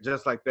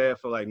just like that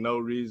for like no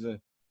reason,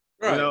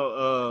 Right. you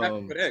know.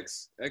 Happened with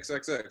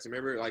XXX.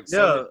 Remember, like,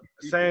 Yeah,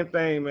 same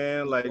thing,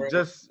 man. Like,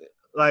 just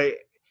like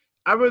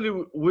I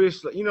really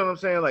wish, you know what I'm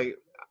saying, like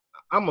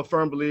I'm a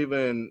firm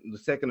believer in the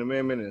Second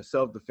Amendment and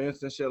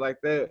self-defense and shit like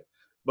that,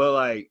 but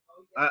like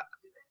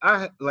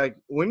I like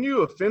when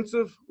you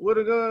offensive with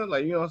a gun,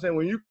 like, you know what I'm saying,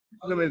 when you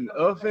commit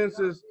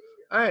offenses,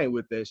 I ain't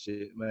with that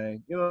shit,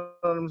 man. You know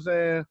what I'm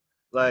saying?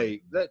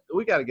 Like that,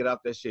 we got to get off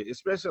that shit,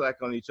 especially like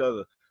on each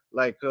other.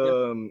 Like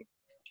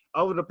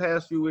over the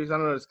past few weeks, I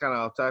know it's kind of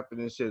off topic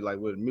and shit, like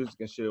with music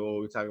and shit, what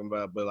we're talking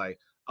about, but like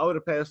over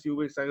the past few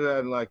weeks, I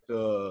got like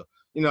you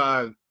know,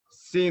 I've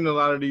seen a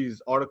lot of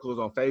these articles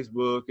on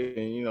Facebook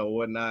and, you know,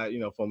 whatnot, you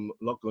know, from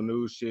local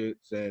news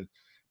shits, and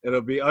it'll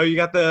be, oh, you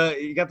got the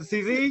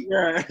CZ?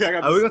 Yeah,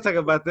 We're gonna talk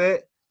about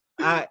that.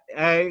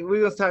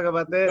 We're gonna talk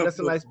about that. That's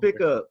a nice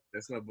pickup.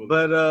 That's not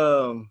bullet.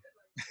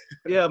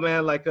 But yeah,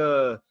 man, like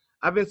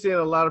I've been seeing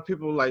a lot of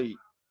people, like,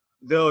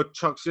 they'll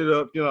chuck shit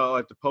up, you know,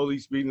 like the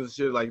police beatings and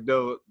shit, like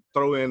they'll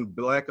throw in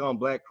black on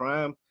black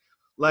crime.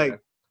 Like,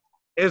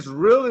 as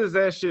real as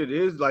that shit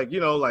is, like, you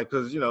know, like,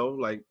 cause, you know,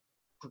 like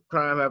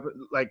crime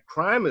happen, like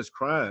crime is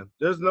crime.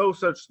 There's no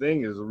such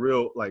thing as a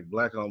real like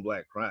black on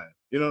black crime.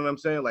 You know what I'm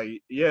saying? Like,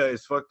 yeah,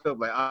 it's fucked up.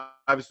 Like,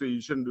 obviously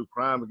you shouldn't do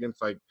crime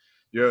against like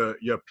your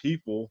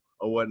people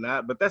or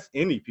whatnot, but that's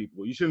any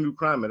people. You shouldn't do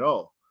crime at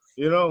all,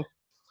 you know?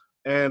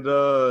 And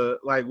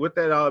like with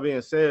that all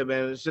being said,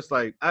 man, it's just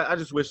like I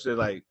just wish that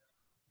like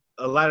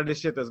a lot of this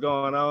shit that's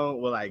going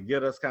on will like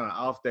get us kind of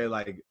off that,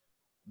 like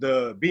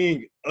the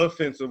being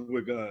offensive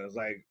with guns.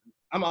 Like,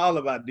 I'm all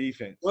about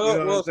defense. Well, you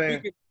know what I'm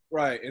saying?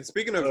 Right. And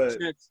speaking of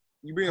defense,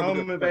 you bring up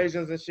home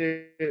invasions and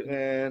shit,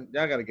 man.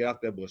 Y'all gotta get off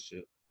that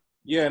bullshit.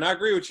 Yeah, and I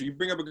agree with you. You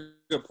bring up a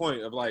good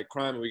point of like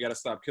crime, and we gotta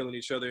stop killing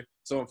each other.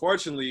 So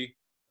unfortunately,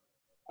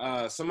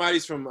 some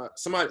artist from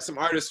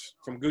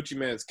Gucci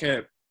Mane's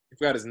camp, I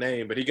forgot his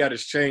name, but he got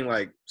his chain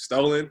like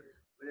stolen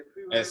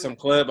at some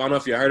club. I don't know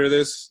if you heard of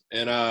this.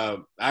 And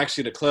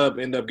actually the club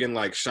ended up getting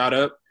like shot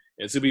up,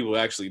 and 2 people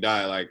actually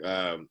died. Like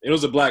it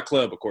was a black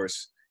club, of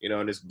course, you know,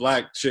 and this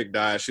black chick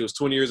died. She was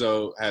 20 years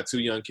old, had 2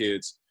 young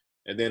kids,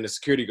 and then the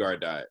security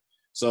guard died.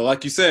 So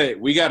like you said,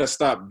 we got to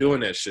stop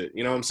doing that shit.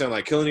 You know what I'm saying?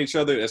 Like killing each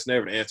other, that's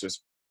never the answer.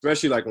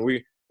 Especially like when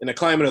we, in the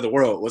climate of the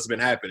world, what's been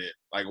happening.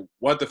 Like,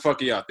 what the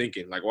fuck are y'all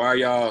thinking? Like, why are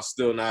y'all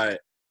still not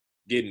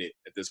getting it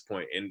at this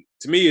point? And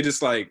to me, it's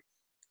just like,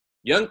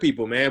 young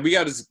people, man, we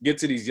got to get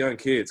to these young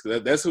kids,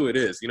 because that's who it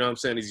is. You know what I'm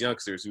saying? These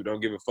youngsters who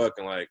don't give a fuck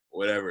and like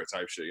whatever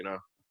type shit, you know?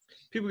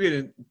 People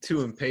get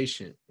too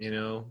impatient, you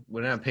know?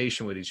 We're not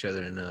patient with each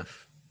other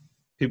enough.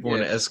 People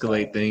want to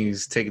escalate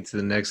things, take it to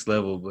the next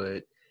level,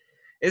 but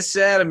it's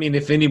sad. I mean,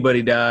 if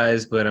anybody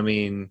dies, but I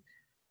mean,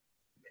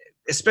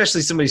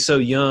 especially somebody so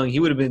young, he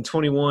would have been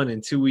 21 in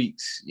 2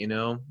 weeks, you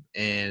know?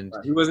 And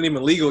he wasn't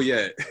even legal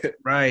yet.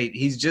 Right.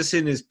 He's just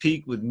in his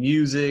peak with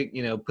music,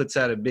 you know, puts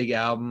out a big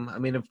album. I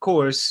mean, of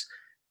course,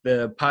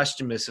 the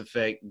posthumous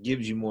effect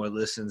gives you more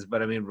listens,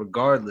 but I mean,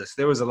 regardless,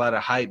 there was a lot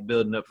of hype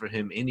building up for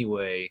him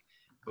anyway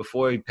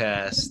before he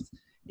passed.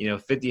 You know,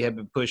 50 had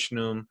been pushing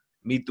him.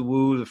 Meet the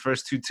Woo, the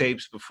first 2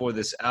 tapes before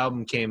this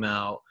album came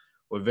out,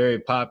 were very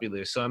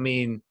popular. So, I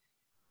mean,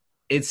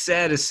 it's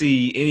sad to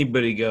see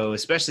anybody go,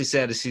 especially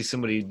sad to see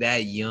somebody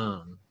that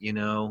young, you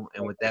know,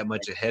 and with that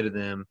much ahead of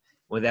them,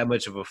 with that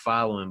much of a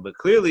following. But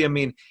clearly, I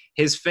mean,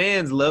 his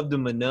fans loved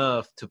him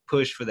enough to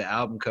push for the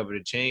album cover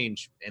to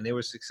change, and they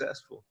were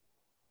successful.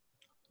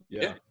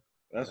 Yeah.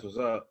 That's what's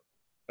up.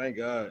 Thank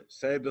God.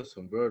 Saved us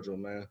from Virgil,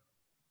 man.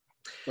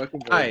 All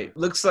right,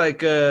 looks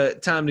like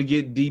time to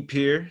get deep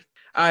here.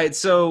 All right,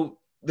 so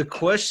the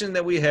question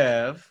that we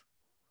have,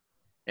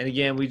 and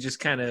again, we just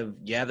kind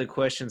of gather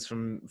questions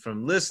from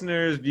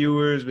listeners,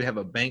 viewers. We have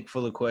a bank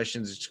full of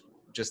questions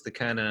just to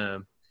kind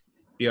of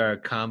be our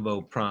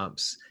combo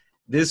prompts.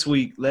 This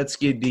week, let's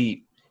get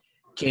deep.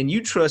 Can you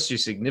trust your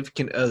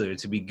significant other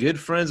to be good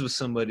friends with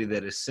somebody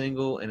that is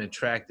single and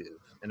attractive?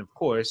 And, of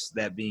course,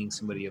 that being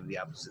somebody of the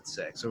opposite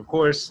sex. So, of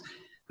course,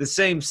 the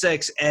same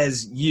sex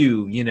as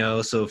you, you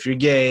know. So if you're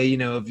gay, you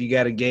know, if you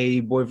got a gay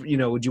boyfriend, you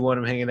know, would you want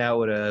him hanging out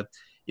with a,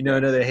 you know,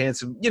 another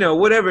handsome, you know,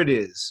 whatever it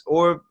is,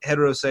 or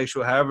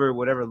heterosexual, however,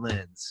 whatever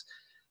lens.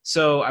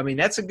 So, I mean,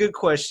 that's a good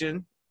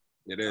question.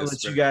 It is. I'll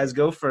let you guys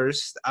go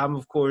first. I'm,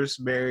 of course,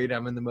 married.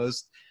 I'm in the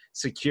most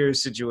secure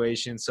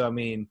situation. So, I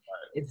mean,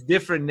 it's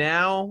different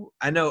now.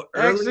 I know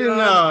Actually,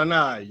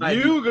 no.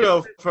 You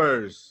go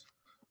first.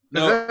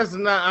 No. That's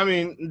not, I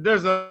mean,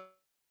 there's no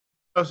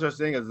such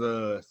thing as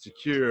a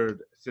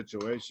secured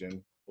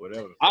situation,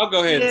 whatever. I'll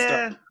go ahead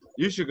and start.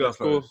 You should go That's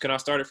first. cool. Can I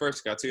start it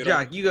first? Got to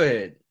Jock, you go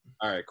ahead.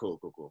 All right,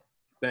 cool.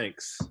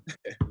 Thanks,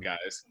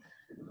 guys.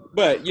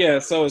 But yeah,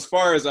 so as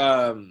far as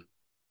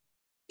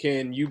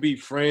can you be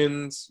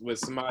friends with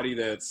somebody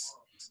that's,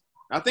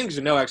 I think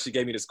Janelle actually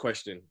gave me this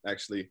question,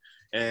 actually.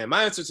 And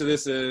my answer to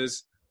this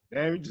is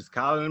Damn, you just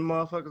calling them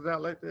motherfuckers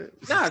out like that?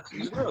 Nah,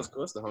 girl's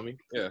cool. That's the homie.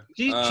 Yeah.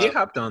 She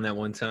hopped on that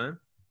one time.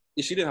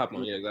 Yeah, she did hop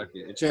on. Yeah,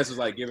 exactly. And Chance was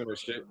like giving her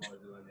shit.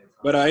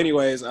 But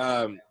anyways,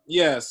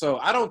 yeah. So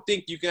I don't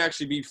think you can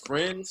actually be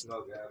friends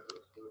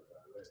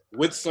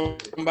with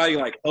somebody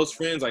like close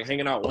friends, like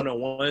hanging out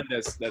 1-on-1.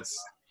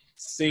 That's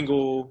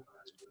single,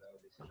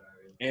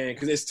 and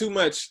because it's too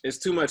much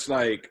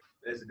like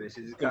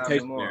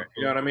temptation there.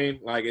 You know what I mean?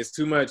 Like it's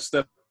too much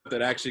stuff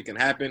that actually can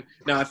happen.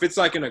 Now, if it's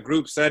like in a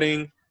group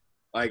setting,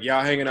 like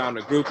y'all hanging out in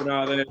a group and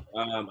all that,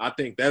 I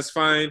think that's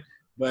fine.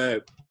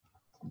 But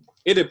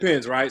it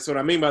depends, right? So what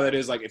I mean by that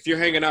is like if you're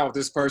hanging out with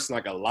this person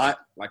like a lot,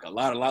 like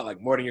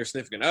more than your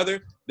significant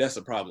other, that's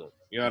a problem.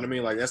 You know what I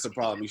mean? Like that's a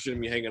problem. You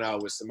shouldn't be hanging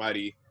out with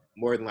somebody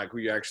more than like who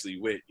you're actually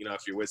with, you know,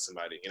 if you're with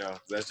somebody, you know.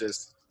 That's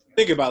just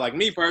think about like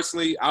me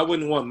personally, I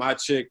wouldn't want my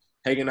chick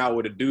hanging out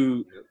with a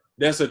dude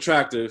that's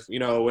attractive, you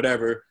know,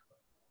 whatever,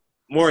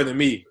 more than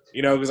me,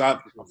 you know, because I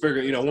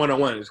figure, you know,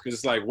 1-on-1 is because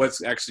it's like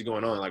what's actually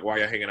going on, like why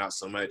you're hanging out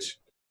so much,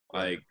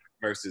 like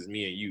versus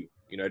me and you.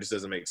 You know, it just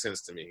doesn't make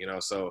sense to me, you know.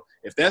 So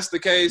if that's the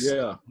case,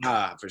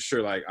 for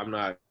sure, like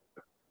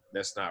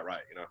that's not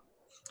right, you know.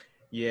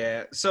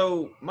 Yeah.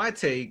 So my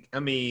take, I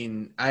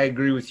mean, I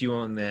agree with you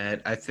on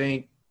that. I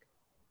think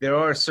there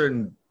are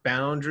certain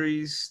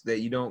boundaries that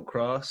you don't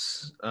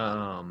cross.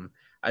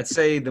 I'd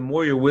say the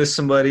more you're with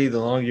somebody, the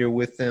longer you're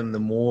with them, the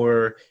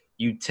more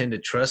you tend to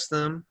trust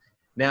them.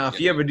 Now, if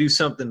you ever do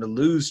something to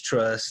lose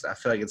trust, I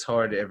feel like it's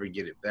hard to ever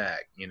get it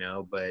back, you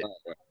know. But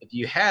if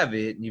you have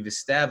it and you've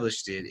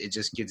established it, it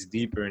just gets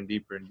deeper and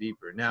deeper and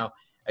deeper. Now,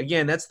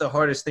 again, that's the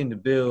hardest thing to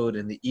build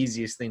and the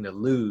easiest thing to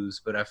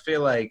lose. But I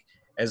feel like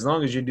as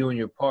long as you're doing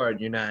your part,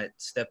 you're not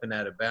stepping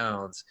out of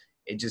bounds,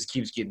 it just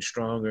keeps getting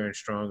stronger and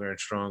stronger and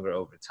stronger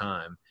over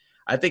time.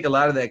 I think a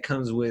lot of that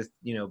comes with,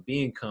 you know,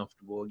 being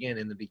comfortable. Again,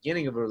 in the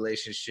beginning of a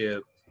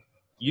relationship,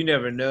 you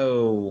never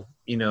know,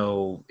 you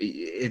know,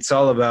 it's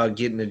all about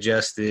getting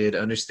adjusted,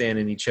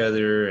 understanding each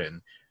other, and,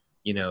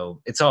 you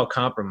know, it's all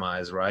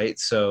compromise, right?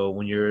 So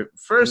when you're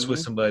first with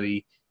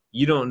somebody,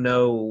 you don't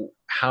know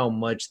how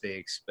much they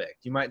expect.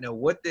 You might know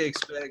what they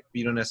expect, but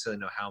you don't necessarily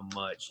know how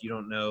much. You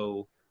don't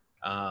know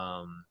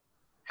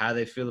how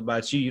they feel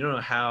about you. You don't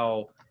know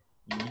how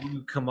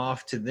you come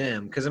off to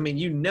them. Because, I mean,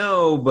 you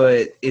know,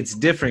 but it's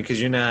different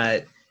because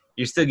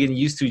you're still getting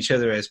used to each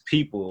other as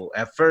people.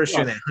 At first,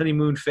 you're in that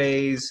honeymoon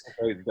phase.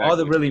 Exactly. All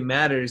that really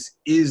matters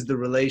is the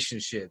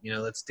relationship. You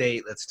know, let's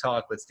date, let's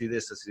talk, let's do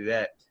this, let's do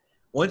that.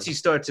 Once you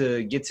start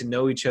to get to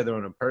know each other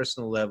on a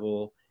personal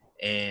level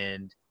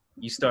and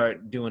you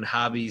start doing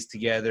hobbies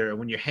together, and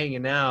when you're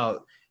hanging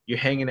out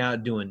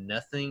doing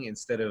nothing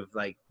instead of,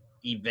 like,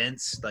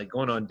 events, like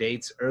going on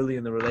dates early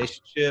in the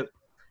relationship.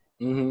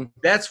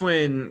 That's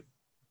when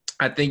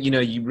I think, you know,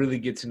 you really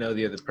get to know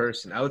the other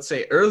person. I would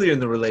say earlier in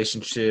the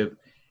relationship,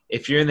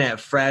 if you're in that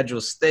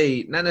fragile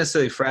state, not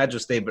necessarily fragile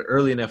state, but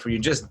early enough where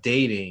you're just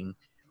dating,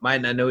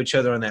 might not know each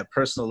other on that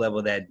personal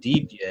level that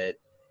deep yet,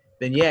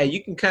 then yeah,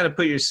 you can kind of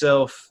put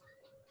yourself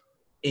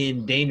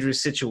in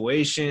dangerous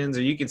situations,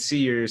 or you can see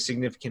your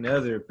significant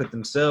other put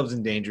themselves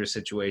in dangerous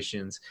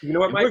situations. You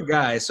know what, Mike? We're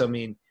guys, so I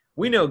mean,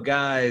 we know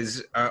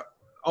guys are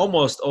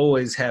almost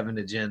always have an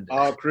agenda.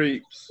 All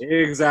creeps.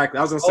 Exactly.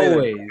 I was gonna say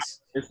always.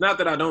 That. It's not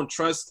that I don't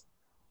trust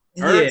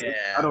her, yeah.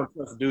 I don't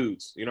trust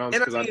dudes. You know,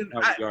 because I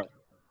know how we are.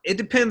 It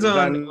depends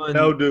on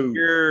no dude.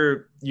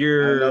 your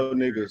no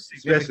niggas,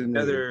 especially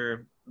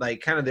other,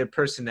 like, kind of their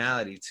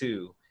personality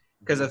too.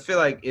 Because I feel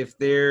like if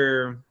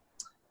they're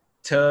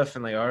tough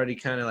and like already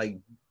kind of like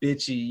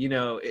bitchy, you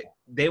know,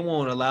 they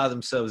won't allow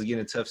themselves to get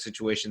in a tough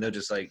situation. They'll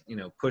just, like, you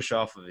know, push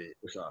off of it.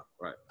 Push off,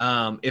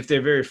 right? If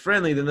they're very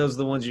friendly, then those are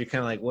the ones you're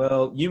kind of like,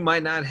 well, you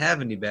might not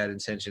have any bad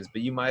intentions,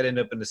 but you might end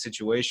up in a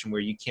situation where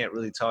you can't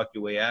really talk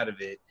your way out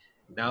of it.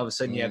 Now all of a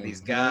sudden you have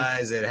these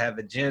guys that have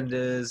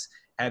agendas,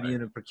 have you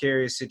in a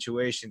precarious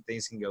situation,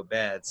 things can go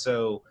bad.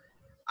 So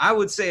I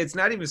would say it's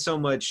not even so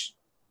much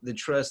the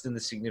trust in the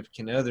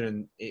significant other.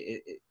 And,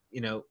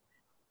 you know,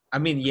 I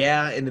mean,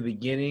 yeah, in the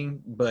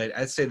beginning, but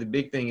I'd say the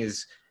big thing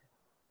is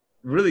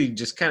really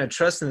just kind of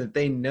trusting that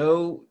they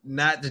know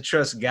not to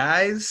trust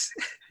guys.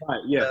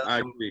 Right, yeah, I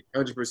agree.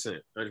 100%.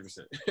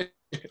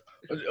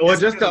 Or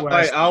just to,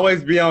 like,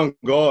 always be on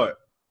guard.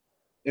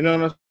 You know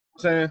what I'm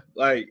saying?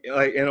 Like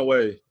in a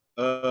way.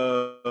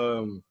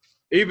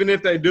 Even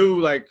if they do,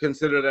 like,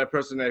 consider that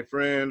person a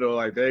friend, or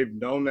like they've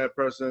known that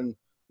person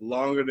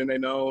longer than they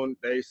known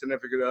their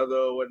significant other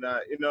or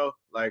whatnot, you know,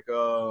 like,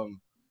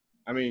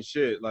 I mean,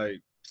 shit,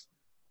 like,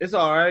 it's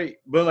all right,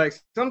 but like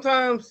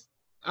sometimes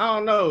I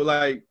don't know,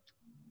 like,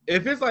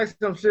 if it's like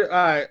some shit,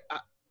 I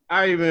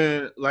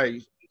even,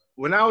 like,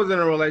 when I was in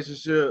a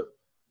relationship,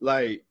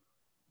 like,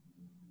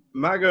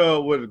 my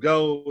girl would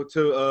go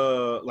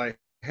to like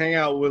hang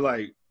out with,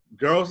 like,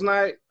 girls'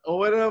 night or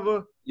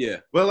whatever. Yeah.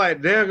 But,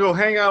 like, they'll go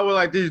hang out with,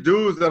 like, these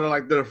dudes that are,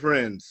 like, their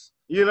friends,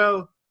 you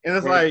know? And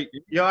it's like,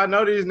 yo, I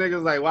know these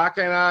niggas, like, why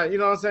can't I, you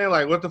know what I'm saying?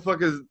 Like, what the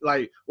fuck is,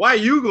 like, why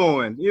you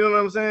going? You know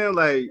what I'm saying?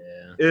 Like,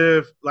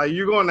 if, like,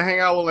 you're going to hang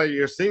out with, like,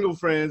 your single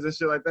friends and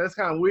shit like that, it's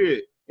kind of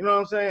weird. You know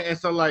what I'm saying? And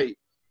so, like,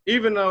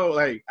 even though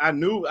like I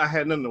knew I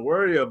had nothing to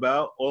worry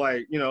about, or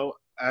like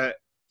I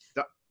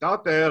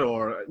thought that,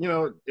 or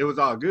it was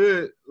all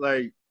good.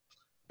 Like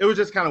it was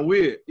just kind of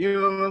weird. You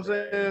know what I'm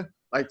saying?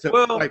 Like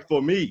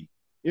for me,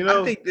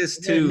 I think this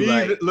too.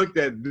 Me looked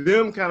at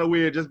them kind of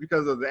weird just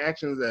because of the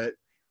actions that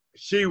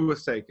she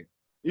was taking.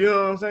 You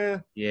know what I'm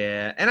saying?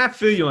 Yeah, and I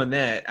feel you on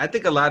that. I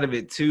think a lot of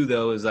it too,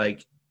 though, is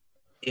like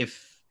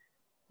if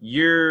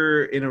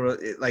you're in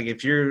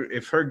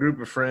if her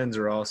group of friends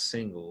are all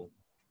single,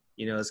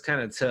 it's kind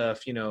of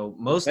tough.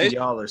 Most of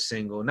y'all are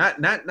single.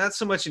 Not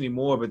so much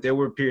anymore, but there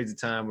were periods of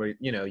time where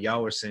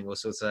y'all were single.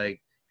 So it's like,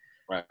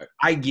 right.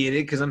 I get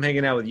it because I'm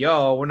hanging out with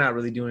y'all. We're not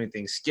really doing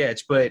anything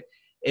sketch, but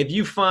if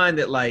you find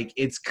that like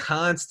it's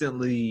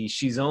constantly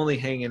she's only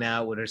hanging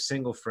out with her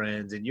single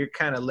friends and you're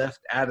kind of left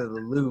out of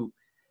the loop.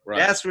 Right.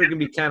 That's where it can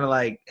be kind of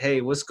like,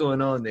 hey, what's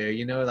going on there?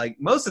 Like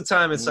most of the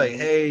time it's like,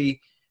 hey,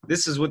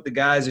 this is what the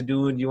guys are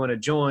doing. You want to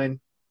join?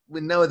 We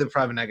know they're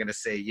probably not going to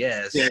say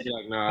yes. Yeah,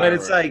 like, nah, but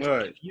it's like,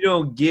 if you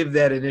don't give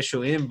that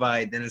initial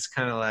invite, then it's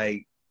kind of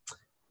like,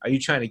 are you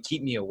trying to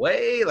keep me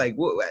away? Like,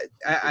 what?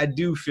 I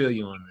do feel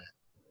you on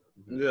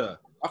that. Yeah.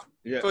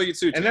 I feel you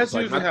too. And that's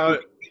usually how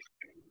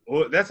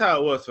that's how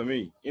it was for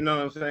me. You know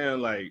what I'm saying?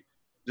 Like,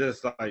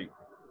 just like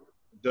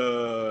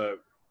the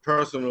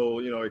personal,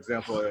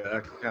 example that I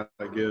can kind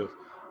of give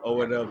or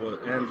whatever.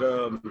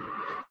 And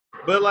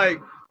but like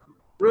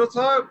real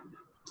talk,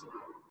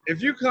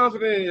 if you're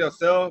confident in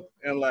yourself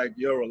and like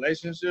your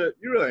relationship,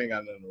 you really ain't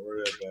got nothing to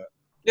worry about.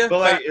 Yeah. But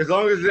like as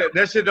long as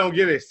that shit don't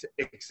get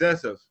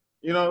excessive,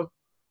 Yeah.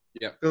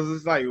 Because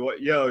it's like,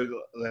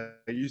 like,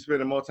 you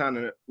spending more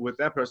time with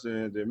that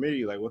person than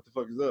me. Like, what the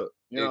fuck is up?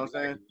 You know what I'm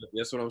saying?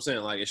 That's what I'm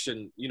saying. Like, it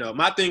shouldn't.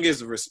 My thing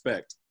is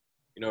respect.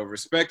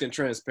 Respect and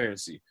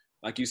transparency.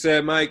 Like you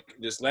said, Mike,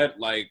 just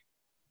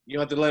you don't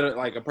have to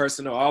let a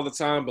person know all the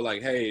time, but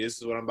like, hey, this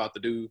is what I'm about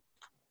to do.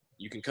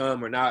 You can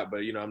come or not,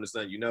 but I'm just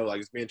letting like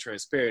it's being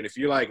transparent. If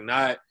you're like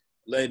not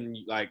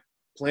letting like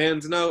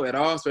plans know at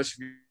all,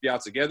 especially if you're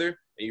out together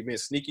and you're being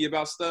sneaky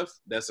about stuff,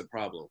 that's a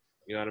problem.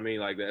 You know what I mean?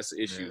 Like that's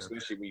the issue,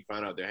 especially when you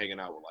find out they're hanging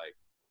out with like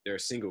their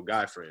single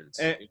guy friends.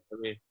 And, you know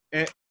what I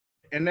mean?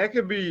 And that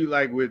could be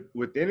like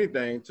with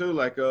anything too.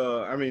 Like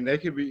they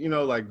could be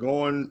like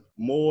going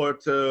more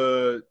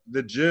to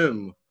the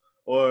gym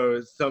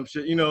or some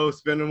shit.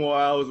 Spending more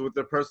hours with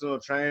their personal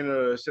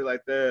trainer or shit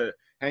like that.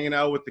 Hanging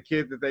out with the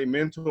kid that they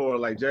mentor,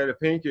 like Jada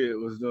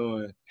Pinkett was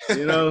doing.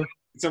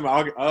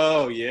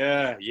 Oh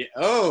yeah.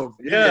 Oh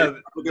yeah.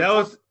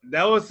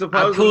 That was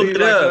supposed I pulled to be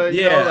it up.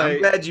 like, I'm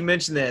glad you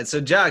mentioned that. So,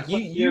 Jock,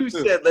 you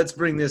said let's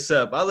bring this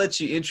up. I'll let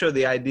you intro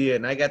the idea,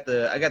 and I got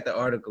the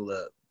article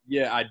up.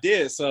 Yeah, I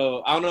did.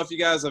 So I don't know if you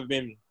guys have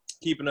been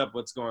keeping up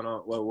what's going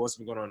on. Well, what's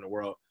been going on in the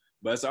world.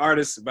 But it's an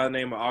artist by the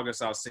name of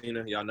August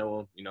Alsina. Y'all know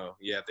him.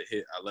 He had the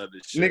hit. I love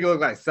this shit. Nigga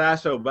look like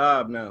Sideshow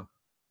Bob now.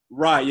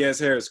 Right. Yeah, his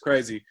hair is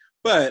crazy.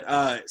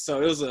 But so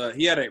it was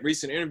he had a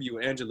recent interview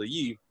with Angela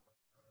Yee,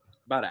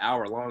 about an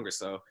hour long or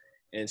so,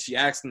 and she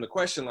asked him the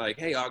question like,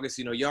 "Hey, August,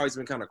 you always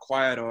been kind of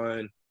quiet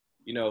on,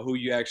 who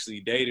you actually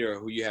dated or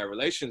who you had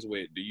relations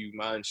with. Do you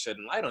mind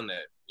shedding light on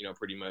that?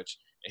 Pretty much."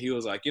 And he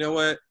was like, "You know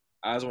what?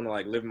 I just want to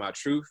like live my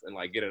truth and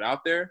like get it out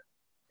there."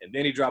 And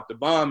then he dropped the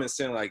bomb and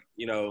said like,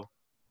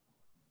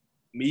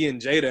 me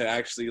and Jada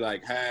actually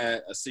like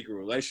had a secret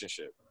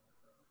relationship,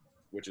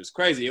 which is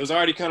crazy. It was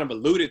already kind of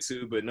alluded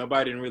to, but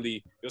nobody didn't really,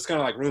 it was kind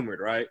of like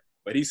rumored, right?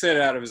 But he said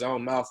it out of his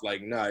own mouth,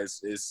 like, nah,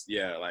 it's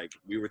like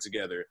we were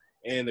together.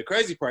 And the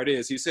crazy part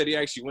is he said he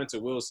actually went to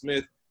Will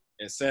Smith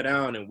and sat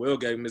down and Will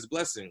gave him his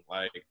blessing.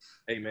 Like,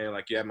 hey man,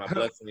 like you have my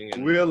blessing.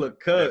 And Will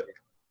look cut.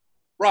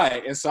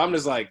 Right. And so I'm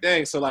just like,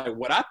 dang. So like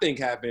what I think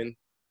happened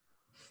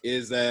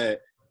is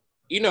that,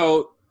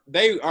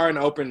 they are in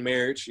an open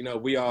marriage.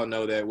 We all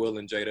know that, Will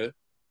and Jada.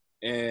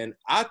 And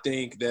I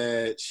think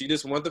that she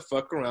just wanted to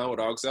fuck around with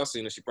August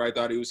Alsina. She probably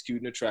thought he was cute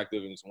and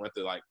attractive and just wanted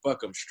to, like,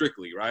 fuck him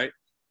strictly, right?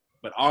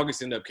 But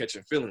August ended up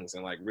catching feelings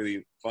and, like,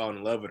 really falling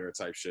in love with her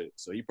type shit.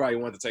 So he probably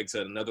wanted to take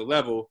to another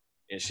level.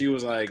 And she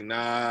was like,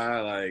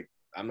 nah, like,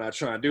 I'm not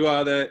trying to do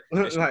all that.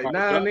 Like,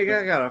 nah,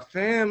 nigga, I got a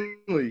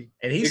family.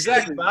 And he's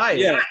exactly by it.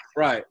 Yeah,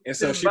 right. And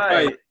so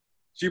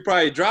she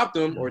probably dropped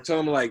him or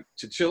told him like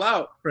to chill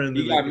out.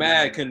 He got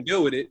mad, couldn't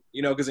deal with it,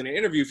 because in the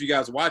interview, if you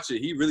guys watch it,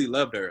 he really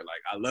loved her.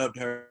 Like, I loved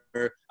her.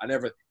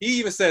 He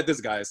even said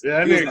this, guys.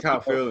 Yeah, that nigga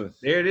caught feelings.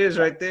 There it is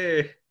right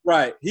there.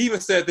 Right. He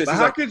even said this. But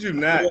how could you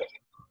not?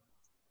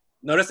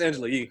 No, that's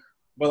Angela Yee.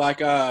 But like,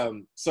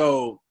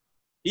 so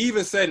he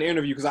even said in the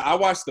interview, because I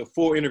watched the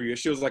full interview.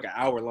 She was like an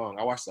hour long.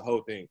 I watched the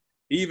whole thing.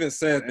 He even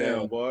said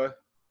that. Boy.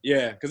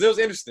 Yeah, because it was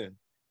interesting.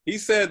 He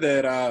said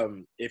that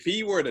if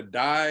he were to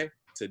die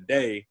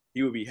today,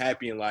 he would be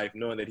happy in life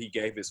knowing that he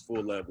gave his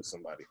full love to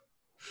somebody.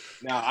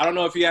 Now, I don't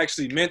know if he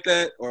actually meant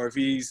that or if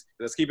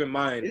let's keep in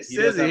mind. It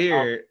says it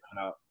here.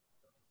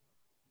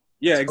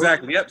 Yeah,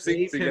 exactly. Yep.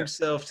 Gave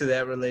himself to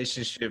that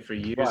relationship for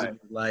years of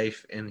his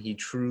life, and he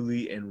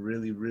truly and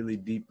really, really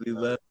deeply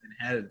loved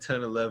and had a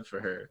ton of love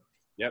for her.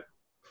 Yep.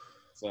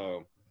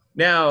 So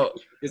now,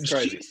 it's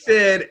crazy. She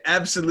said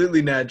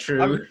absolutely not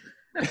true.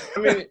 I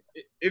mean,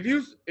 if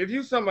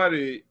you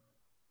somebody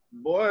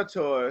boy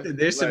toy.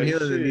 There's some like,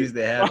 healing that shit. needs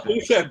to happen.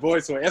 He said boy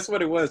toy. That's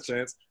what it was,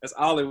 Chance. That's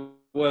all it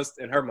was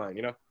in her mind,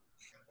 you know?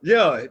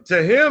 Yeah,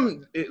 to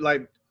him,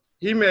 like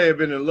he may have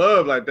been in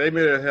love, like they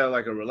may have had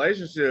like a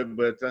relationship,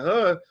 but to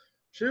her,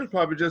 he was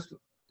probably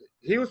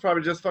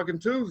just fucking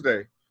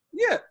Tuesday.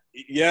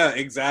 Yeah,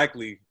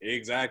 exactly.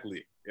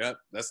 Yep,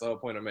 that's the whole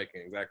point I'm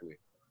making, exactly.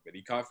 But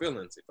he caught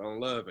feelings, he fell in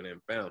love, and then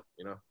found,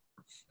 you know?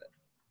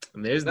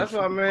 And That's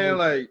why, man,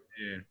 like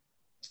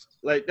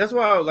that's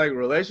why like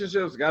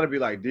relationships got to be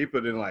like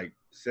deeper than like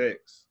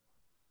sex.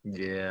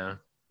 Yeah.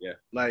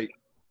 Like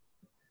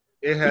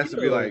it has to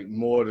be like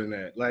more than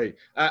that.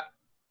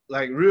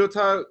 Like real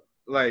talk,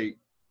 like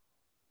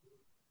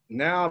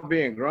now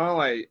being grown,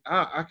 like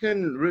I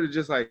couldn't really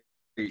just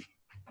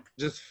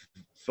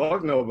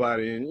fuck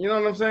nobody, and you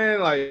know what I'm saying?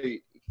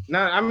 Like,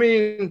 not. I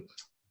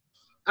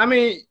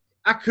mean,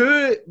 I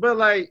could, but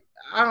like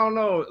I don't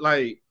know.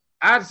 Like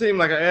I'd seem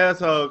like an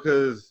asshole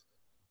because,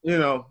 you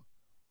know,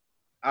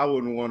 I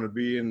wouldn't want to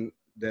be in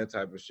that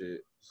type of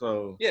shit.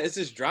 So yeah, it's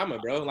just drama,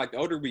 bro. Like the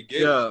older we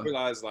get, we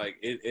realize like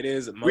it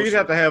is emotional. We'd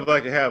have to have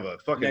a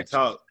fucking connection.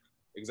 talk.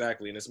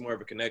 Exactly, and it's more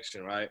of a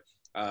connection, right?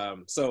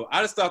 So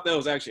I just thought that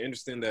was actually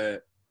interesting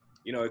that,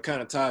 you know, it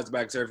kind of ties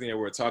back to everything that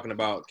we're talking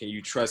about. Can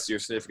you trust your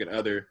significant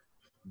other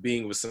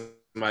being with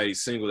somebody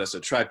single that's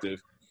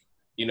attractive?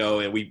 You know,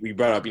 and we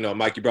brought up, you know,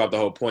 Mike, you brought up the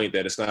whole point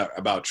that it's not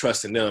about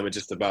trusting them. It's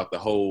just about the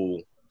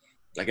whole,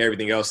 like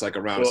everything else, like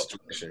around the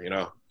situation, you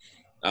know?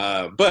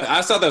 But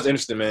I thought that was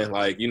interesting, man.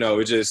 Like, you know,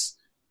 it just,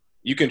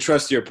 you can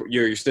trust your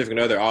significant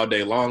other all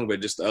day long,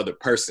 but just the other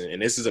person.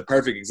 And this is a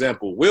perfect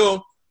example.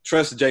 Will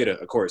trust Jada,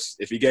 of course.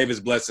 If he gave his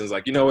blessings,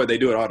 like, you know what, they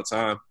do it all the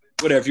time.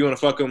 Whatever, if you want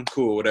to fuck him,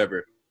 cool,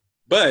 whatever.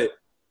 But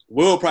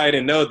Will probably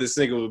didn't know this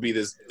nigga would be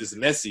this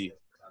messy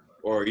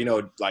or, you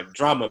know, like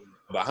drama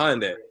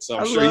behind that. So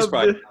I'm sure he's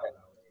probably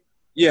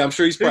He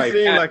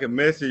seemed like a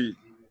messy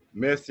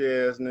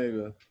ass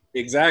nigga.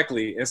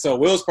 Exactly. And so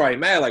Will's probably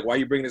mad, like, why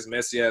you bring this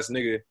messy ass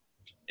nigga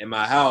in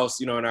my house,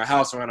 you know, in our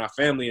house around our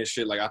family and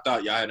shit. Like, I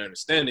thought y'all had an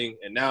understanding,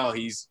 and now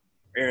he's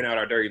airing out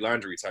our dirty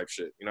laundry type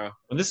shit, you know?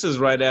 Well, this is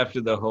right after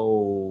the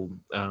whole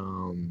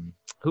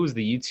who's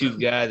the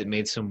YouTube guy that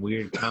made some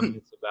weird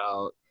comments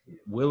about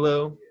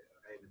Willow?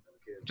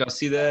 Did y'all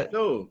see that?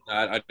 No.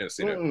 I didn't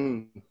see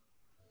that.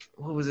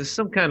 What was it?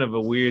 Some kind of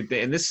a weird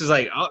thing. And this is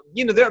like,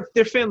 you know,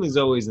 their family's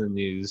always in the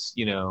news,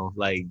 you know,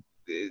 like.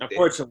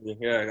 Unfortunately,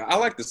 yeah. I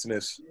like the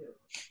Smiths.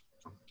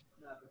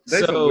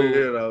 They some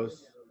weirdos.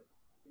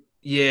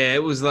 Yeah,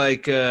 it was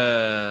like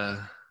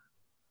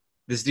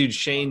this dude,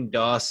 Shane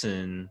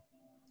Dawson.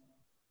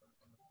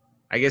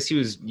 I guess he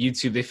was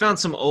YouTube. They found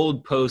some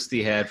old post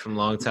he had from a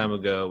long time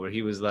ago where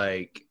he was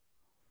like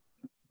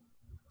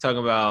talking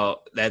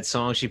about that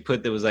song she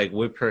put that was like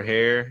whip her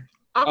hair.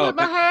 I whip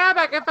my hair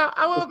back and forth.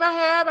 I whip my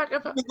hair back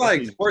and forth. He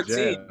was like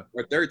 14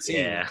 or 13.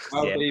 Yeah.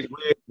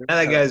 Now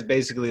that guy's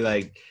basically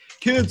like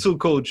cancel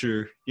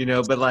culture, you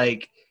know, but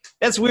like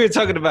that's weird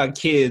talking about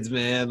kids,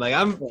 man. Like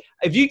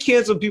if you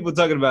cancel people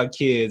talking about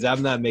kids,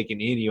 I'm not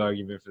making any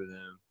argument for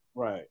them.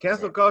 Right.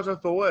 Cancel culture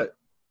for what?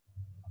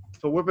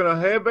 For whipping her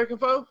hair back and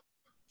forth?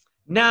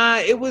 Nah,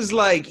 it was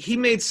like he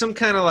made some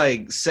kind of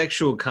like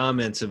sexual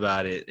comments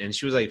about it, and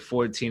she was like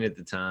 14 at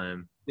the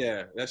time.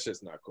 Yeah, that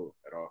shit's not cool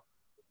at all.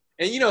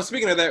 And you know,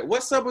 speaking of that,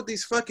 what's up with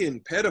these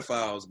fucking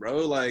pedophiles,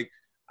 bro? Like,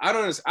 I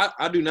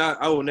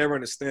will never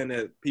understand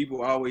that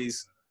people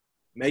always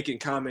making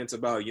comments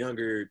about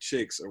younger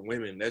chicks or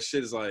women. That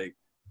shit is like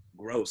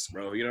gross,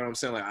 bro. You know what I'm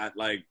saying?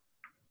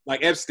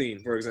 Like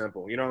Epstein, for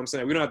example. You know what I'm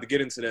saying? We don't have to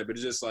get into that, but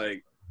it's just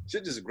like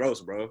shit just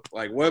gross, bro.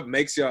 Like, what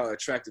makes y'all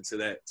attracted to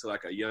that, to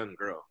like a young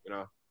girl, you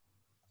know?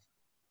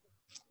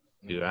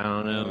 Dude, I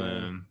don't know,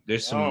 man.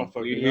 There's some I don't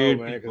fucking know,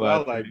 man, because I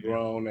like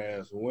grown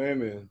ass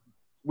women.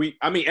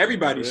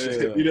 Everybody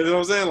should. You know what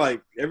I'm saying?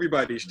 Like,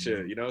 everybody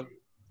should, you know?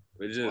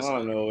 But just, I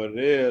don't know what it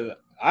is.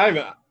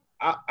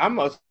 I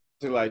must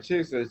like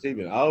chicks that's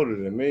even older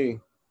than me.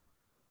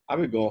 I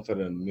be going for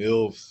the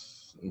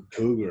MILFs and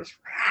cougars.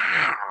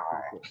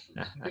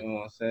 You know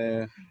what I'm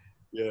saying?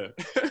 Yeah.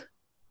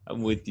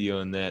 I'm with you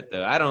on that,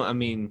 though.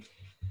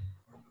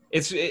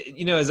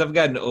 You know, as I've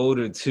gotten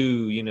older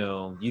too, you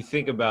know, you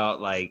think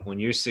about like when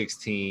you're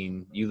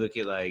 16, you look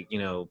at like, you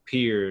know,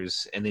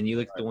 peers, and then you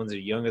look at the ones that are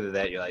younger than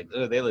that, you're like,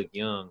 oh, they look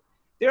young.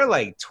 They're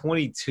like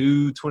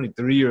 22,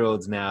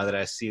 23-year-olds now that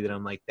I see that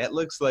I'm like, that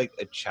looks like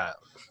a child.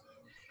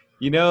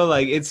 You know,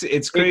 like it's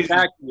crazy.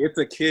 Exactly. It's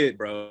a kid,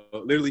 bro.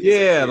 Literally.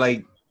 Yeah,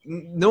 like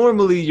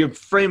normally your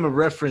frame of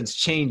reference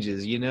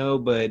changes, you know,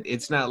 but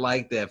it's not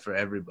like that for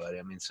everybody.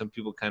 I mean, some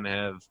people kind of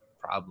have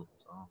problems.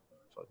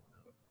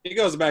 It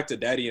goes back to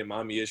daddy and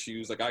mommy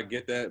issues. Like, I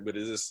get that, but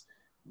it's just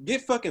get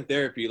fucking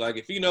therapy. Like,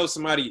 if you know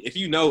somebody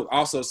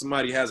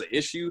has an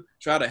issue,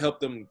 try to help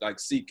them, like,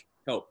 seek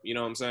help. You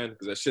know what I'm saying?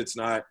 Because that shit's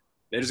not,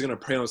 they're just going to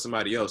prey on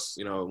somebody else,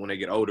 you know, when they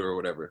get older or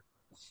whatever.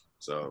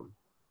 So,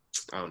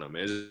 I don't know,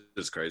 man. It's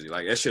just crazy.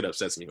 Like, that shit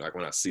upsets me, like,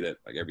 when I see that,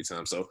 like, every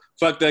time. So,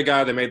 fuck that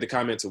guy that made the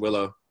comment to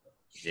Willow.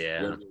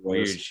 Yeah,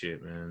 weird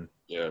shit, man.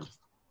 Yeah.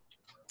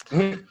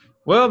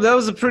 Well, that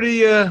was a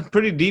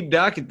pretty deep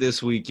docket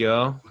this week,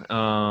 y'all.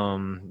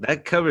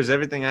 That covers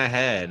everything I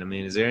had. I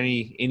mean, is there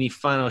any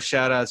final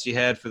shout outs you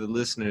had for the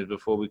listeners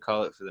before we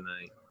call it for the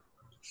night?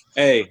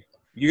 Hey,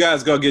 you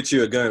guys go get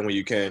you a gun when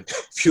you can.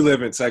 If you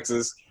live in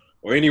Texas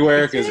or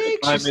anywhere, because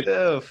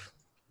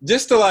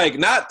just to like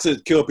not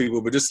to kill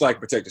people, but just like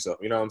protect yourself.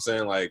 You know what I'm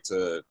saying? Like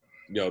to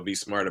be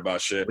smart about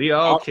shit. We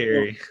all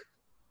carry.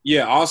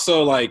 Yeah.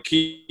 Also, like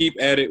keep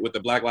at it with the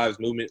Black Lives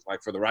Movement,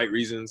 like for the right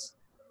reasons.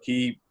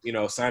 Keep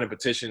signing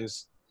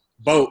petitions.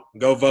 Vote.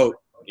 Go vote.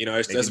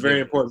 That's very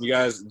important. You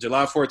guys,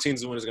 July 14th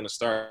is when it's going to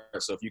start.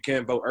 So if you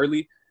can't vote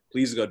early,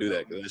 please go do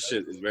that because this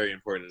shit is very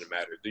important and it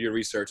matters. Do your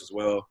research as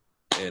well.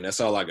 And that's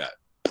all I got.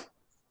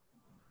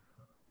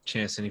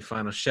 Chance, any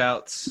final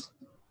shouts?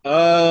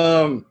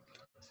 First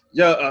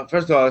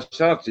of all,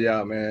 shout out to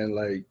y'all, man.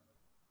 Like,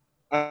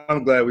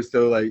 I'm glad we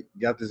still like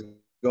got this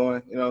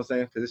going. You know what I'm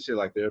saying? Because this shit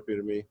like therapy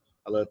to me.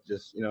 I love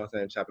just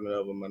chopping it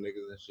up with my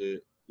niggas and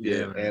shit.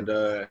 Yeah, man.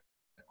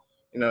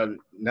 And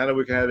now that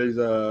we can have these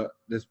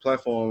this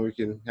platform, we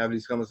can have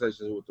these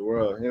conversations with the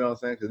world. You know what I'm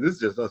saying? Because this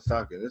is just us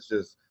talking. It's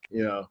just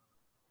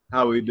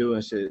how we do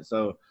and shit.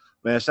 So,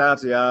 man, shout out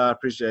to y'all. I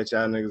appreciate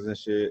y'all niggas and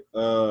shit.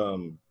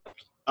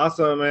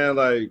 Also, man,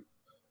 like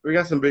we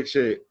got some big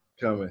shit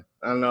coming.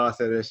 I know I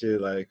say that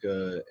shit like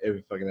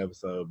every fucking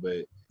episode,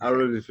 but I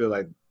really feel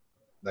like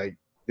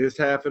this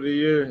half of the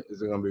year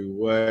is gonna be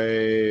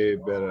way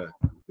better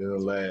than the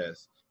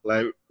last.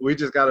 Like we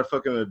just gotta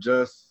fucking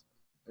adjust.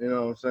 You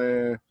know what I'm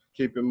saying?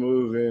 Keep it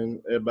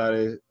moving.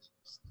 Everybody,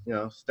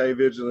 stay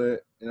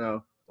vigilant.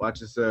 Watch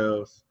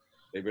yourselves.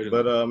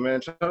 But man,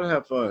 try to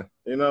have fun.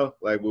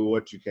 Like with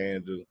what you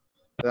can do.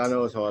 I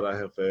know it's hard out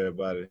here for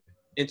everybody.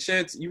 And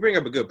Chance, you bring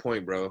up a good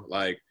point, bro.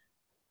 Like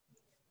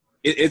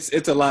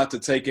it's a lot to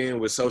take in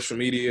with social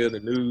media, the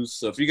news.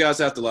 So if you guys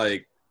have to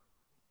like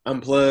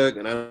unplug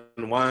and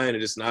unwind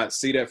and just not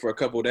see that for a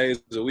couple of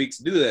days or weeks,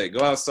 do that.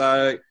 Go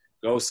outside,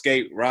 go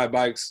skate, ride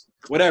bikes,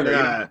 whatever.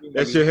 Yeah,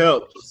 that shit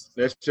helps.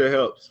 That shit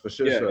helps for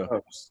sure. Yeah, sure. it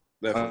helps.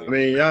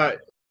 Definitely. I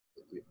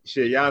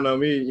mean, y'all know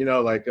me.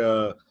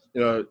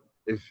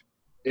 If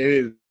any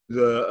of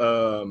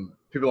the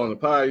people on the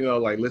pod,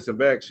 like listen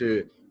back,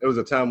 shit. It was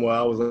a time where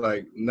I was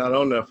like not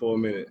on there for a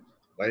minute.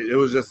 Like it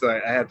was just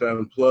like I had to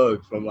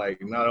unplug from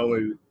like not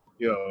only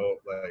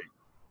like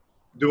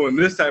doing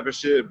this type of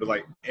shit, but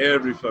like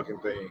every fucking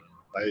thing.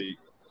 Like,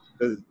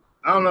 'cause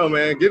I don't know,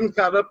 man. Getting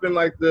caught up in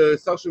like the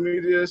social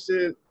media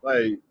shit,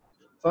 like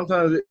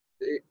sometimes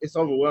it's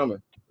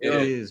overwhelming. It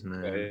is,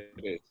 man.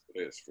 It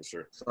is for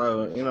sure.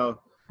 So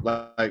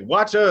like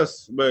watch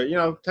us, but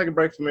take a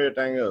break from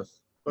everything else.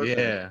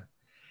 Yeah.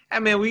 I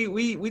mean,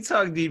 we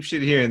talk deep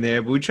shit here and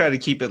there, but we try to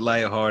keep it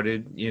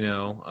lighthearted,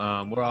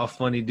 We're all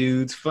funny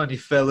dudes, funny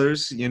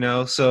fellers,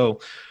 So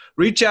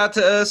reach out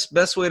to us.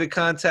 Best way to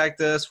contact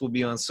us will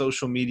be on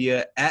social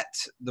media at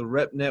the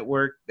Rep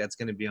Network. That's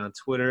going to be on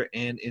Twitter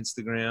and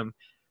Instagram.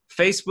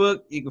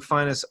 Facebook, you can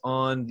find us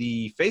on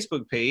the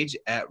Facebook page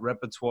at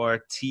Repertoire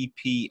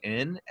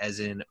TPN, as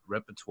in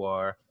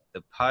Repertoire,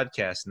 the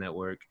podcast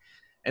network.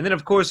 And then,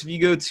 of course, if you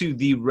go to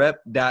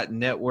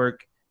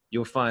therep.network,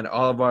 you'll find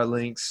all of our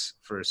links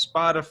for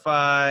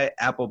Spotify,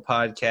 Apple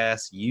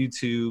Podcasts,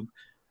 YouTube,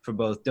 for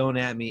both Don't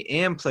At Me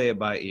and Play It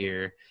By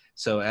Ear.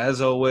 So,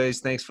 as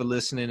always, thanks for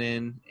listening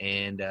in,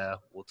 and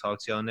we'll talk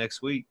to y'all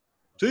next week.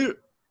 See you.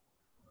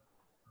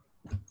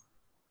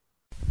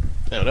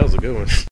 Damn, that was a good one.